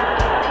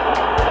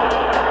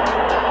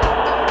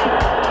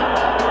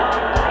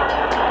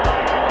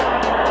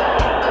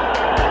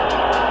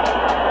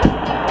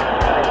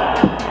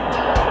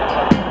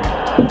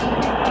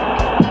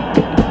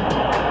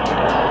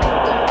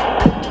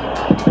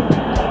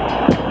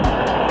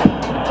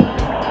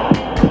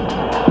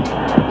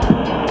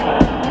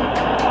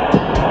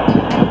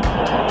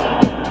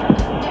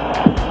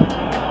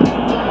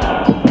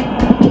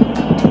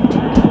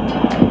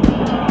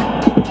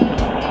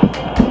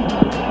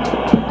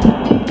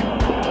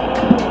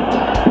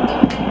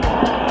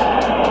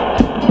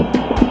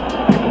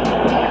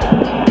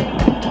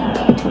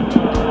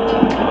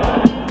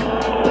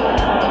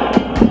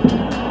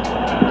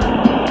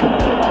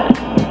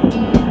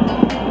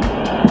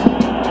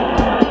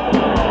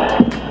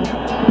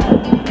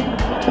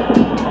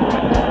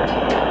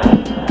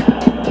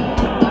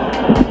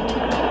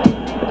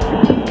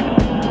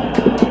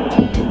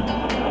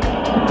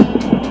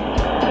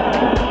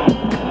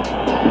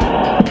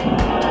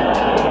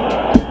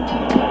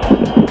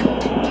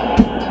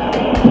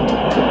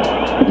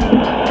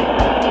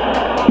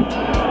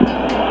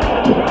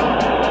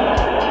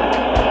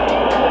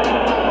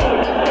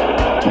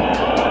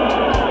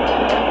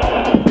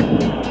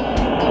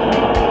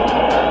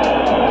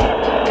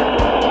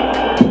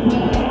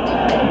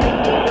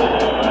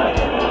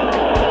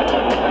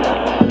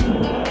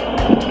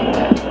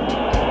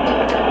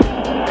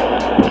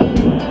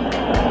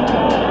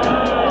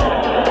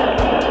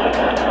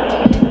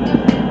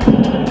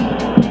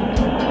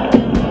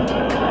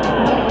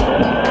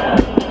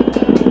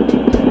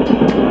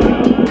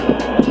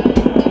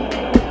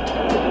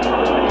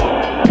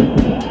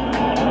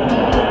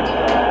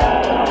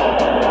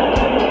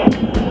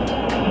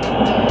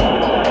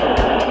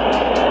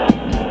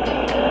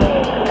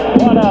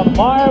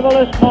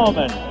 Marvelous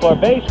moment for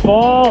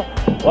baseball.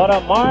 What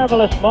a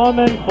marvelous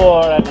moment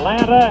for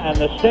Atlanta and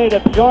the state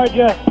of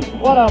Georgia.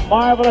 What a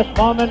marvelous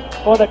moment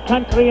for the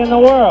country and the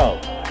world.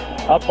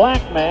 A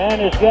black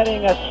man is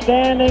getting a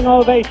standing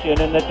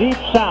ovation in the Deep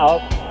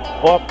South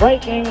for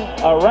breaking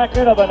a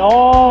record of an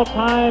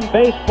all-time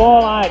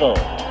baseball idol.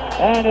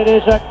 And it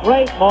is a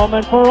great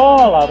moment for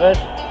all of us,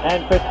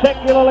 and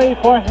particularly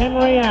for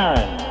Henry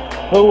Aaron,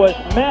 who was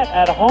met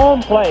at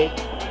home plate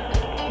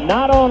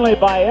not only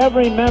by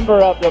every member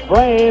of the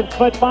Braves,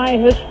 but by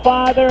his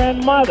father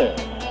and mother.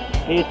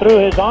 He threw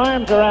his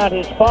arms around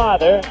his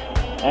father,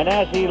 and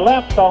as he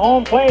left the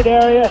home plate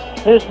area,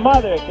 his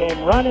mother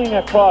came running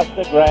across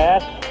the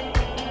grass,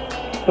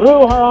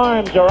 threw her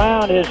arms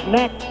around his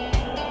neck,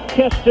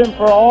 kissed him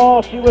for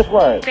all she was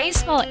worth.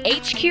 Baseball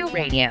HQ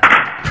Radio.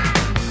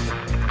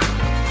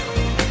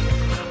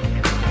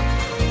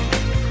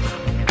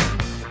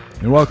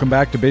 And welcome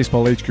back to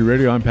Baseball HQ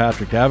Radio. I'm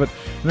Patrick Abbott.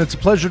 And it's a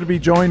pleasure to be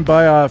joined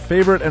by a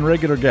favorite and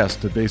regular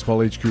guest at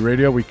Baseball HQ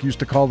Radio. We used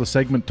to call the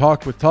segment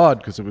Talk with Todd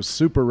because it was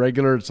super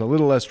regular. It's a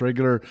little less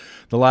regular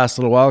the last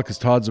little while because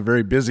Todd's a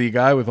very busy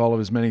guy with all of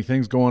his many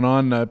things going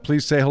on.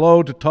 Please say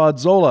hello to Todd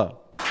Zola.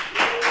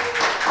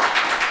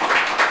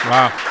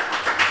 Wow.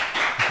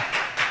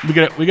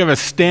 We got a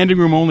standing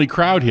room only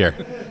crowd here.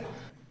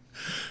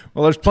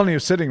 Well, there's plenty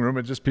of sitting room.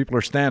 It's just people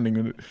are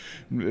standing.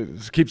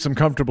 It keeps them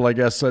comfortable, I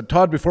guess.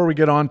 Todd, before we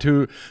get on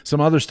to some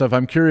other stuff,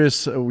 I'm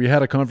curious. We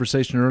had a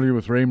conversation earlier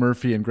with Ray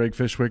Murphy and Greg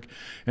Fishwick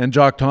and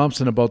Jock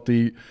Thompson about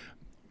the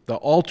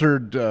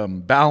altered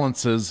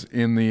balances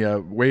in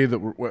the way that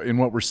in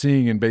what we're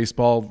seeing in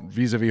baseball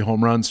vis-a-vis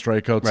home runs,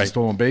 strikeouts, and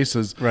stolen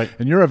bases. Right.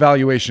 And you're a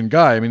valuation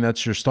guy. I mean,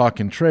 that's your stock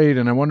in trade.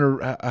 And I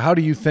wonder, how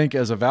do you think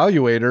as a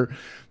valuator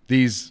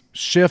these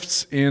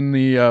shifts in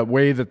the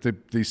way that the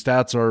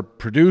stats are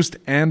produced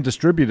and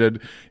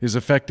distributed is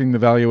affecting the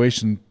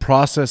valuation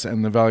process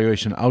and the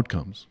valuation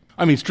outcomes?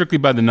 I mean, strictly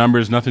by the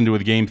numbers, nothing to do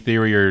with game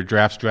theory or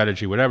draft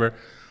strategy, whatever.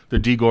 The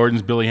D.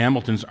 Gordons, Billy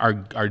Hamiltons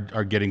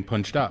are getting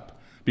punched up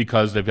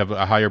because they have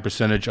a higher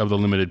percentage of the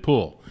limited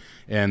pool.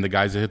 And the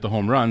guys that hit the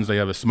home runs, they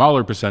have a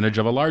smaller percentage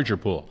of a larger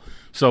pool.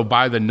 So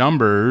by the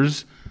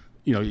numbers,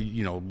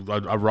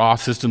 a raw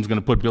system's going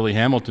to put Billy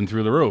Hamilton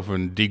through the roof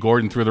and D.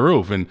 Gordon through the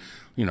roof. And,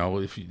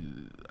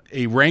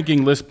 a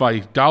ranking list by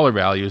dollar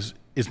values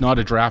is not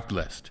a draft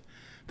list.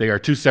 They are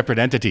two separate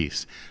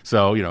entities.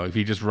 So, if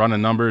you just run the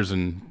numbers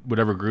and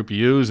whatever group you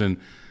use and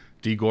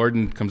D.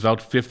 Gordon comes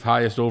out fifth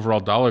highest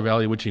overall dollar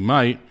value, which he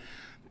might,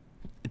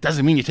 it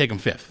doesn't mean you take him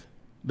fifth.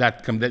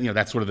 That's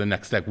sort of the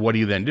next step. What do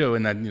you then do?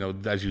 And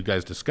then, as you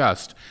guys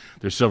discussed,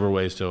 there's several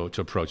ways to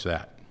approach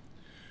that.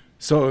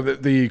 So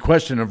the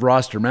question of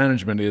roster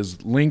management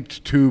is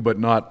linked to, but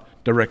not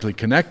directly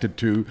connected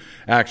to,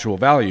 actual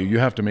value. You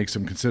have to make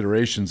some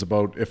considerations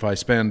about if I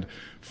spend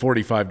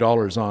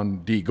 $45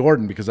 on D.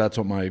 Gordon because that's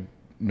what my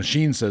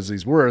machine says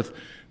he's worth,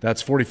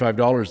 that's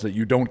 $45 that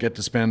you don't get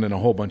to spend in a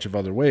whole bunch of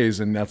other ways,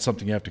 and that's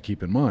something you have to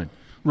keep in mind.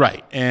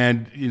 Right.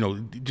 And,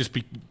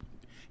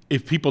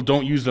 if people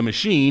don't use the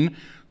machine,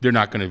 they're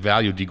not going to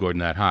value D. Gordon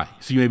that high.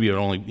 So you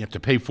have to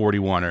pay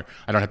 41, or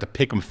I don't have to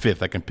pick him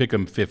fifth. I can pick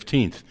him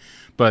 15th.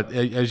 But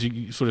as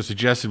you sort of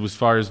suggested, as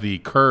far as the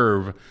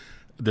curve,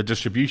 the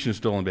distribution of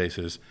stolen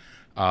bases,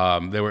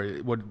 they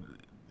were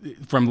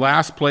from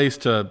last place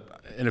to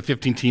in a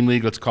 15-team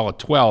league, let's call it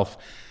 12th.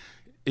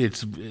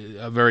 It's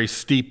a very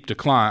steep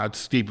decline,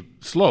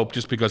 steep slope,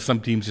 just because some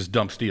teams just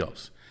dump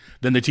steals.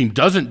 Then the team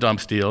doesn't dump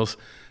steals,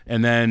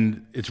 and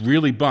then it's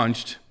really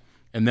bunched,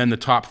 and then the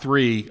top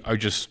three are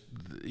just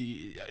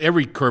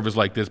every curve is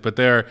like this, but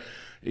they're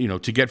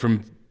to get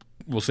from,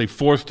 we'll say,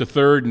 fourth to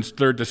third and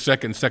third to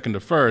second, second to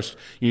first,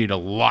 you need a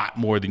lot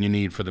more than you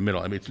need for the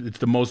middle. I mean, it's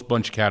the most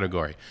bunched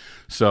category.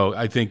 So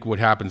I think what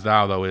happens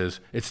now, though, is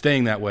it's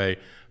staying that way,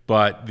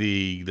 but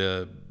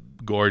the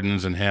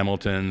Gordons and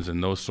Hamiltons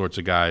and those sorts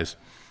of guys,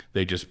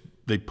 they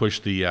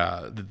push the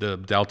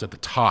delta at the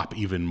top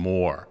even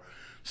more.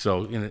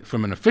 So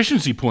from an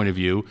efficiency point of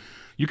view,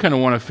 you kind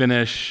of want to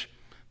finish,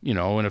 in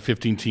a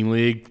 15-team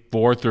league,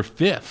 fourth or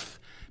fifth.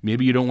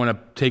 Maybe you don't want to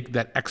take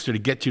that extra to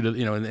get you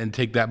to, and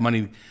take that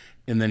money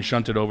and then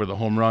shunt it over the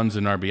home runs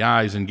and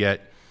RBIs and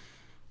get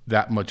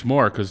that much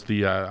more. Because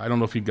I don't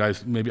know if you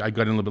guys, maybe I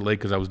got in a little bit late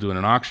because I was doing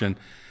an auction.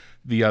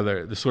 We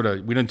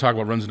didn't talk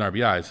about runs and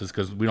RBIs, is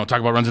because we don't talk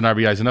about runs and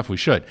RBIs enough. We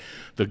should.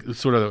 The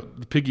sort of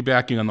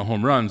piggybacking on the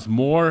home runs,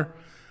 more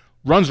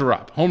runs are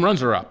up, home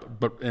runs are up,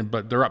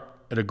 but they're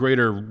up at a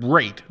greater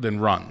rate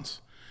than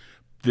runs.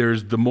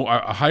 There's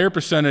a higher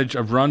percentage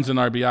of runs and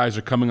RBIs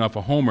are coming off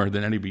a homer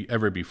than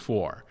ever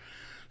before.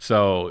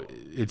 So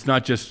it's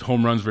not just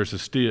home runs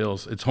versus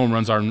steals; it's home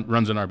runs and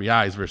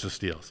RBIs versus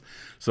steals.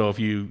 So if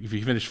you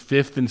finish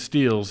fifth in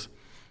steals,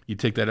 you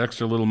take that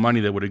extra little money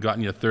that would have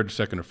gotten you third,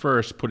 second, or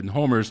first, put it in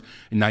homers,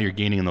 and now you're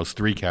gaining in those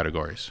three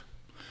categories.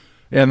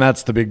 And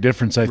that's the big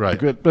difference, I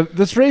think. Right. But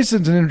this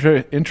raises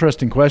an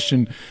interesting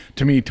question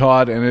to me,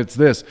 Todd, and it's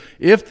this.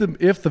 If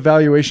the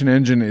valuation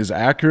engine is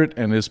accurate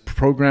and is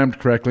programmed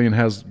correctly and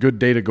has good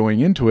data going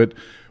into it,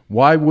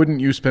 why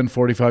wouldn't you spend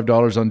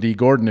 $45 on D.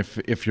 Gordon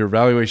if your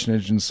valuation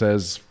engine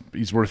says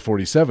he's worth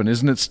 47?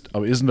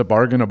 Isn't a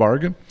bargain a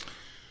bargain?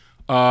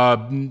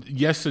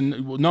 Yes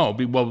and no.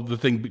 Well, the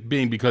thing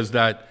being because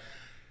that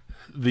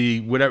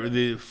the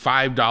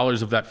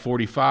 $5 of that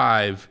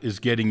 45 is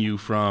getting you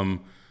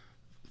from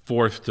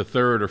fourth to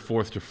third or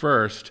fourth to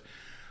first.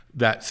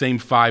 That same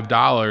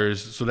 $5,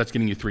 so that's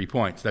getting you 3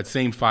 points. That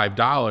same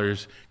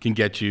 $5 can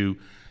get you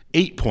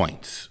 8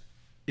 points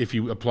if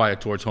you apply it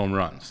towards home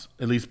runs.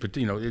 At least,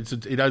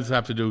 it does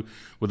have to do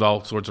with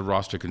all sorts of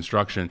roster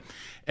construction,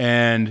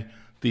 and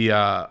the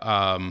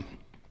other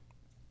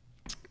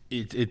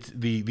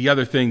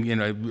thing.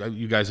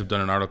 You guys have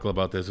done an article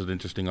about this. It's an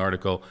interesting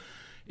article.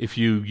 If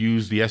you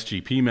use the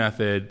SGP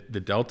method, the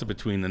delta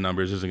between the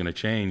numbers isn't going to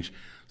change.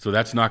 So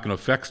that's not going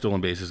to affect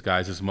stolen bases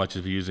guys as much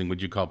as you're using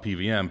what you call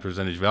PVM,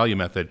 percentage value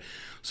method.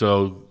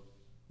 So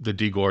the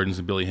D. Gordons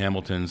and Billy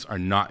Hamiltons are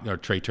not, or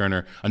Trey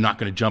Turner, are not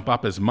going to jump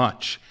up as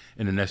much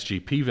in an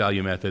SGP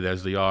value method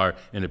as they are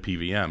in a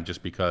PVM,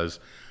 just because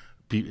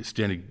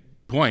standing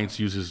points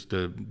uses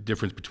the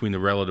difference between the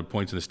relative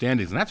points in the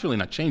standings, and that's really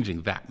not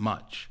changing that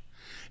much.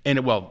 And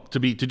to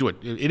do it,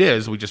 it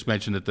is. We just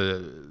mentioned that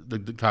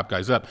the top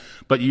guy's up,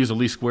 but you use a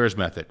least squares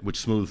method, which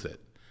smooths it.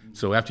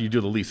 So after you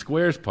do the least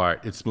squares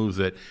part, it smooths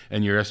it,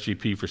 and your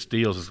SGP for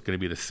steals is going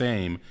to be the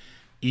same,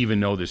 even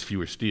though there's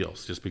fewer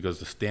steals, just because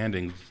the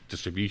standing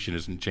distribution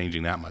isn't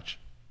changing that much.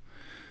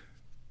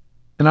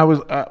 And I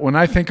was when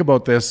I think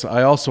about this,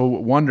 I also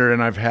wonder,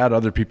 and I've had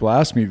other people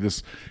ask me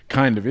this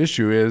kind of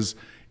issue, is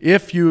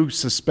if you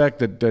suspect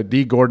that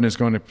D. Gordon is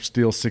going to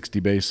steal 60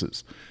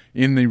 bases,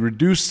 in the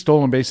reduced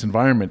stolen base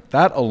environment,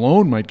 that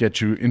alone might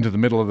get you into the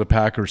middle of the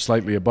pack or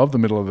slightly above the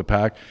middle of the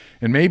pack.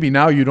 And maybe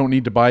now you don't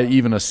need to buy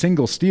even a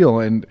single steal.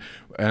 And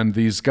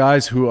these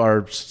guys who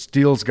are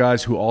steals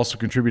guys who also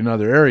contribute in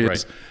other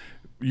areas, right,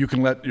 you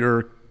can let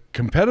your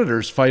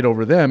competitors fight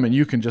over them, and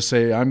you can just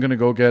say, I'm going to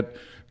go get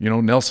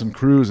Nelson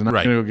Cruz, and I'm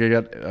right, going to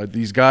go get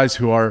these guys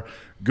who are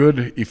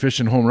good,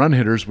 efficient home run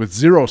hitters with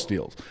 0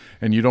 steals.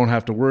 And you don't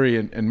have to worry,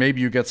 and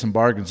maybe you get some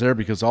bargains there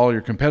because all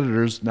your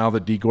competitors, now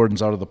that D.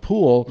 Gordon's out of the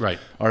pool, right,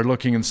 are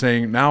looking and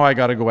saying, now I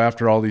got to go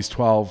after all these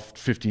 12,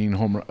 15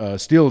 home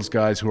steals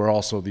guys who are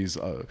also these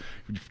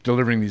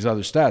delivering these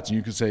other stats. And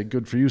you can say,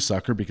 good for you,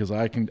 sucker, because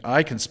I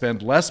can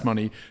spend less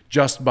money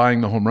just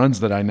buying the home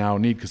runs that I now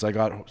need because I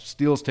got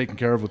steals taken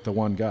care of with the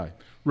one guy.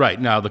 Right.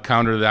 Now, the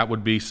counter to that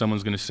would be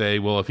someone's going to say,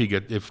 well,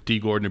 if D.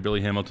 Gordon or Billy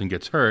Hamilton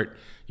gets hurt,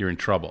 you're in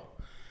trouble.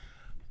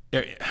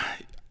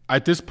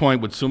 At this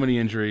point, with so many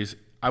injuries,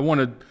 I want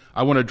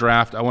to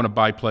draft, I want to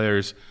buy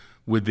players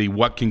with the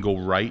what can go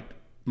right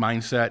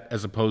mindset,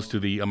 as opposed to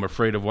the I'm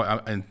afraid of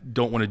what and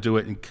don't want to do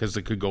it because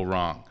it could go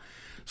wrong.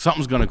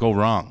 Something's going to go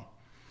wrong.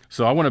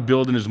 So I want to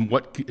build in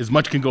as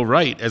much can go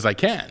right as I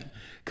can,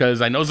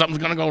 because I know something's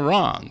going to go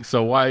wrong.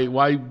 So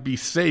why be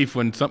safe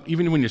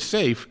even when you're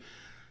safe,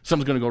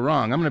 something's going to go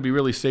wrong? I'm going to be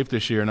really safe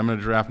this year, and I'm going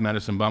to draft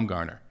Madison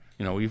Bumgarner.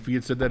 If you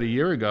had said that a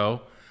year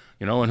ago,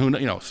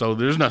 and so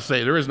there is no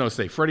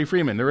safe. Freddie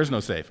Freeman, there is no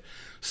safe.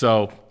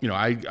 So,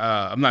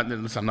 I'm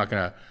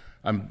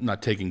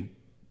not taking,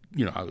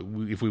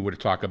 if we were to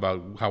talk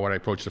about how would I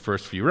approach the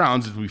first few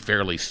rounds, it would be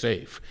fairly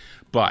safe.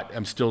 But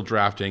I'm still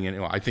drafting,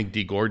 and I think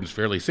D. Gordon's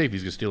fairly safe.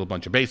 He's going to steal a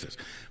bunch of bases.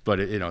 But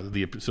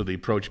the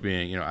approach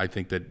being, I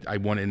think that I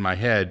want in my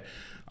head,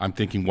 I'm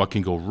thinking what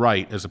can go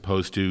right as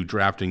opposed to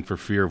drafting for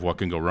fear of what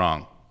can go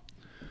wrong.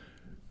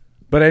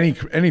 But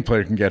any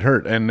player can get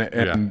hurt, and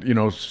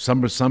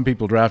some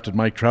people drafted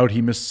Mike Trout.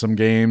 He missed some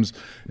games.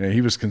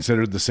 He was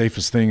considered the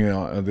safest thing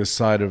on this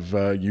side of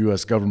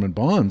U.S. government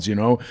bonds,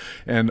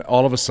 and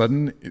all of a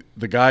sudden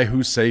the guy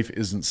who's safe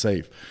isn't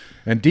safe.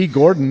 And D.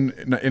 Gordon,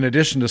 in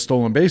addition to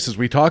stolen bases,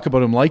 we talk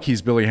about him like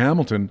he's Billy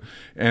Hamilton,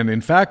 and in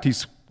fact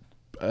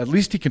at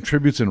least he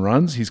contributes in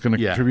runs. He's going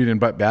to contribute in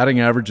batting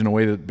average in a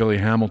way that Billy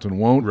Hamilton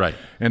won't. Right.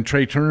 And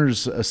Trey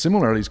Turner's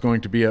similarly is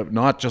going to be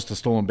not just a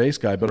stolen base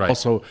guy, but right,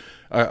 also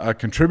a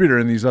contributor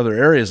in these other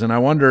areas. And I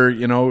wonder,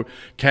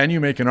 can you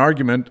make an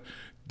argument,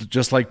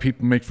 just like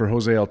people make for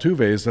Jose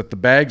Altuve, is that the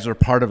bags are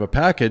part of a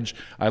package?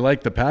 I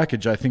like the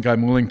package. I think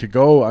I'm willing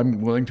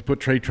to put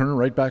Trey Turner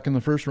right back in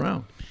the first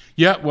round.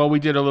 Yeah, well, we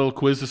did a little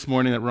quiz this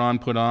morning that Ron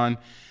put on.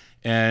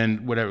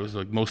 And whatever, it was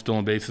like most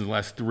stolen bases in the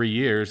last 3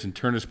 years, and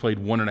Turner's played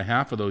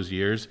 1.5 of those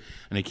years,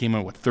 and he came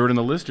out third in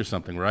the list or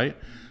something, right?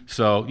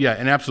 So yeah,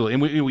 and absolutely,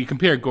 and we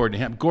compare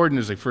Gordon. Gordon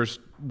is a first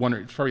one,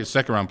 it's probably a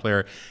second round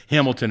player.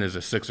 Hamilton is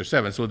a 6 or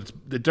 7. So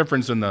the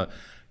difference in the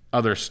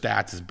other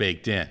stats is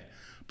baked in.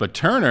 But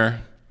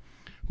Turner,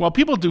 well,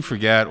 people do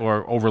forget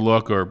or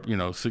overlook or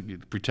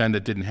pretend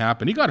it didn't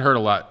happen. He got hurt a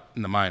lot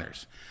in the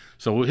minors.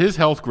 So his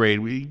health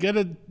grade, we got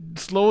to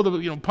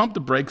pump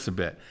the brakes a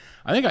bit.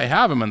 I think I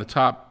have him in the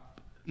top.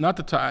 Not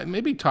the top,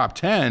 maybe top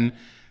 10,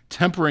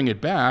 tempering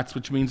at bats,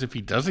 which means if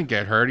he doesn't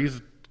get hurt,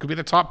 could be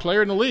the top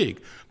player in the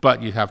league.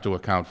 But you have to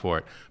account for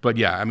it. But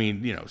yeah,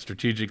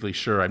 strategically,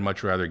 sure, I'd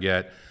much rather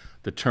get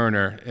the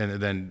Turner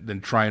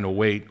than trying to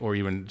wait or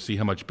even see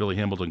how much Billy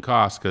Hamilton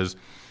costs. Because,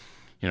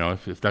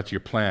 if that's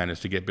your plan is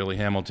to get Billy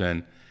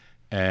Hamilton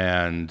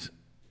and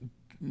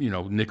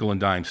nickel and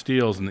dime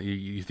steals, and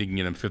you think you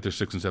can get him 5th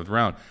or 6th and 7th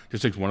round, it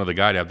just takes one other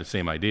guy to have the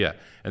same idea,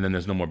 and then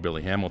there's no more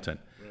Billy Hamilton.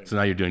 So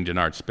now you're doing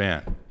Denard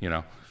Span,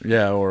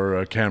 Yeah,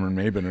 or Cameron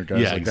Maben or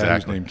guys like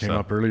that whose name came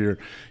up earlier.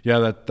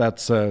 Yeah,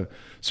 that's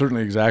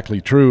certainly exactly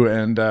true.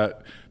 And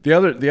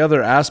the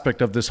other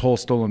aspect of this whole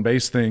stolen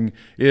base thing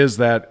is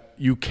that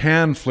you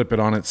can flip it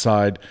on its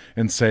side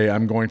and say,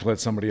 I'm going to let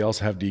somebody else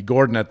have D.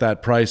 Gordon at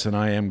that price, and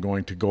I am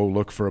going to go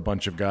look for a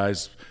bunch of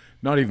guys,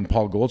 not even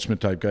Paul Goldschmidt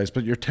type guys,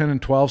 but your 10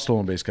 and 12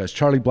 stolen base guys.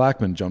 Charlie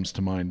Blackmon jumps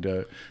to mind,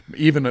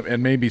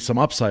 and maybe some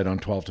upside on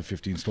 12 to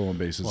 15 stolen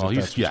bases. Well,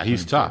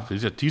 he's tough.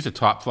 He's a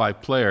top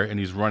 5 player, and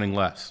he's running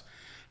less.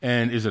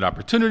 And is it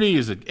opportunity?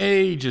 Is it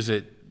age? Is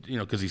it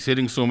because he's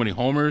hitting so many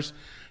homers?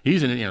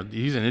 He's an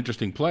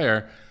interesting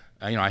player.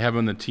 I have him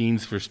in the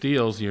teens for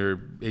steals. Your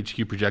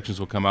HQ projections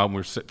will come out, and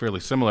we're fairly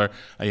similar.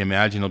 I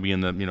imagine he'll be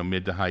in the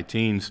mid to high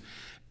teens.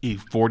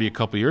 40 a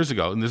couple years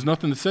ago, and there's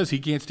nothing that says he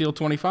can't steal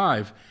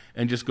 25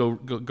 and just go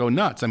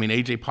nuts. I mean,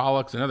 A.J.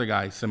 Pollock's another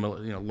guy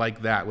similar,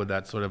 like that, with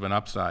that sort of an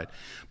upside.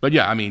 But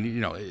yeah, I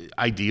mean,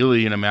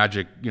 ideally in a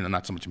Magic,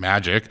 not so much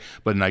Magic,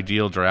 but an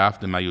ideal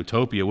draft in my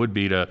utopia would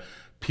be to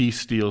piece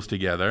steals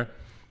together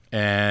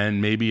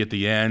and maybe at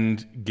the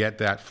end get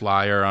that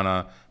flyer on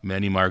a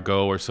Manny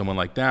Margot or someone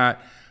like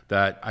that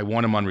I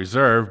want him on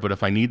reserve, but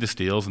if I need the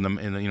steals and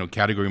the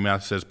category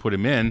math says put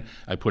him in,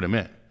 I put him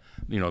in.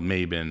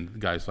 Mabin,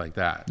 guys like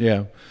that.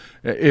 Yeah,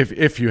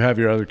 if you have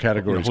your other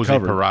categories Jose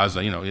covered.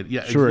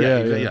 Peraza, Sure,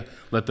 yeah.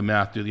 Let the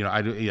math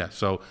do.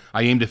 So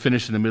I aim to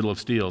finish in the middle of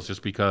steals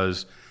just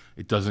because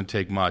it doesn't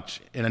take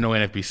much. And I know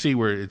NFBC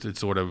where it's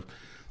sort of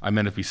I'm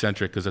NFB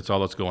centric because that's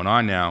all that's going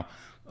on now.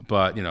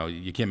 But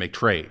you can't make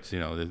trades.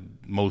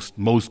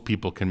 Most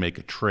people can make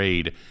a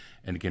trade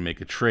and can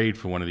make a trade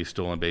for one of these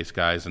stolen base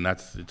guys, and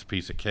it's a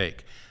piece of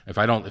cake.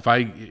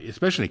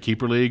 Especially in a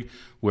keeper league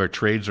where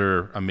trades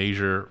are a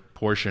major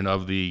portion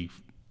of the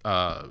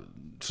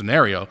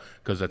scenario,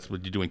 because that's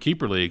what you do in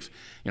keeper leagues.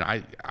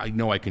 I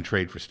know I can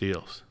trade for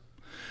steals.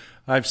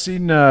 I've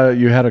seen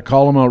you had a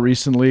column out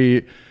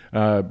recently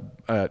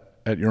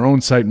at your own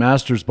site,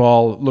 Masters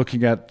Ball,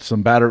 looking at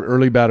some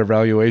early batter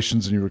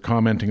valuations, and you were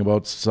commenting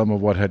about some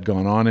of what had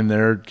gone on in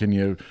there. Can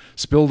you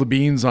spill the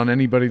beans on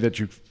anybody that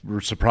you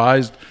were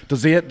surprised?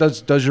 Does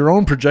your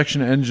own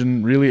projection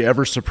engine really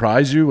ever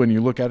surprise you when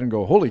you look at it and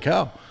go, holy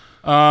cow?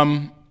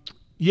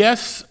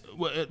 Yes.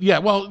 Yeah.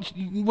 Well,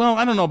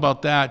 I don't know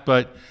about that,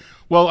 but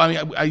I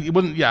mean, I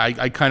wouldn't. Yeah,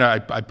 I put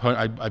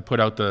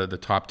out the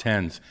top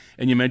tens,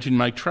 and you mentioned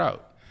Mike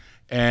Trout,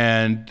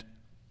 and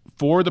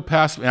for the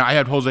past, I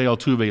had Jose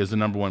Altuve as the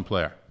number one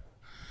player,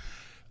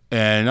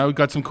 and I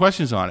got some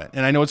questions on it,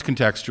 and I know it's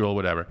contextual,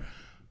 whatever.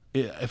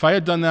 If I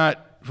had done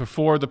that for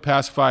 4 of the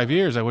past 5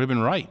 years, I would have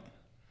been right.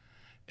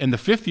 In the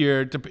 5th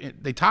year,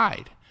 they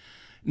tied.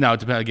 Now, it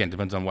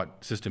depends on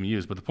what system you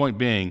use, but the point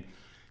being,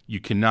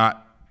 you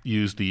cannot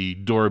use the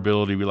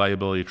durability,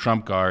 reliability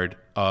trump card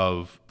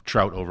of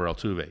Trout over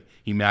Altuve.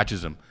 He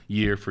matches him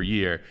year for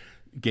year,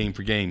 game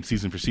for game,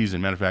 season for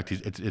season. Matter of fact,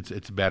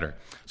 it's better.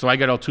 So I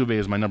got Altuve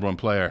as my number one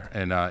player,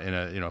 and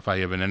if I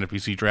have an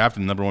NFBC draft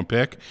and the number one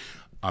pick,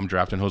 I'm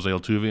drafting Jose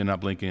Altuve and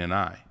not blinking an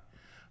eye.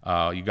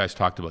 You guys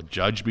talked about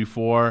Judge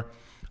before.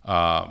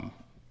 Man,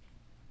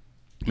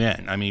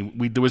 I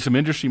mean, there was some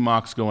industry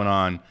mocks going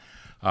on.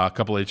 A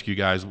couple of HQ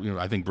guys,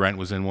 I think Brent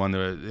was in one,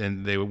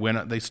 and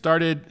they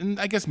started in,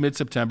 I guess,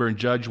 mid-September, and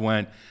Judge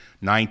went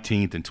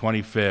 19th and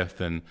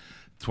 25th and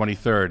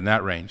 23rd in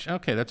that range.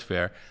 Okay, that's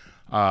fair.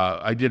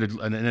 I did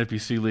an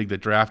NFBC league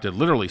that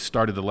literally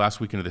started the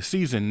last weekend of the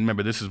season.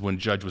 Remember, this is when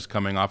Judge was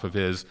coming off of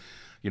his,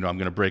 I'm going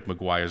to break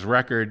McGuire's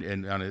record,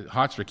 and on a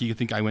hot streak, he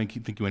went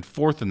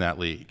 4th in that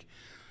league.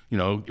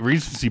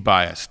 Recency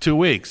bias, 2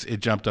 weeks, it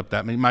jumped up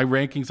that many. My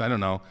rankings, I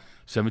don't know,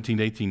 17th,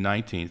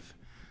 18th,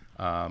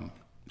 19th.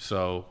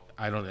 So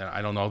I don't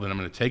know that I'm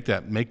going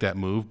to make that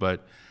move,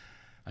 but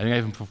I think I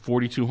have him for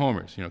 42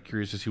 homers.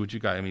 Curious to see what you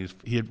got. I mean,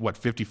 he had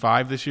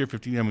 55 this year.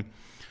 50. I mean,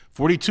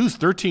 42 is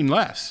 13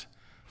 less,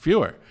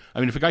 fewer. I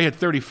mean, if a guy had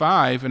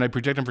 35 and I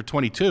project him for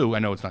 22, I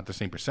know it's not the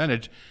same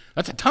percentage.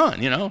 That's a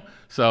ton,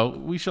 So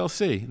we shall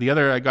see. The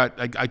other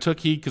I took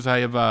Heat because I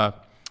have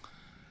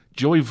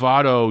Joey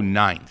Votto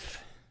 9th.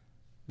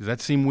 Does that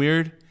seem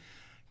weird?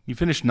 He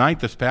finished 9th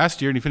this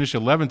past year, and he finished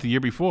 11th the year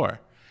before.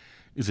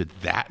 Is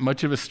it that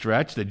much of a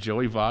stretch that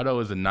Joey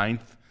Votto is a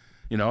 9th?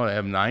 I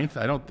have 9th.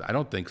 I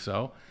don't think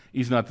so.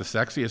 He's not the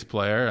sexiest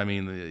player. I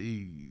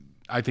mean,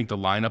 I think the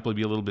lineup will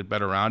be a little bit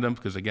better around him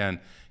because, again,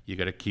 you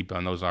got to keep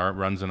on those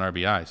runs and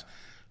RBIs.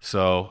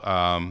 So,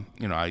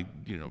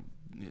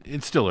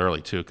 it's still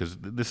early too because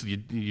this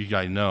you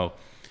guys know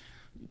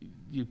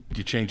you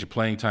change the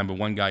playing time, but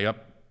one guy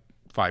up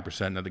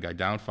 5%, another guy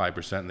down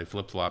 5%, and they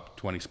flip flop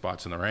 20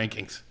 spots in the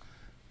rankings.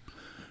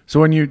 So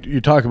when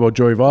you talk about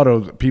Joey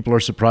Votto, people are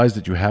surprised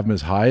that you have him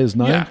as high as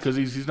 9th? Yeah, because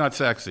he's not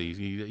sexy.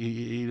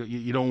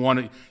 You don't want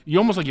to. You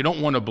almost like you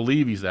don't want to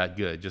believe he's that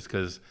good, just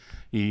because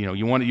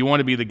you want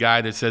to be the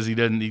guy that says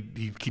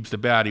he keeps the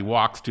bat, he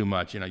walks too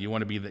much. You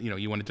want to be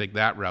you want to take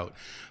that route.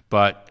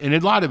 But a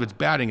lot of it's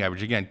batting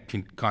average. Again,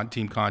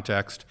 team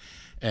context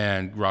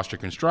and roster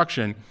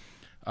construction.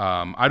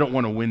 I don't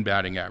want to win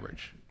batting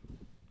average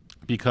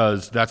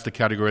because that's the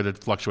category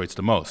that fluctuates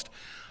the most.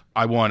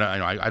 I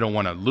don't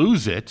want to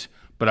lose it.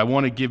 But I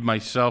want to give my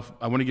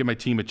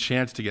team a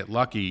chance to get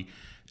lucky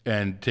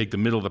and take the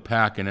middle of the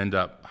pack and end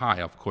up high.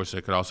 Of course,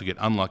 I could also get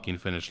unlucky and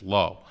finish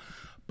low.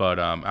 But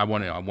I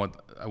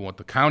want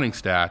the counting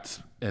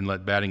stats and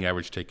let batting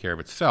average take care of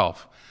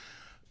itself.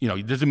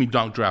 It doesn't mean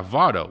don't draft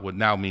Votto. What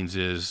now means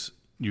is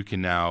you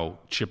can now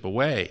chip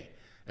away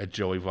at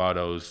Joey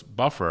Votto's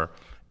buffer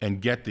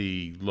and get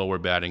the lower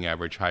batting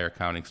average, higher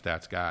counting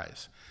stats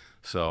guys.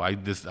 So I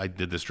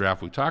did this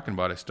draft we're talking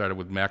about. I started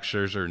with Max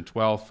Scherzer in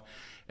 12th.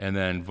 And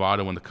then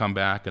Votto in the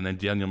comeback, and then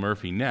Daniel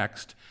Murphy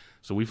next.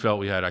 So we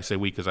felt I say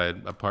we because I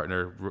had a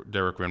partner,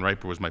 Derek Van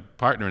Riper was my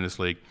partner in this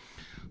league.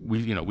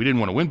 We didn't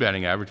want to win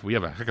batting average. We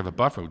have a heck of a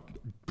buffer.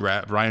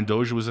 Brian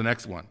Dozier was the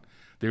next one.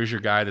 There's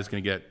your guy that's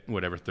going to get,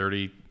 whatever,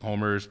 30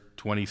 homers,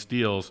 20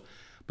 steals,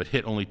 but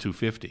hit only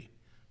 250.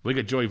 We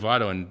got Joey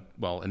Votto and,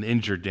 well, an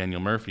injured Daniel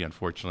Murphy,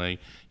 unfortunately.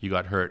 He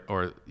got hurt,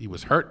 or he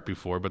was hurt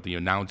before, but the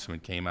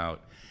announcement came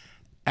out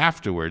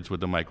afterwards with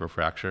the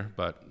microfracture,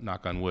 but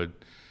knock on wood.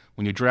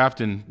 When you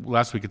draft in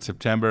last week of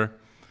September,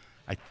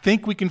 I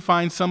think we can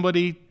find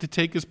somebody to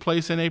take his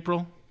place in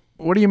April.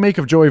 What do you make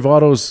of Joey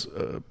Votto's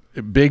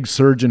big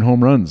surge in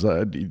home runs?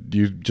 Do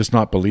you just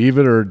not believe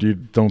it, or do you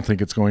don't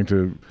think it's going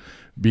to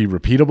be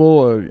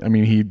repeatable? I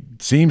mean, he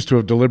seems to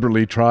have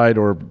deliberately tried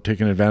or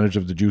taken advantage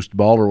of the juiced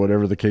ball or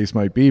whatever the case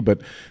might be.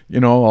 But,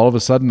 all of a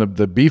sudden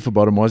the beef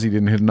about him was he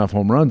didn't hit enough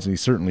home runs. And he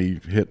certainly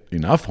hit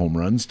enough home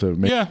runs to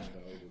make.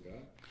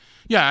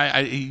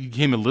 Yeah, he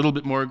became a little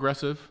bit more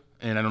aggressive.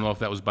 And I don't know if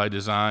that was by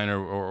design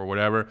or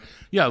whatever.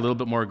 Yeah, a little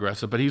bit more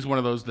aggressive. But he's one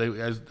of those,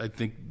 as I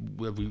think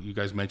you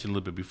guys mentioned a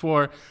little bit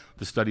before,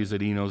 the studies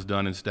that Eno's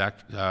done and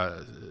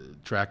TrackMan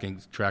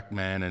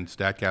and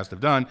StatCast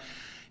have done,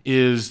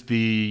 is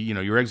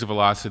your exit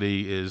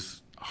velocity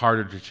is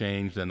harder to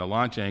change than the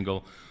launch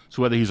angle.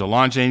 So whether he's a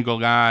launch angle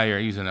guy or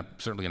he's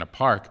certainly in a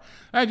park,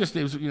 there's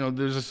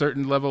a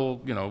certain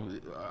level,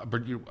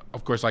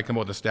 of course I come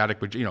up with a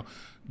static, but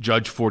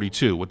judge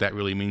 42. What that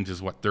really means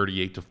is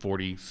 38 to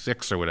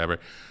 46 or whatever.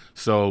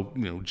 So,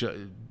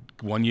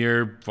 1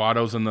 year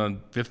Votto's in the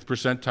 5th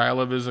percentile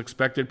of his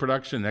expected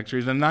production. Next year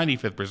he's in the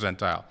 95th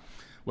percentile.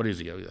 What is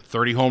he? A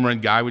 30 home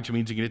run guy, which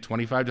means he can hit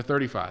 25 to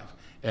 35.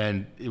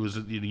 And it was,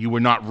 you were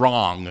not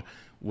wrong,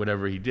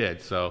 whatever he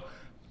did. So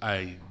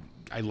I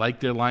like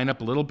their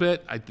lineup a little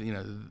bit.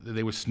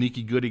 They were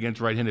sneaky good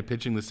against right-handed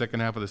pitching the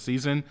second half of the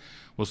season.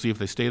 We'll see if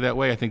they stay that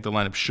way. I think the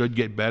lineup should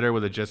get better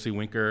with a Jesse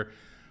Winker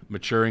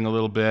maturing a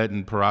little bit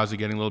and Peraza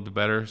getting a little bit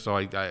better.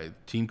 So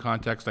team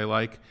context I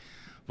like.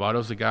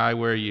 Votto's a guy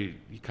where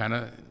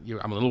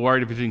I'm a little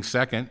worried if he's hitting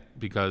second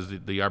because the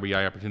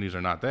RBI opportunities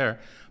are not there.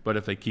 But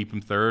if they keep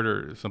him third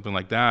or something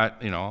like that,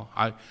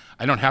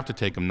 I don't have to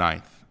take him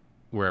ninth,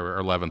 or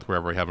 11th,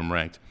 wherever I have him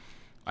ranked.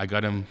 I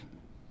got him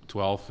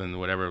 12th and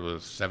whatever it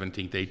was,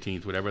 17th,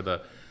 18th, whatever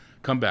the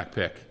comeback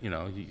pick.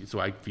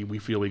 So we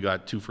feel we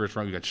got 2 first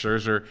round. We got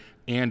Scherzer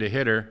and a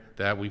hitter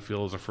that we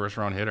feel is a first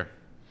round hitter.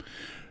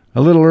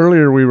 A little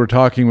earlier, we were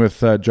talking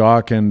with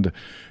Jock and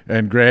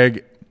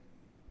Greg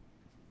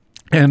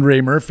and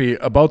Ray Murphy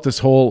about this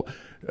whole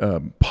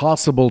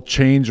possible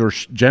change or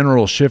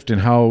general shift in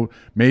how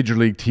major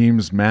league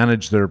teams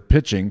manage their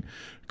pitching,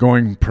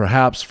 going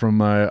perhaps from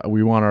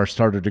we want our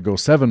starter to go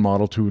 7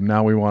 model to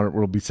now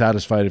we'll be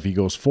satisfied if he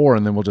goes 4,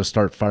 and then we'll just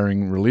start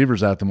firing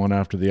relievers at them one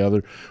after the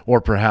other,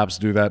 or perhaps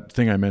do that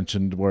thing I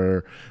mentioned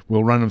where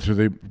we'll run them through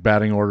the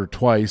batting order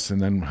twice,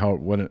 and then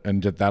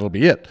that'll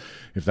be it.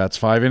 If that's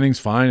 5 innings,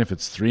 fine. If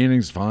it's 3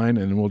 innings, fine,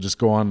 and we'll just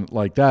go on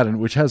like that, and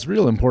which has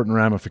real important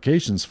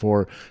ramifications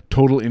for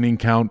total inning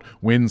count,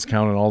 wins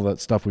count, and all that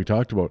stuff we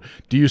talked about.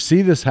 Do you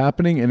see this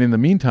happening? And in the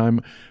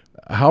meantime,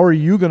 how are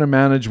you going to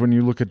manage when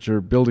you look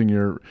at building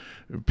your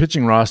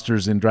pitching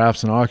rosters in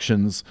drafts and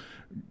auctions,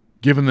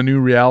 given the new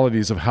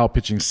realities of how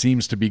pitching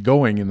seems to be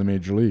going in the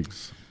major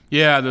leagues?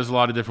 Yeah, there's a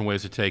lot of different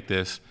ways to take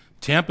this.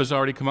 Tampa's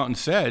already come out and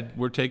said,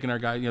 we're taking our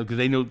guy, because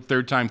they know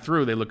third time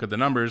through, they look at the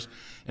numbers,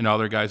 and all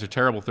their guys are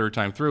terrible third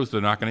time through, so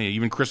they're not going to,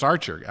 even Chris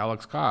Archer,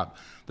 Alex Cobb,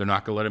 they're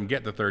not going to let him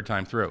get the third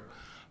time through.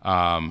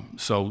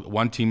 So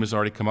one team has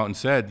already come out and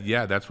said,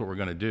 yeah, that's what we're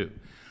going to do.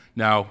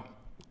 Now,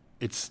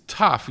 it's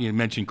tough. You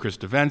mentioned Chris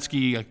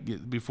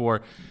Davinsky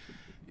before.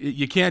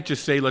 You can't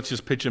just say, let's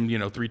just pitch him,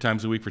 3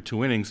 times a week for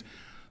 2 innings.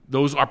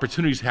 Those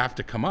opportunities have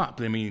to come up.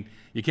 I mean,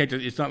 you can't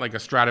just, it's not like a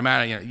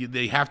Stratomatic,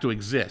 they have to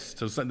exist.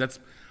 So that's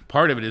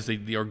part of it, is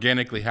they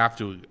organically have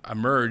to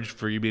emerge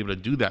for you to be able to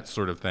do that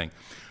sort of thing.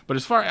 But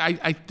as far, a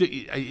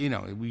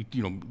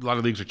lot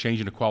of leagues are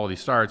changing to quality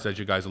starts, as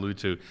you guys allude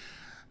to.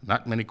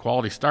 Not many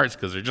quality starts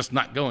because they're just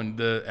not going.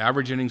 The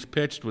average innings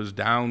pitched was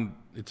down.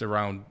 It's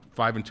around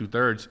 5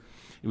 2/3.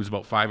 It was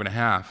about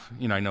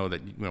 5.5. I know that,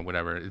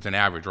 whatever, it's an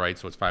average, right?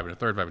 So it's 5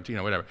 1/3, 5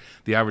 2, whatever.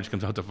 The average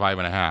comes out to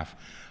 5.5.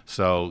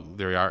 So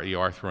you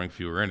are throwing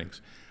fewer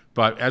innings.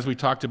 But as we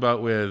talked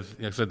about with,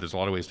 like I said, there's a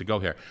lot of ways to go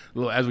here.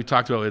 As we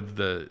talked about with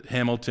the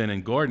Hamilton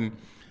and Gordon,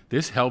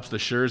 this helps the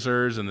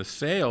Scherzers and the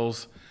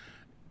Sales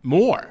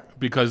more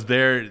because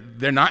they're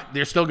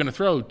still going to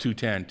throw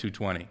 210,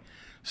 220.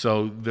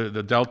 So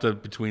the delta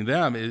between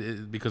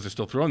them, because they're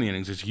still throwing the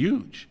innings, is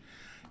huge.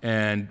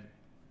 And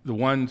the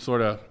one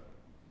sort of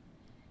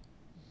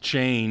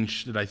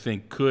change that I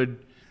think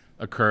could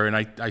occur, and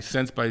I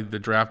sense by the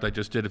draft I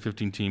just did a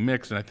 15-team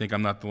mix, and I think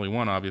I'm not the only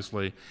one,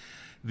 obviously,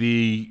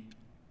 the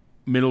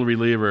middle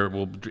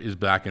reliever is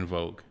back in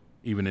vogue,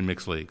 even in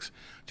mixed leagues.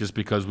 Just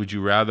because, would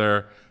you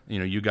rather,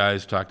 you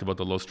guys talked about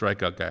the low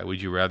strikeout guy,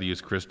 would you rather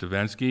use Chris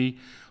Davinsky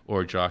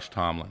or Josh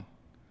Tomlin?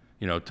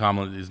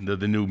 Tomlin is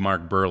the new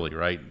Mark Burley,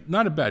 right?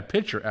 Not a bad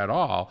pitcher at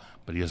all,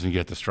 but he doesn't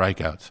get the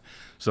strikeouts.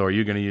 So are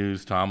you going to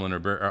use Tomlin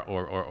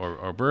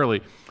or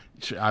Burley?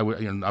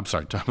 I'm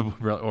sorry,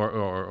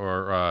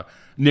 or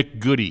Nick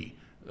Goody.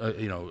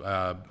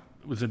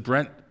 Was it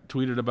Brent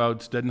tweeted about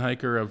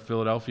Stedenhiker of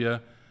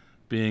Philadelphia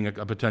being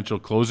a potential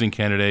closing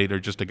candidate or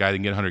just a guy that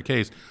can get 100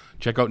 Ks,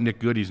 check out Nick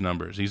Goody's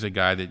numbers. He's a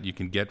guy that you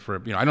can get for, I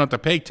don't have to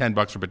pay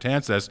 $10 for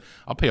Betances.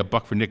 I'll pay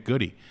 $1 for Nick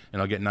Goody,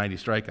 and I'll get 90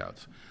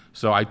 strikeouts.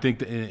 So I think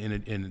that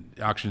in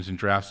auctions and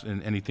drafts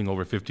and anything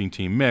over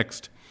 15-team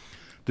mixed,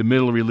 the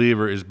middle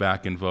reliever is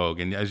back in vogue.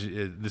 And as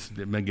this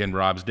again,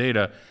 Rob's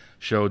data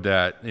showed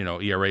that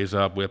ERA's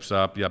up, WHIP's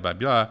up, blah blah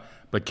blah,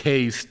 but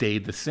Ks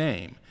stayed the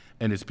same,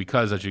 and it's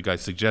because, as you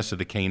guys suggested,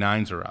 the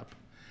K9s are up,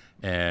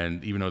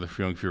 and even though they're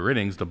throwing fewer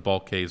innings, the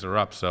bulk Ks are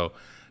up. So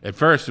at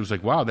first it was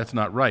like, wow, that's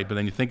not right, but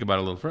then you think about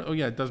it a little further. Oh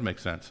yeah, it does make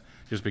sense,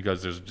 just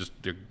because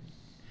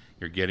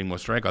you're getting more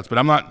strikeouts. But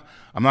I'm not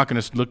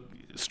going to look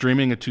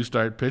streaming a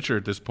 2-star pitcher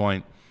at this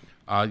point.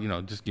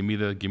 Just give me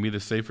the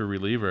safer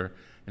reliever.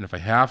 And if I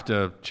have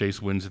to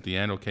chase wins at the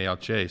end, okay, I'll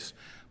chase.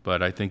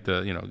 But I think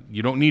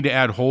you don't need to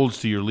add holes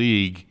to your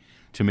league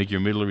to make your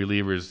middle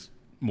relievers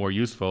more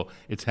useful.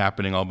 It's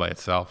happening all by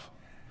itself.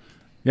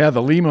 Yeah,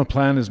 the Lima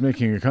plan is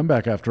making a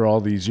comeback after all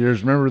these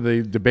years. Remember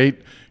the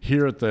debate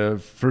here at the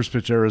First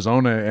Pitch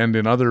Arizona and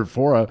in other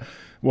fora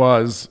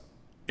was,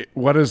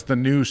 what is the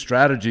new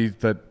strategy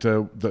that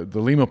the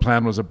Lima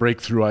plan was a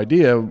breakthrough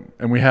idea,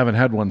 and we haven't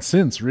had one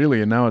since,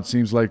 really. And now it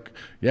seems like,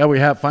 yeah, we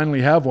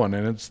finally have one,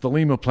 and it's the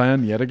Lima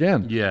plan yet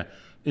again. Yeah.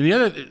 And the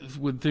other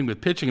thing with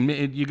pitching,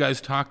 you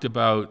guys talked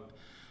about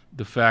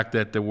the fact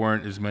that there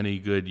weren't as many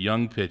good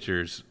young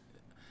pitchers.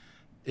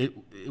 It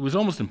was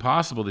almost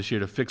impossible this year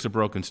to fix a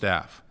broken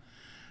staff.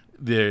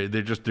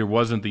 There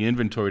wasn't the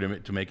inventory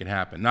to make it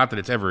happen. Not that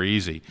it's ever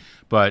easy,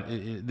 but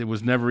there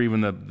was never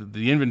even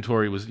the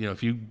inventory was,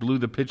 if you blew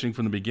the pitching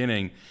from the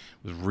beginning, it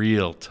was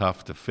real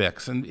tough to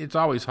fix. And it's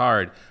always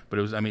hard, but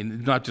it was,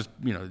 not just,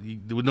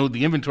 there was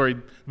the inventory,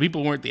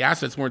 the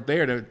assets weren't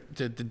there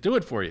to do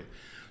it for you.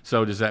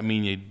 So does that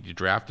mean you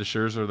draft the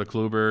Scherzer or the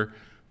Kluber,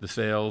 the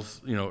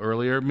Sales,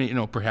 earlier,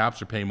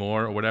 perhaps, or pay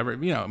more or whatever?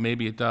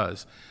 Maybe it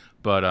does.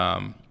 But,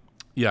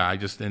 yeah,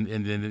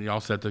 and then you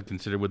also have to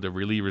consider with the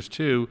relievers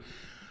too.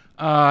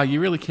 You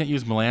really can't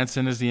use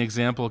Melanson as the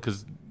example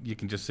because you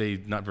can just say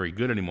not very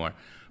good anymore.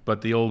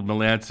 But the old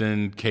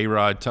Melanson,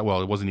 K-Rod,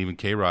 well, it wasn't even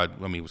K-Rod.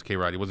 It was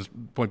K-Rod.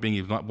 Point being,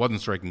 he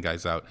wasn't striking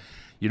guys out.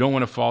 You don't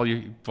want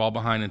to fall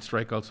behind in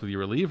strikeouts with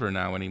your reliever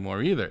now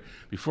anymore either.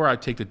 Before I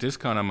take the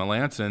discount on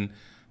Melanson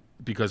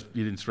because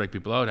you didn't strike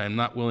people out, I'm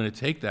not willing to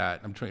take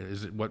that. I'm trying.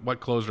 What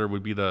closer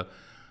would be the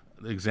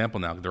example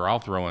now? They're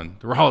all in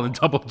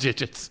double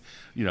digits,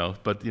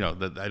 but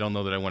I don't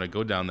know that I want to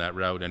go down that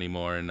route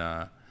anymore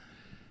and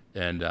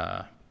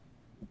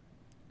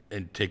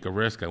take a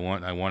risk. I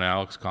want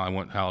Alex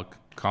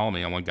call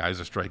me. I want guys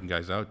that are striking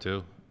guys out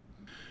too.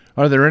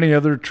 Are there any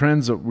other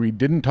trends that we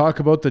didn't talk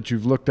about that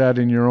you've looked at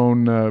in your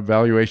own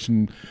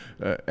valuation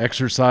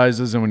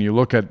exercises? And when you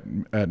look at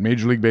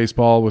Major League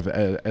Baseball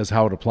as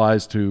how it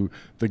applies to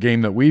the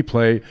game that we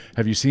play,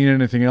 have you seen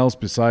anything else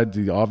besides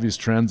the obvious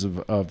trends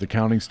of the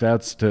counting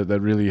stats that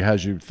really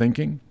has you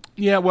thinking?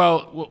 Yeah,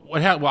 well,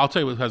 I'll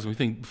tell you what has me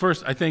think.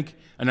 First, I think,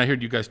 and I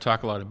heard you guys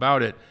talk a lot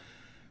about it,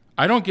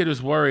 I don't get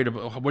as worried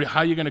about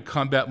how you're going to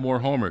combat more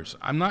homers.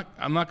 I'm not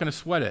going to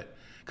sweat it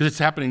because it's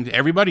happening to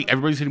everybody.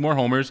 Everybody's hitting more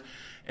homers.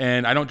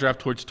 And I don't draft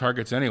towards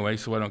targets anyway,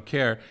 so I don't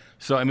care.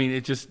 So,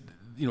 it just,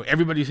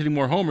 everybody's hitting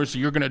more homers, so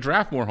you're going to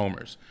draft more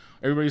homers.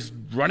 Everybody's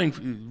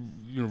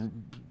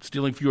running,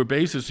 stealing fewer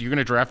bases, so you're going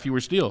to draft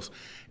fewer steals.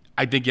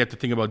 I think you have to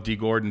think about D.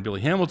 Gordon and Billy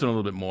Hamilton a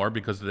little bit more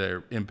because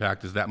their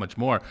impact is that much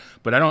more.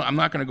 But I'm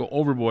not going to go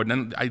overboard.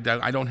 And I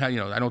don't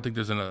think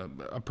there's a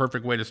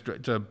perfect way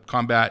to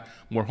combat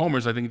more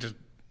homers. I think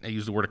I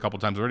used the word a couple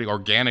times already,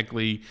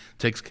 organically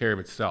takes care of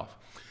itself.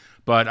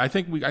 But I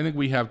think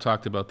we have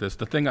talked about this.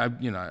 The thing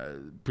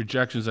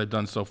projections I've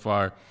done so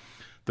far,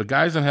 the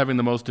guys I'm having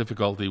the most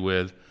difficulty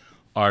with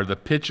are the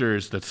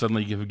pitchers that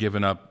suddenly have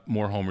given up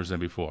more homers than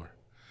before.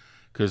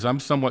 Because I'm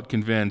somewhat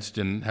convinced,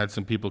 and had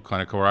some people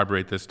kind of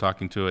corroborate this,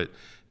 talking to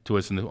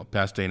us in the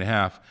past day and a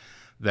half,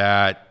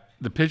 that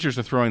the pitchers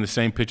are throwing the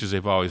same pitches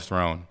they've always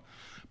thrown,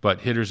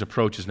 but hitters'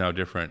 approach is now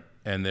different.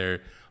 And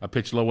they're a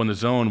pitch low in the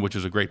zone, which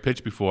is a great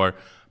pitch before,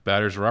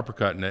 batters are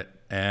uppercutting it,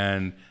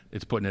 and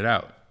it's putting it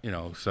out.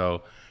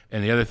 So,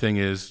 and the other thing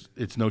is,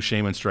 it's no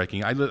shame in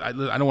striking. I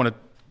don't want to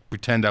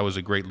pretend I was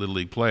a great Little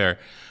League player,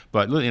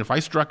 but if I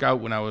struck out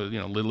when I was,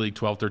 Little League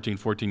 12, 13,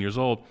 14 years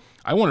old,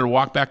 I wanted to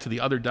walk back to the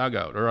other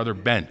dugout or other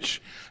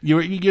bench.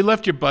 You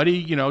left your buddy,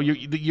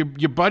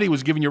 your buddy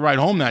was giving you a ride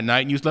home that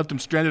night, and you left him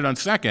stranded on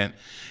second,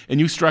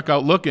 and you struck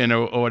out looking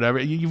or whatever.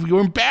 You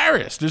were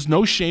embarrassed. There's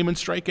no shame in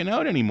striking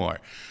out anymore.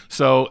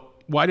 So,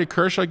 why did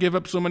Kershaw give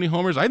up so many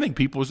homers? I think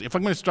if he's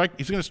going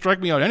to strike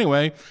me out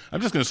anyway,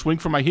 I'm just going to swing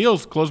for my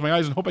heels, close my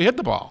eyes, and hope I hit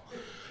the ball.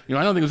 I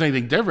don't think there's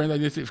anything different.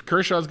 If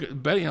Kershaw's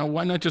betting,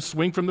 why not just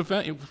swing from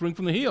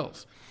the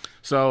heels?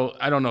 So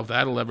I don't know if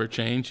that'll ever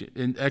change.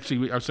 And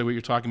actually, I'll say what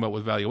you're talking about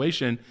with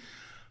valuation.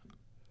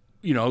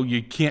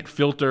 You can't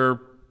filter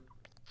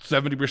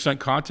 70%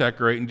 contact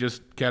rate and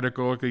just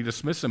categorically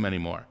dismiss them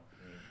anymore.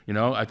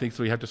 I think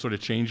so. You have to sort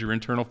of change your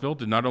internal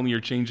filter. Not only you're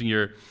changing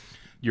your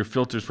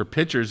filters for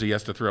pitchers, he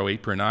has to throw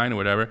 8 per 9 or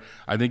whatever.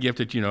 I think you have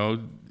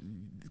to,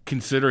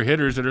 consider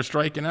hitters that are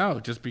striking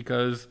out just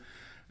because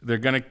they're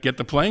going to get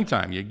the playing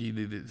time.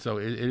 So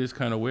it is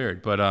kind of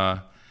weird,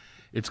 but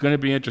it's going to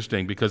be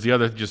interesting because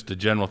just the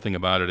general thing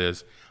about it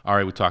is, all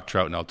right, we talked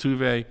Trout and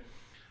Altuve.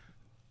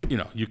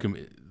 You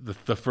can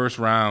the first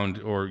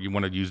round, or you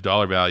want to use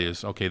dollar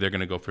values. Okay, they're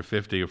going to go for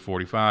 50 or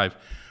 45.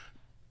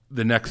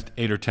 The next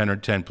 8 or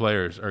 10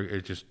 players are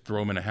just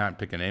throw them in a hat and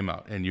pick a name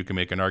out, and you can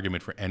make an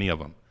argument for any of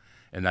them.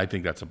 And I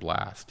think that's a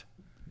blast.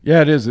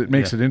 Yeah, it is. It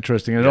makes it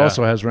interesting. And it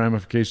also has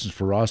ramifications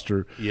for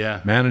roster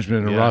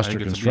management and roster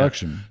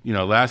construction.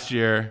 Last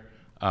year,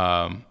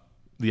 the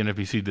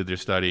NFBC did their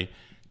study,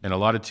 and a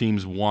lot of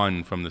teams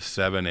won from the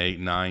 7, 8,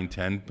 9,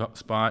 10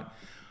 spot.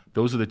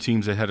 Those are the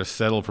teams that had to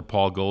settle for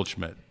Paul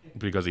Goldschmidt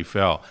because he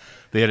fell.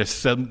 They had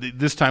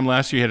this time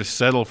last year, he had to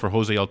settle for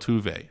Jose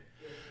Altuve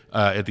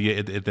at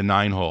the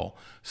 9 hole.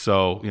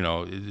 So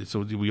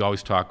so we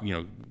always talk.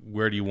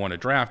 Where do you want to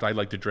draft? I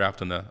like to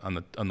draft on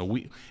the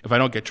wheel. If I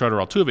don't get Trout or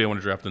Altuve, I want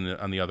to draft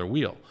on the other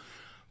wheel.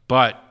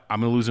 But I'm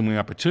going to lose my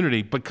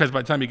opportunity because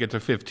by the time you get to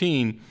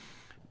 15,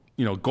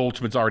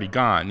 Goldschmidt's already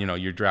gone.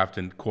 You're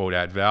drafting quote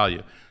at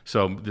value.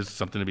 So there's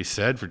something to be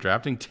said for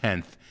drafting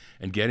 10th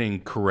and getting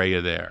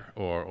Correa there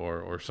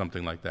or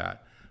something like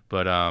that.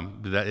 But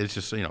that it's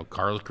just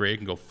Carlos Correa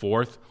can go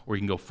 4th or he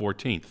can go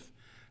 14th.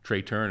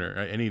 Trey Turner,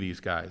 any of these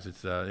guys,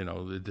 it's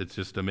it's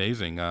just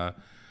amazing.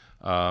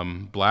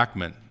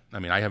 Blackman, I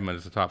mean, I have him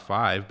as the top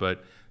 5,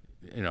 but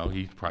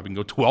he probably can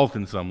go 12th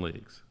in some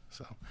leagues.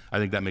 So I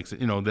think that makes it.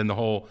 Then the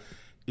whole,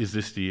 is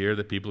this the year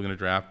that people are going to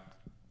draft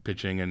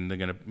pitching and they're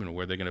going to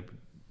where they're going to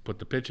put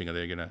the pitching? Are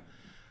they going to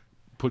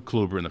put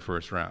Kluber in the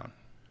first round?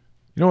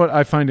 You know what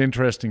I find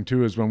interesting,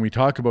 too, is when we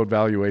talk about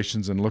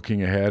valuations and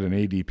looking ahead and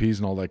ADPs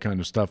and all that kind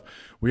of stuff,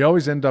 we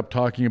always end up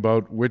talking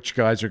about which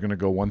guys are going to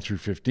go 1 through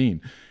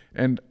 15.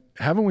 And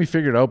haven't we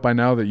figured out by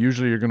now that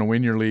usually you're going to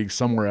win your league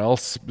somewhere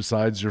else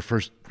besides your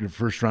first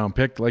round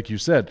pick? Like you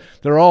said,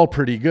 they're all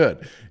pretty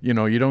good. You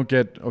don't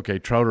get,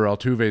 Trout or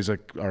Altuve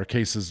are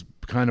cases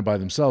kind of by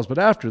themselves. But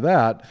after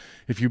that,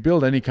 if you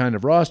build any kind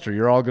of roster,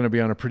 you're all going to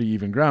be on a pretty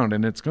even ground.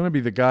 And it's going to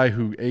be the guy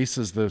who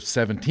aces the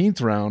 17th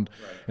round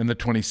and the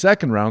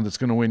 22nd round that's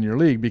going to win your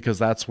league because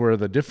that's where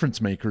the difference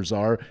makers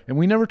are. And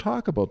we never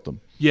talk about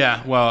them.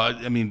 Yeah, well,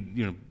 I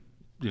mean,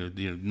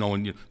 no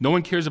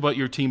one cares about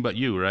your team but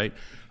you, right?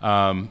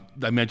 I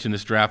mentioned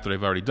this draft that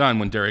I've already done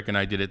when Derek and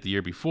I did it the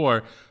year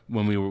before.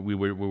 When we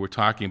were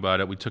talking about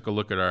it, we took a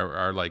look at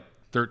our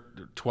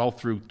 12th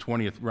through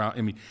 20th round.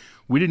 I mean,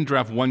 we didn't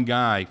draft one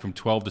guy from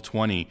 12 to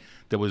 20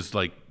 that was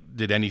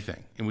did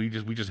anything, and we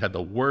just had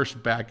the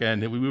worst back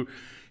end.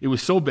 It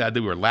was so bad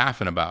that we were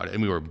laughing about it,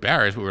 and we were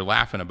embarrassed, but we were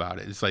laughing about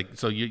it. It's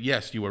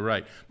yes, you were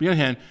right. But on the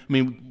other hand, I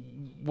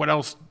mean, what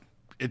else?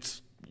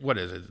 What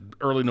is it?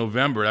 Early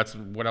November. That's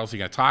what else are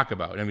you going to talk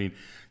about? I mean,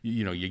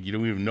 you don't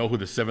even know who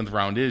the 7th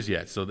round is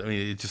yet. So I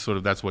mean, it's just sort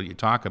of that's what you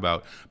talk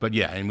about. But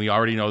yeah, and we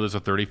already know there's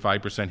a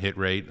 35% hit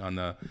rate on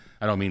the.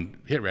 I don't mean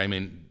hit rate. I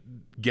mean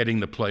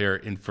getting the player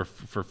in for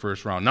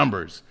first round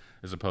numbers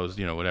as opposed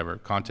to whatever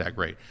contact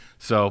rate.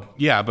 So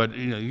yeah, but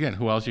again,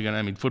 who else are you going to?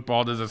 I mean,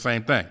 football does the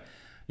same thing.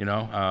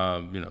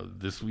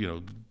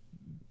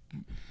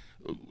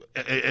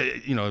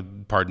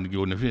 Pardon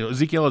the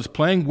Ezekiel is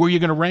playing. Where are you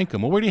going to rank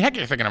him? Well, where the heck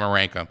are you thinking I'm going to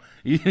rank him?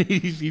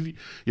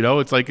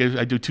 It's like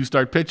I do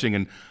 2-start pitching,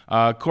 and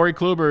Corey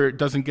Kluber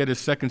doesn't get his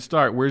second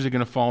start. Where's he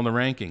going to fall in the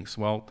rankings?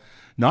 Well,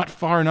 not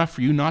far enough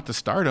for you not to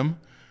start him.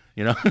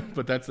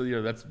 But that's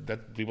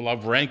people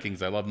love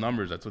rankings. I love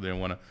numbers. That's what they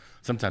want to.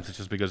 Sometimes it's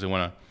just because they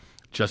want to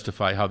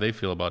justify how they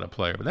feel about a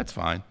player, but that's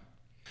fine.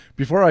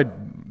 Before I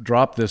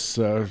drop this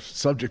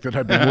subject that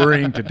I've been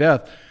worrying to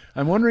death,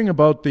 I'm wondering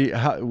about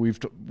how we've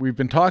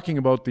been talking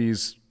about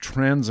these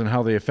trends and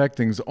how they affect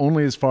things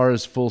only as far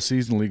as full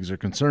season leagues are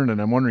concerned.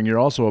 And I'm wondering, you're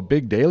also a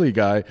big daily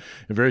guy,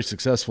 a very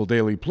successful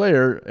daily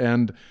player.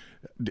 And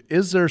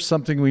is there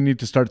something we need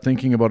to start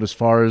thinking about as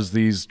far as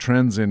these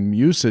trends in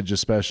usage,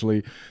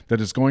 especially,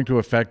 that is going to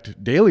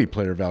affect daily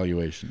player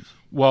valuations?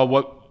 Well,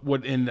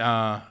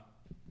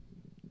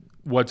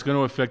 what's going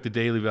to affect the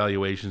daily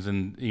valuations,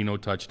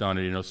 and touched on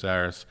it,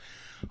 Saris,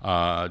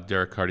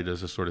 Derek Hardy does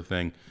this sort of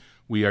thing.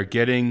 We are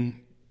getting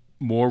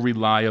more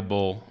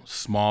reliable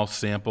small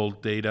sample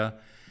data,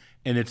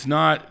 and it's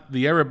not,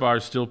 the error bar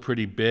is still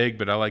pretty big,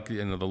 but I like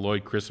the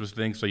Lloyd Christmas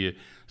thing. So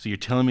you're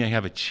telling me I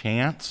have a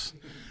chance?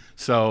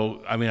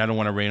 So I mean, I don't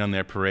want to rain on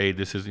their parade.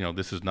 This is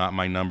not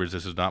my numbers.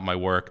 This is not my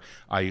work.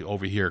 I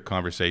overhear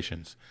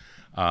conversations,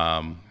 or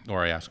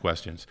I ask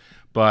questions.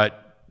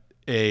 But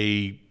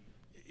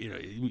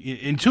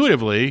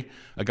intuitively,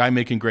 a guy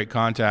making great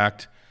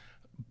contact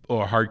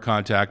or hard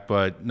contact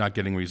but not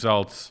getting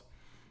results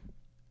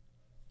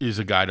is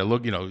a guy to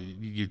look.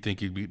 You'd think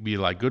he'd be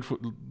like guy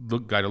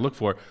to look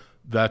for.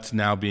 That's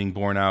now being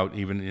borne out.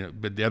 Even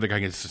but the other guy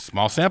gets a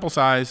small sample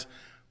size.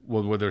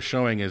 Well, what they're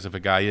showing is if a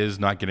guy is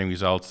not getting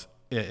results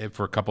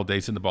for a couple of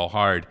days in the ball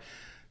hard,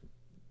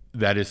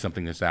 that is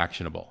something that's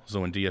actionable.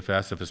 So in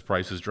DFS, if his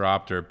price has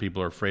dropped or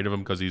people are afraid of him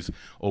because he's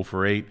 0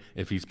 for 8,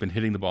 if he's been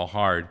hitting the ball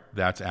hard,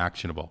 that's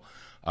actionable.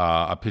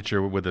 A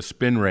pitcher with a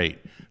spin rate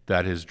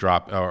that has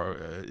dropped, or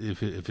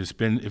if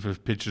a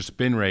pitcher's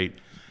spin rate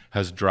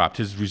has dropped.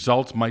 His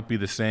results might be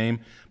the same,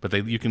 but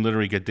you can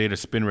literally get data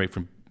spin rate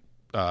from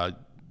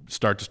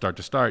start to start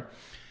to start.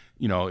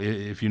 You know,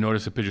 if you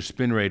notice a pitcher's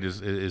spin rate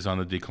is on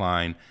the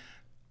decline,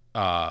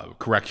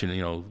 correction,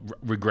 you know,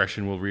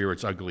 regression will rear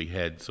its ugly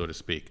head, so to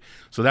speak.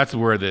 So that's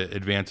where the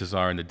advances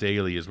are in the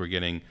daily. Is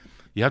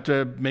you have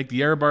to make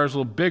the error bars a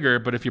little bigger.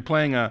 But if you're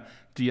playing I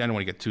don't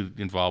want to get too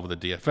involved with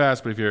the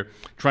DFS, but if you're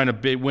trying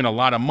to win a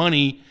lot of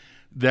money,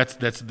 that's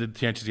the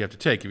chances you have to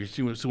take. If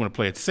you still want to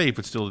play it safe,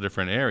 it's still a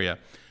different area.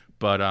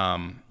 But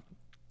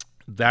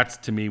that's,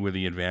 to me, where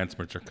the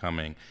advancements are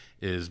coming,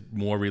 is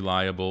more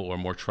reliable or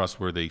more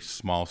trustworthy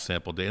small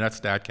sample data. And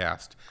that's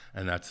StatCast,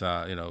 and that's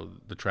the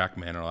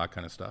TrackMan and all that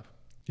kind of stuff.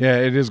 Yeah,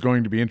 it is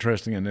going to be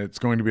interesting, and it's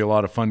going to be a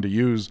lot of fun to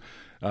use.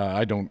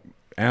 I don't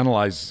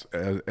analyze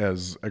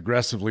as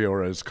aggressively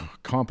or as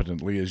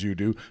competently as you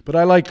do, but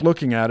I like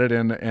looking at it,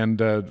 and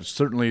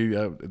certainly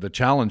the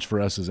challenge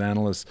for us as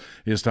analysts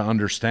is to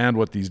understand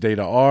what these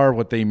data are,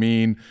 what they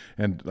mean,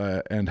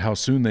 and how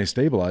soon they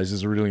stabilize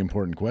is a really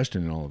important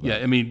question in all of that.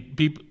 Yeah, I mean,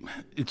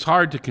 it's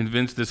hard to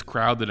convince this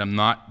crowd that I'm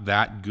not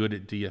that good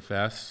at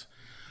DFS,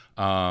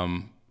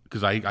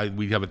 because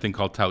we have a thing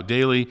called Tout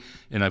Daily,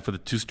 and I, for the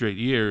 2 straight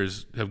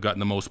years, have gotten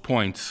the most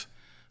points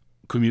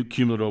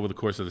cumulative over the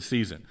course of the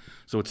season.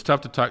 So it's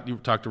tough to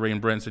talk to Ray and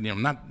Brent and say,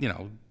 I'm not,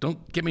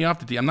 don't get me off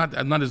the tee. I'm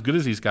not as good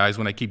as these guys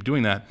when I keep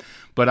doing that.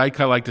 But I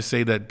kind of like to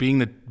say that being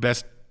the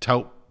best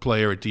tout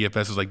player at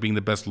DFS is like being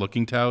the best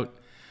looking tout.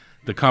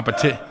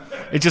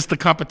 It's just the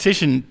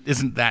competition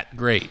isn't that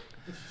great.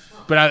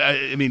 But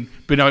I mean,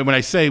 when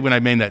I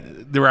mean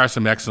that, there are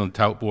some excellent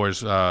tout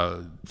boards,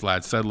 Vlad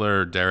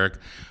Sedler, Derek,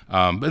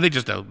 but they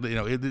just,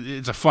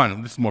 it's a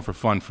fun. This is more for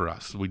fun for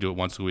us. We do it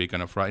once a week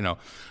on a Friday,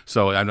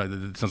 So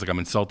it sounds like I'm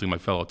insulting my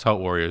fellow tout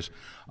warriors.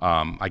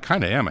 I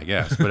kind of am, I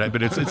guess, but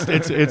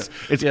it's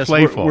yes,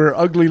 playful. We're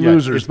ugly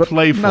losers, it's but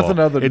playful. Nothing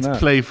other than it's that.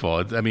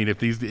 playful. I mean,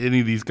 if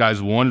any of these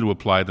guys wanted to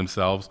apply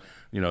themselves,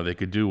 they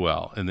could do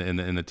well in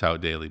the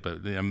tout daily.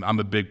 But I'm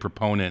a big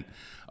proponent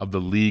of the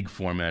league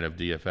format of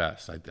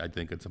DFS. I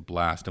think it's a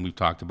blast, and we've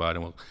talked about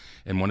it.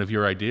 And one of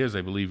your ideas,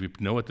 I believe you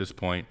know at this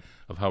point,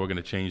 of how we're going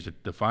to change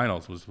the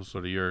finals was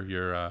sort of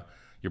your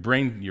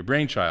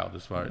brainchild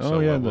as far as. Oh, so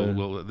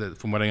yeah.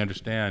 From what I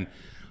understand,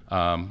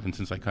 and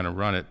since I kind of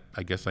run it,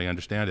 I guess I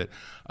understand it.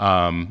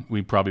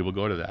 We probably will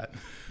go to that.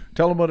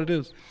 Tell them what it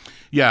is.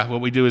 Yeah,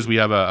 what we do is we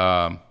have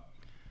I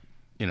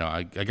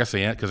guess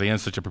because I am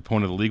such a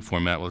proponent of the league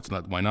format. Well, it's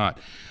not. Why not?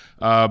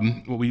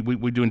 What we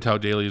do in Tout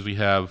Daily is we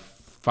have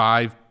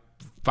five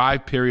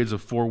periods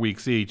of 4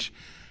 weeks each,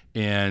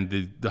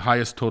 and the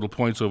highest total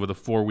points over the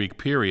 4-week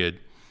period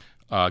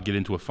get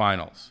into a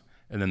finals.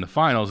 And then the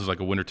finals is like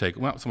a winner take,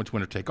 well, not so much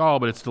winner take all,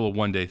 but it's still a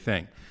one-day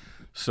thing.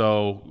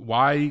 So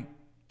why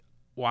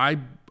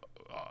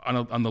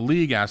on the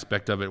league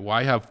aspect of it,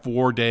 why have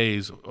 4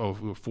 days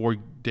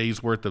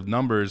worth of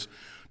numbers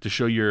to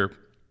show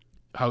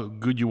how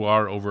good you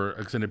are over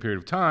an extended period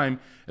of time,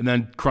 and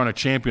then crown a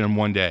champion in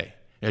one day?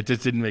 It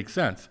just didn't make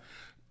sense.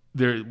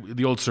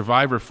 The old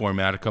Survivor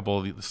format, a couple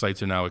of the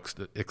sites are now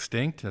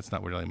extinct. That's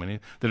not really many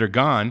that are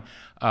gone.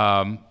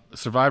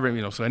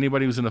 Survivor, so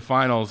anybody who's in the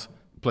finals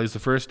plays the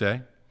first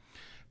day.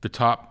 The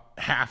top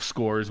half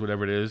scores,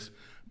 whatever it is,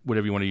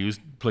 whatever you want to use,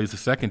 plays the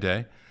second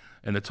day,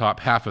 and the top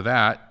half of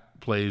that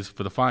plays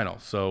for the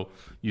finals. So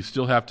you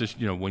still have to,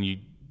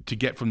 to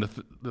get from the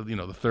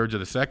thirds of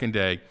the second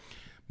day,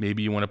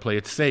 maybe you want to play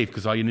it safe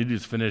because all you need to do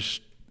is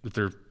finish, if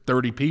there are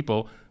 30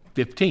 people,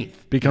 15th.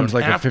 Becomes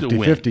like a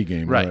 50-50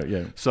 game. Right.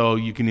 Yeah. So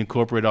you can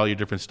incorporate all your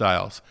different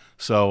styles.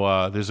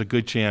 So there's a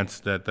good chance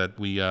that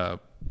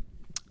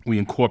we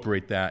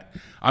incorporate that.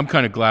 I'm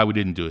kind of glad we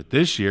didn't do it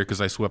this year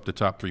because I swept the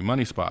top 3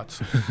 money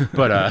spots.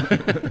 But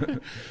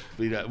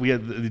we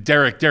had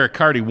Derek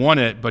Carty won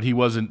it, but he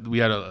wasn't. We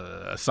had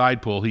a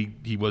side pull.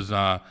 He was.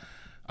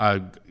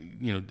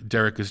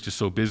 Derek is just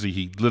so busy.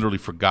 He literally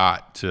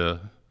forgot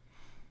to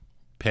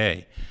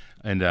pay,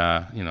 and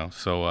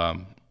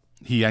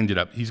he ended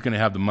up. He's going to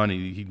have the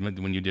money.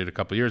 When you did a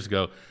couple of years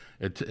ago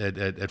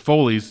at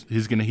Foley's,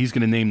 he's going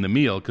to name the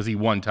meal because he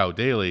won Tout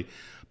Daily,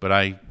 but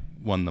I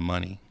won the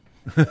money.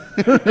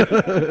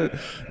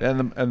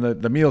 and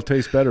the meal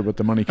tastes better, but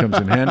the money comes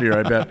in handier,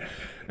 I bet.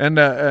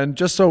 And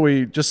just so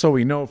we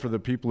know, for the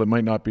people that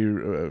might not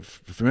be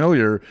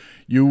familiar,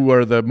 you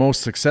were the most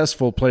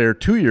successful player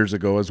 2 years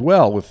ago as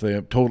well, with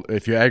the total.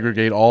 If you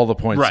aggregate all the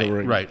points,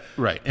 right.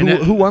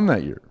 Who won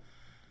that year?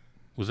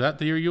 Was that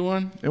the year you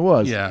won? It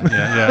was. Yeah.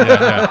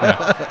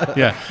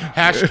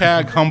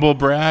 Hashtag humble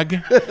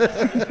brag.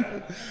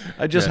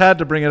 I just had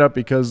to bring it up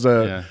because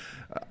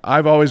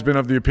I've always been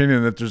of the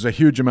opinion that there's a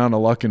huge amount of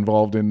luck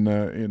involved in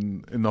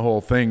the whole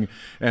thing,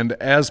 and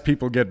as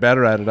people get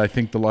better at it, I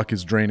think the luck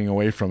is draining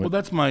away from it. Well,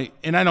 that's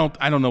and I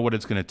don't know what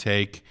it's going to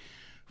take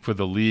for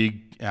the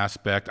league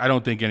aspect. I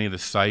don't think any of the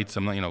sites.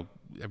 I'm not,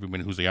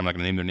 everybody who's I'm not going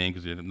to name their name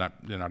because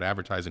they're not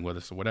advertising with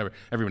us or whatever.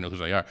 Everyone knows who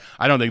they are.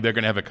 I don't think they're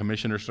going to have a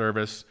commissioner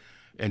service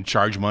and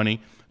charge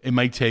money. It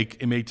may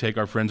take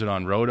our friends at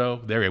On Roto.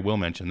 There, I will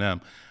mention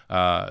them.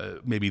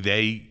 Maybe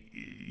they,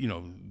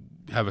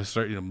 have a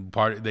certain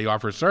part. They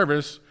offer a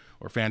service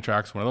or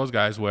Fantrax, one of those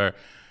guys where,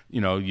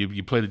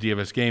 you play the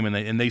DFS game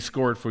and they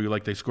score it for you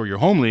like they score your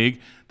home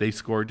league, they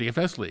score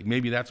DFS league.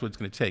 Maybe that's what it's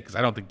going to take, because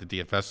I don't think the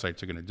DFS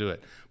sites are going to do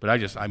it. But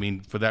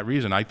for that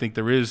reason, I think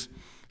there is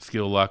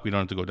skill, luck. We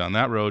don't have to go down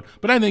that road.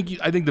 But I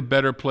think the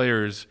better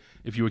players,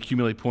 if you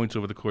accumulate points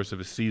over the course of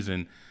a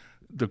season,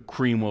 the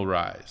cream will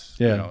rise.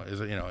 Yeah. I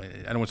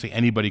don't want to say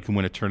anybody can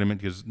win a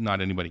tournament, because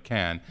not anybody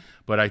can.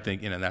 But I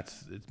think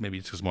maybe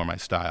it's just more my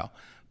style.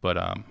 But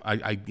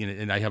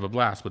I have a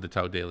blast with the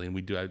Tout Daily, and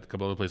we do a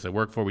couple other places I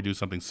work for. We do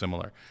something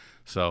similar,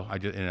 so I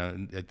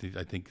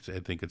think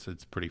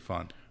it's pretty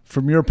fun.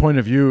 From your point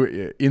of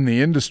view in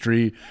the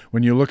industry,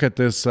 when you look at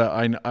this,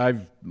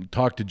 I've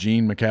talked to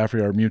Gene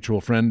McCaffrey, our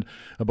mutual friend,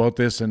 about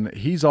this, and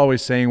he's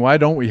always saying, why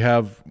don't we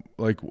have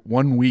like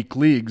 1 week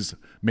leagues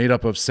made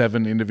up of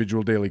 7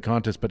 individual daily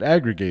contests, but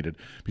aggregated?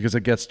 Because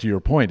it gets to your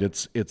point.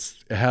 It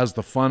has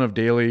the fun of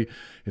daily,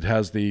 it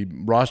has the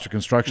roster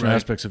construction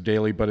aspects of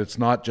daily, but it's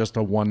not just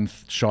a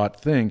one-shot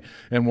thing.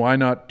 And why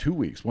not 2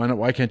 weeks?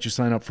 Why can't you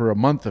sign up for a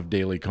month of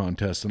daily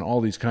contests and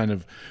all these kind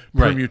of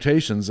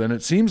permutations? And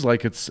it seems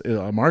like it's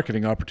a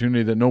marketing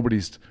opportunity that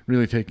nobody's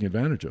really taking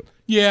advantage of.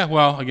 Yeah,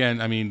 well, again,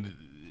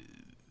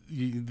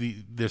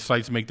 the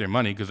sites make their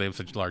money because they have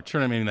such a large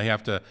tournament,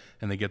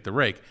 and they get the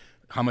rake.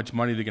 How much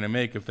money they're going to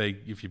make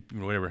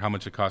how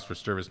much it costs for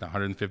service now,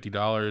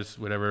 $150,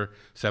 whatever,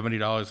 $70,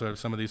 whatever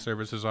some of these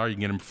services are. You can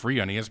get them free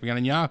on ESPN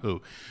and Yahoo.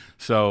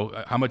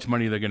 So how much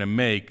money they're going to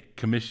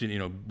make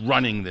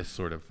running this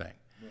sort of thing.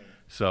 Right.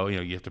 So,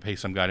 you have to pay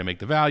some guy to make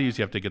the values.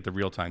 You have to get the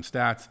real-time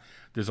stats.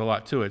 There's a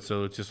lot to it.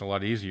 So it's just a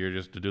lot easier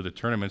just to do the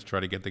tournaments,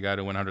 try to get the guy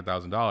to win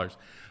 $100,000.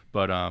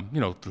 But,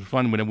 the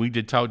fun, when we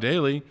did Tout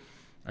Daily,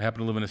 I happen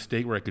to live in a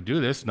state where I could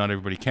do this. Not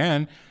everybody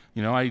can.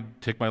 I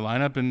take my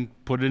lineup and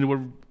put it into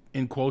a,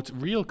 in quotes,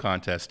 real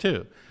contest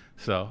too.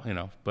 So,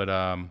 but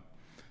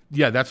that's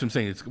what I'm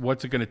saying. It's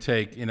what's it going to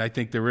take? And I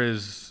think there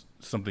is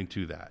something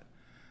to that.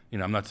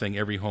 I'm not saying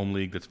every home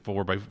league that's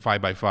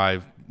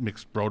 5x5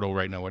 mixed roto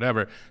right now,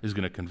 whatever, is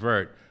going to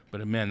convert.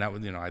 But man, that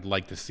would, I'd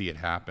like to see it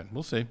happen.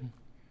 We'll see.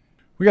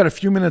 We got a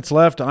few minutes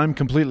left. I'm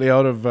completely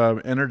out of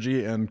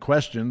energy and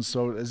questions.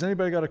 So has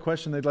anybody got a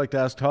question they'd like to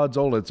ask Todd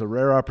Zola? It's a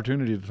rare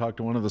opportunity to talk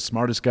to one of the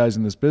smartest guys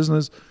in this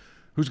business.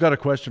 Who's got a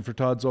question for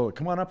Todd Zola?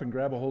 Come on up and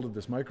grab a hold of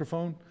this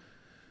microphone.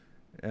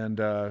 And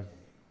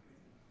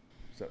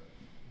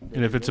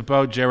if it's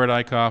about Jared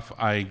Eichhoff,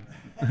 I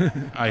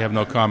have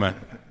no comment.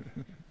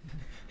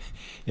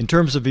 In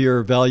terms of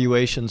your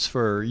valuations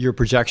for your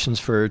projections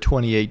for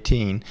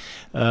 2018,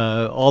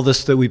 all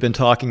this that we've been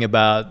talking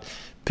about,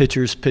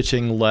 pitchers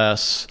pitching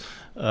less,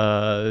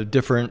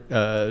 different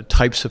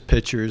types of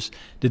pitchers,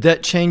 did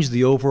that change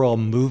the overall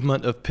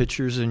movement of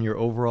pitchers in your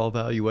overall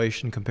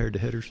valuation compared to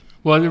hitters?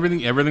 Well,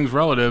 everything's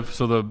relative.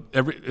 So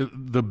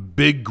the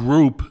big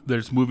group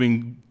that's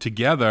moving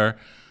together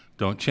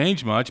don't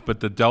change much,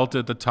 but the delta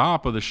at the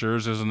top of the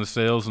Scherzers and the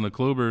Sales and the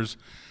Klubers,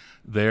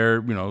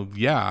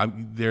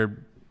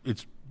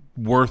 it's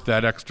worth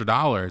that extra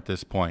dollar at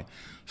this point.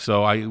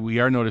 So we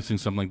are noticing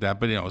something like that.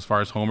 But as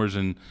far as homers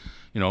and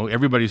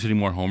everybody's hitting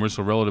more homers,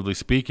 so relatively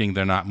speaking,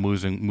 they're not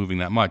moving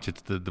that much.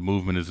 It's the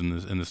movement is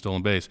in the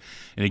stolen base.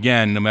 And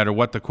again, no matter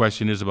what the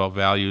question is about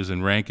values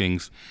and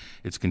rankings,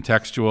 it's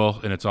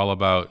contextual, and it's all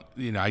about,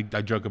 I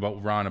joke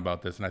about Ron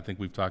about this, and I think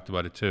we've talked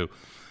about it too.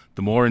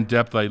 The more in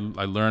depth I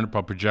learn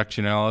about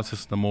projection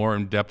analysis, the more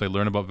in depth I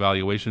learn about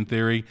valuation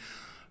theory,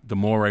 the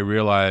more I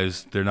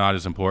realize they're not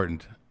as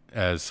important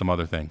as some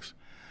other things.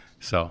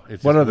 So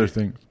what other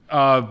things?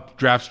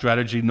 Draft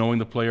strategy, knowing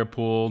the player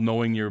pool,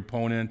 knowing your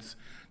opponents,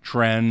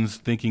 trends,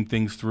 thinking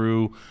things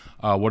through.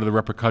 What are the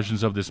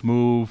repercussions of this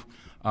move?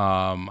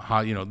 How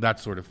that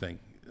sort of thing.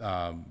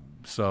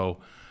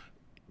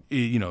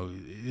 Used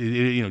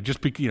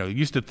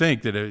to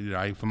think that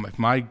if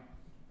my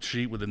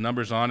sheet with the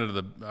numbers on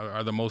it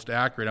are the most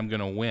accurate, I'm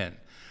going to win.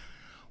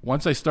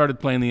 Once I started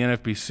playing the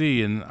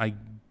NFBC and I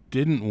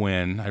didn't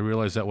win, I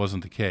realized that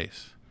wasn't the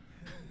case.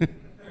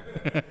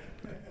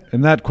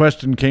 And that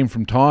question came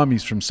from Tom.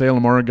 He's from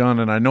Salem, Oregon,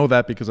 and I know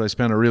that because I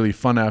spent a really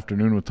fun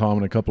afternoon with Tom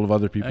and a couple of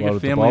other people out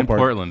at the ballpark. I got family in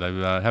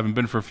Portland. I haven't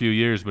been for a few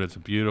years, but it's a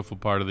beautiful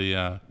part of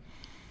the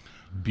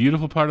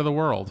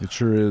world. It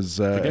sure is.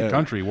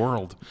 Country,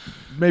 world.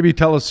 Maybe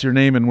tell us your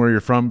name and where you're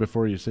from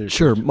before you say your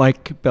Sure. question.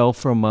 Mike Bell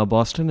from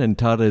Boston, and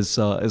Todd, as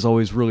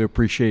always, really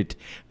appreciate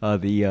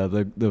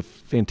the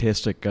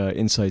fantastic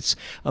insights.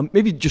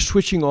 Maybe just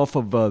switching off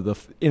of the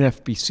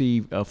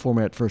NFBC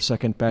format for a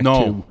second back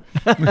to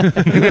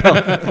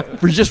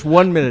for just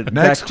 1 minute.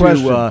 Next back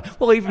question.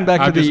 To even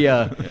back to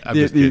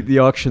the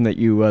auction that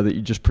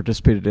you just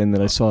participated in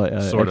that I saw at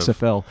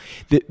XFL.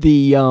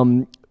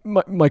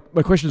 My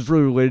question is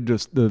really related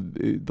to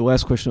the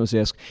last question I was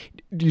asked.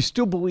 Do you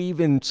still believe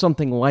in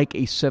something like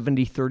a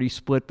 70-30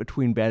 split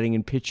between batting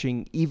and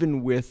pitching,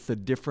 even with the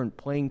different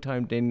playing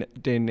time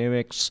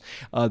dynamics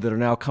that are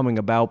now coming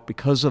about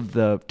because of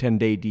the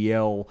 10-day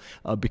DL,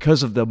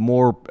 because of the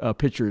more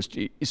pitchers?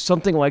 Is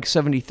something like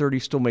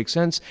 70-30 still make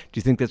sense? Do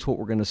you think that's what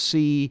we're going to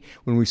see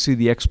when we see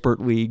the Expert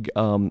League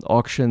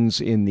auctions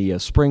in the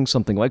spring,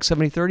 something like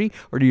 70-30?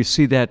 Or do you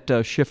see that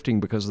shifting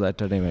because of that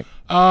dynamic?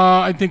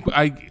 I think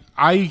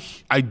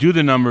I do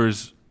the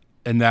numbers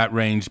in that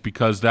range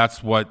because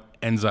that's what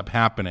ends up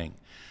happening.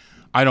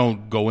 I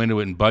don't go into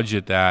it and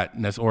budget that,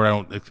 or I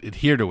don't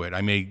adhere to it.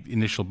 I make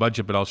initial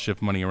budget, but I'll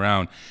shift money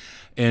around.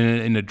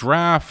 And in the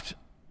draft,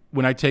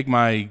 when I take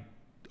my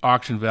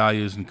auction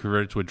values and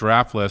convert it to a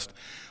draft list,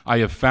 I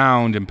have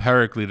found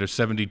empirically that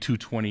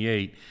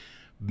 72-28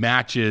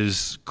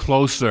 matches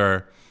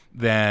closer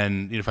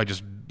than if I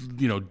just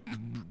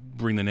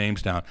bring the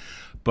names down.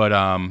 But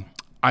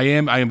I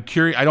am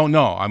curious. I don't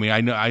know. I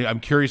mean, I'm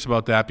curious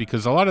about that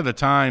because a lot of the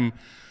time,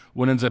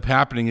 what ends up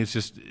happening is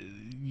just,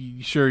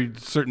 sure,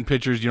 certain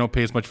pitchers, you don't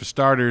pay as much for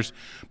starters,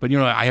 but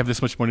I have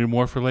this much money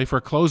more for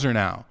a closer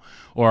now,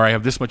 or I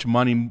have this much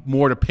money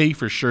more to pay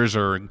for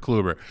Scherzer and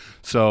Kluber.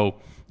 So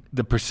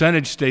the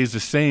percentage stays the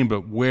same,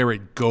 but where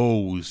it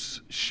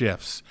goes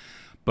shifts.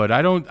 But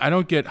I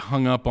don't get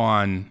hung up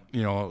on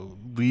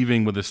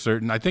leaving with a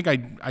certain. I think I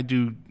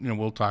do.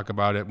 We'll talk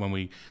about it when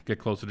we get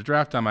closer to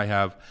draft time.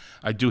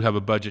 I do have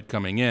a budget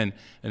coming in,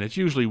 and it's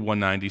usually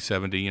 190,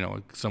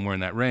 70, somewhere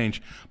in that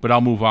range. But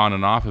I'll move on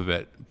and off of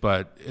it.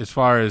 But as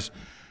far as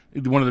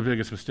one of the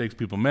biggest mistakes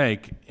people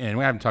make, and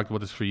we haven't talked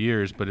about this for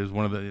years, but it's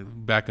one of the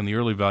back in the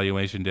early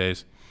valuation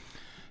days.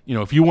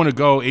 If you want to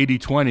go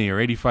 80-20 or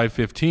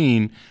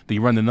 85-15, that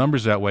you run the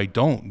numbers that way,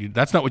 don't.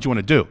 That's not what you want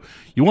to do.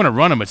 You want to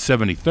run them at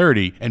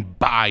 70-30 and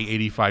buy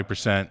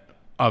 85%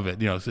 of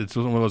it. It's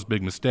one of those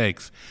big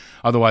mistakes.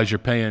 Otherwise, you're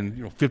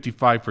paying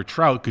 55 for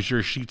Trout because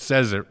your sheet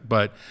says it,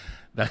 but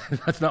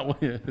that's not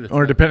what.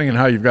 Or depending on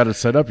how you've got it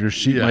set up, your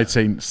sheet might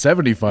say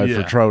 75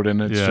 for Trout,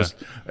 and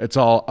it's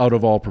all out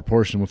of all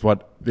proportion with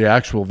what the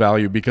actual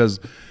value because.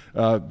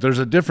 There's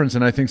a difference,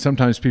 and I think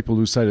sometimes people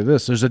lose sight of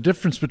this. There's a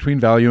difference between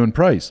value and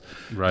price.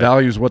 Right.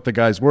 Value is what the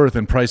guy's worth,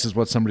 and price is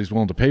what somebody's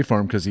willing to pay for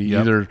him because he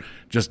either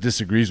just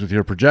disagrees with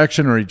your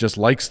projection or he just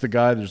likes the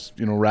guy. There's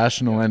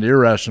rational and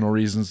irrational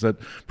reasons that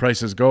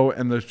prices go,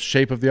 and the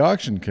shape of the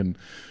auction can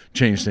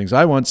change things.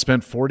 I once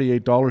spent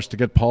 $48 to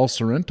get Paul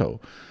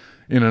Sorrento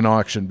in an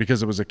auction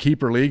because it was a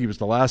keeper league. He was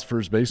the last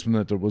first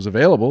baseman that was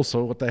available.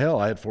 So what the hell?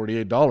 I had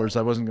 $48.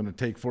 I wasn't going to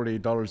take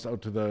 $48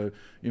 out to the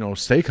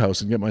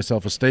steakhouse and get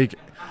myself a steak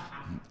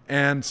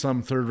and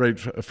some third-rate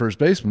first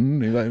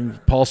baseman.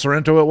 Paul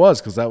Sorrento it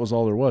was because that was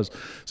all there was.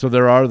 So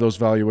there are those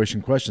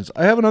valuation questions.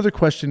 I have another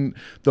question,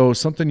 though,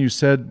 something you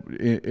said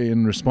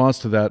in response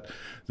to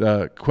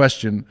that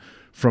question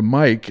from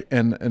Mike,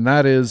 and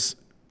that is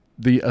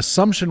the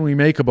assumption we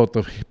make about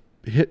the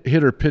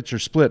hitter-pitcher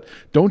split.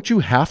 Don't you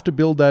have to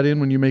build that in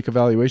when you make a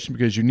valuation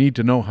because you need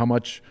to know how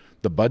much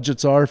the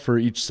budgets are for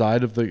each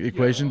side of the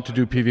equation to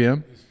do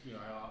PVM?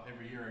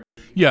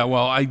 Yeah,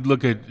 well, I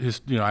look at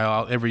his.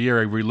 Every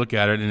year I relook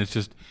at it,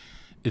 and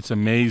it's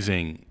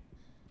amazing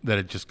that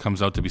it just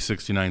comes out to be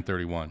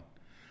 69-31.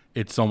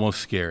 It's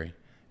almost scary.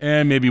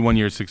 And maybe one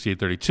year it's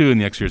 68-32,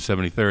 and the next year it's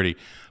 70-30.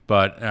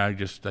 But I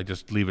just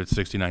leave it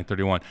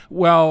 69-31.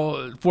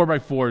 Well,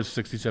 4x4 is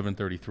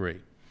 67-33.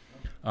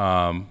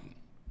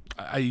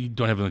 I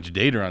don't have much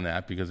data on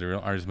that because there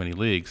aren't as many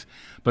leagues.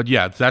 But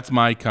yeah, that's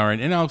my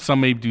current. And some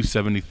may do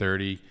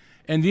 70-30.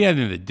 And at the end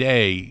of the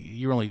day,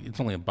 it's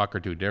only $1 or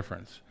 $2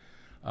 difference.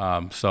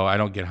 So I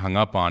don't get hung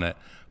up on it.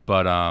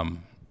 But I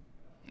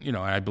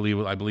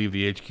believe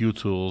the HQ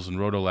tools and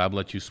RotoLab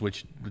let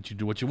you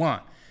do what you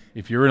want.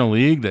 If you're in a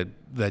league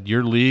that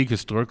your league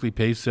historically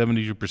pays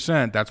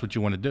 72%, that's what you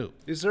want to do.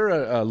 Is there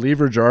a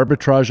leverage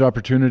arbitrage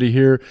opportunity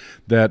here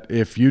that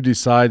if you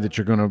decide that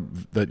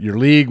that your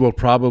league will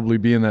probably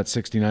be in that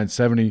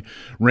 69-70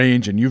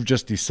 range and you've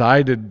just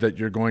decided that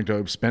you're going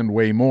to spend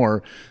way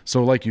more,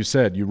 so like you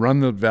said, you run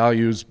the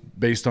values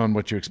based on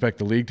what you expect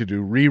the league to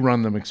do,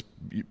 rerun them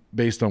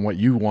based on what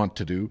you want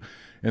to do,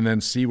 and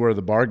then see where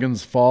the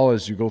bargains fall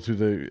as you go through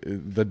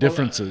the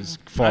differences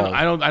fall.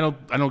 I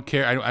don't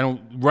care.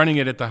 Running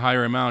it at the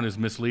higher amount is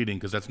misleading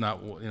because that's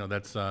not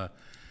that's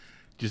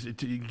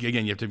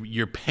again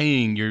you're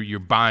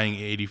buying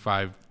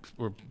 85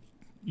 or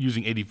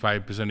using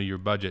 85% of your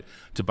budget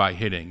to buy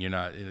hitting. You're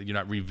not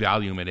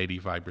revaluing at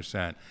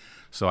 85%.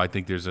 So I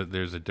think there's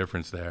a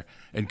difference there.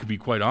 And to be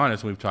quite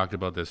honest, we've talked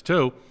about this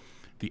too.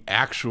 The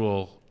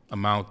actual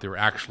amount they're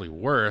actually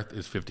worth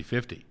is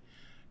 50-50.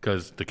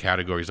 Because the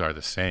categories are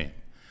the same,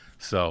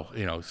 so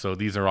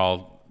these are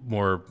all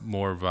more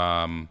of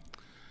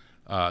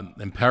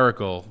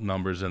empirical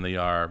numbers than they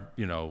are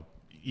E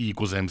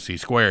equals MC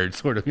squared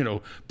sort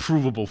of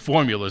provable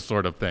formula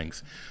sort of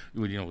things.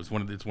 It's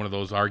one of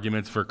those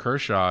arguments for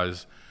Kershaw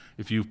is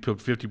if you put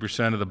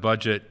 50% of the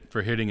budget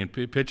for hitting and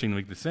pitching to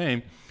make the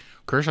same,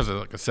 Kershaw's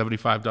like a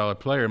 $75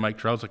 player. Mike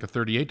Trout's like a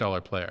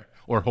 $38 player.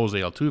 Or Jose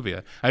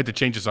Altuve. I had to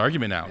change this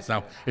argument now.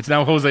 It's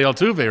now Jose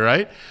Altuve,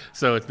 right?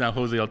 So it's now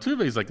Jose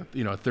Altuve is like a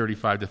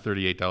 $35 to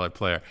 $38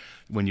 player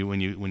when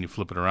you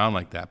flip it around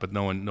like that. But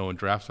no one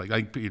drafts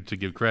like to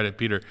give credit.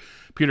 Peter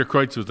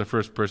Kreutz was the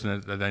first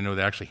person that I know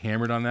that actually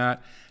hammered on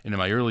that. And in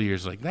my early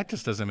years, like that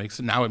just doesn't make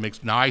sense.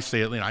 Now I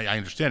say it. I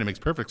understand it makes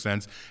perfect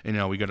sense.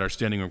 And we got our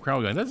standing room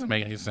crowd going, that doesn't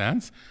make any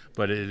sense,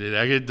 but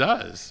it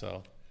does.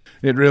 So.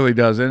 It really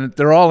does. And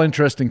they're all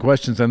interesting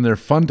questions, and they're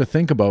fun to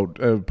think about.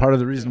 Part of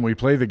the reason we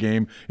play the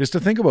game is to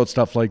think about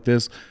stuff like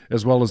this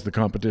as well as the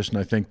competition,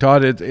 I think.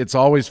 Todd, it's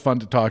always fun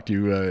to talk to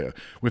you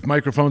with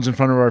microphones in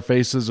front of our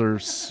faces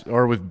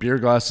or with beer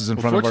glasses in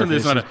front of our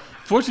faces.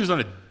 Fortunately, it's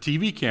on a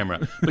TV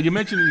camera. But you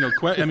mentioned,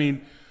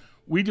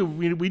 we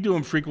do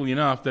them frequently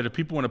enough that if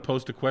people want to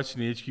post a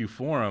question in the HQ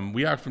forum,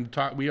 we often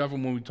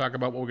when we talk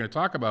about what we're going to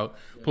talk about,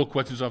 pull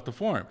questions off the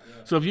forum.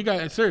 So if you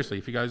guys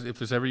if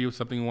there's ever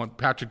something you want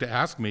Patrick to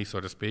ask me, so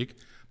to speak,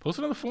 post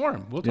it on the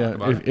forum. We'll talk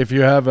about it. If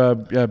you have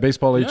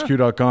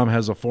BaseballHQ.com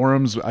has a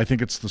forums. I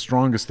think it's the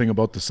strongest thing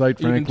about the site,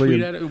 frankly. You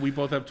can tweet at it. We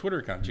both have Twitter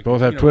accounts.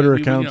 Twitter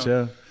accounts,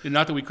 yeah.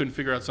 Not that we couldn't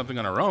figure out something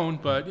on our own,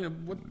 but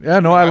I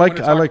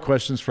like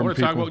questions from people. I want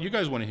to talk about what you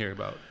guys want to hear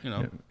about.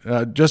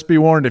 Just be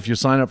warned, if you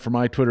sign up for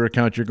my Twitter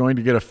account, you're going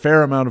to get a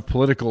fair amount of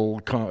political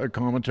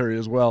commentary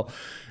as well.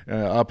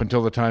 Up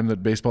until the time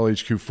that Baseball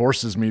HQ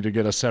forces me to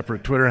get a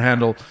separate Twitter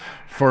handle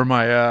for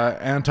my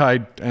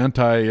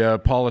anti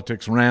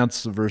politics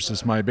rants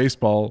versus my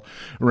baseball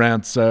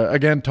rants.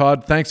 Again,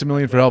 Todd, thanks a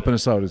million for helping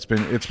us out. It's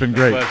been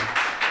great.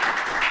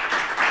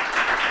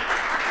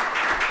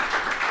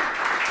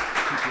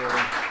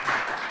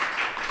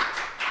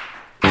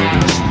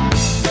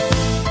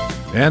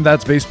 And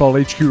that's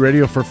Baseball HQ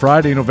Radio for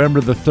Friday,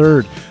 November the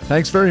 3rd.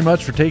 Thanks very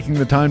much for taking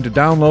the time to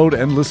download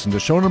and listen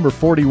to show number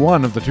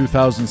 41 of the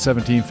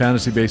 2017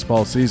 fantasy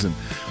baseball season.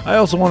 I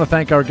also want to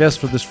thank our guests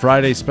for this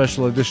Friday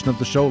special edition of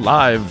the show,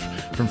 live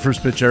from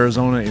First Pitch,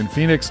 Arizona in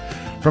Phoenix.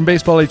 From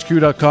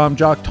BaseballHQ.com,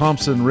 Jock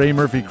Thompson, Ray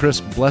Murphy,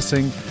 Chris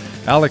Blessing,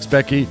 Alex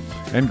Becky,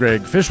 and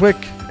Greg Fishwick.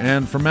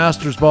 And from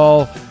Masters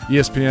Ball,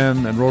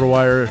 ESPN, and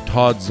RotoWire,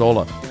 Todd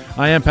Zola.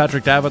 I am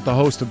Patrick Davitt, the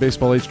host of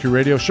Baseball HQ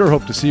Radio. Sure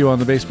hope to see you on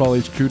the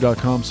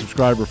BaseballHQ.com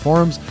subscriber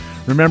forums.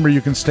 Remember, you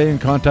can stay in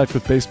contact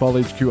with Baseball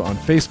HQ on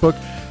Facebook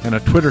and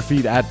a Twitter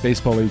feed at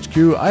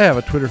BaseballHQ. I have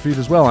a Twitter feed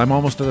as well. I'm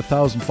almost at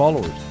 1,000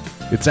 followers.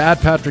 It's at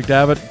Patrick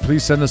Davitt.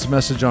 Please send us a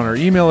message on our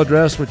email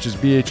address, which is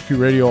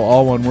bhqradio,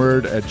 all one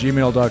word, at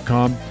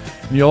gmail.com.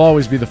 And you'll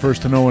always be the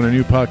first to know when a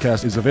new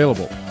podcast is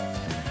available.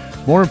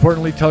 More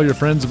importantly, tell your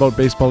friends about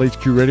Baseball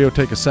HQ Radio.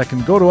 Take a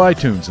second, go to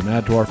iTunes and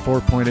add to our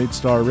 4.8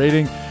 star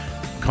rating.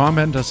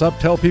 Comment us up,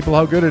 tell people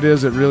how good it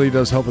is. It really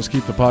does help us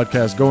keep the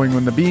podcast going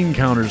when the bean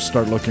counters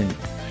start looking.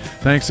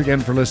 Thanks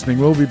again for listening.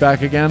 We'll be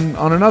back again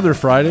on another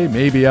Friday,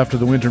 maybe after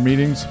the winter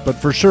meetings, but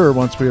for sure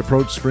once we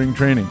approach spring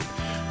training,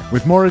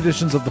 with more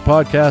editions of the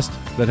podcast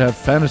that have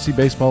fantasy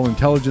baseball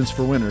intelligence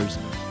for winners.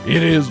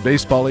 It is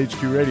Baseball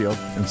HQ Radio,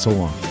 and so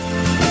long.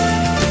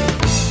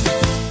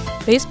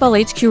 Baseball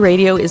HQ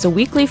Radio is a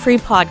weekly free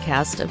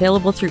podcast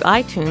available through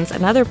iTunes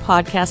and other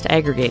podcast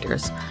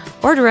aggregators,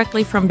 or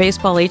directly from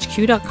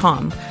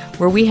BaseballHQ.com,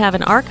 where we have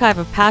an archive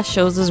of past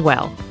shows as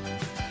well.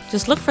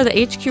 Just look for the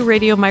HQ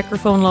Radio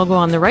microphone logo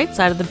on the right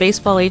side of the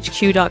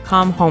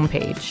BaseballHQ.com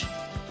homepage.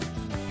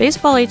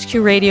 Baseball HQ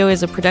Radio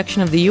is a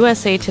production of the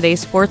USA Today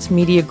Sports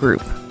Media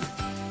Group.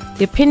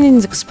 The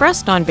opinions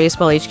expressed on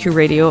Baseball HQ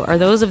Radio are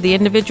those of the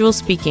individual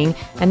speaking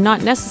and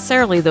not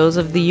necessarily those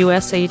of the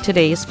USA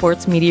Today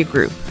Sports Media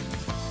Group.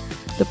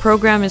 The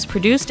program is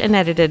produced and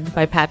edited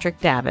by Patrick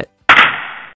Davitt.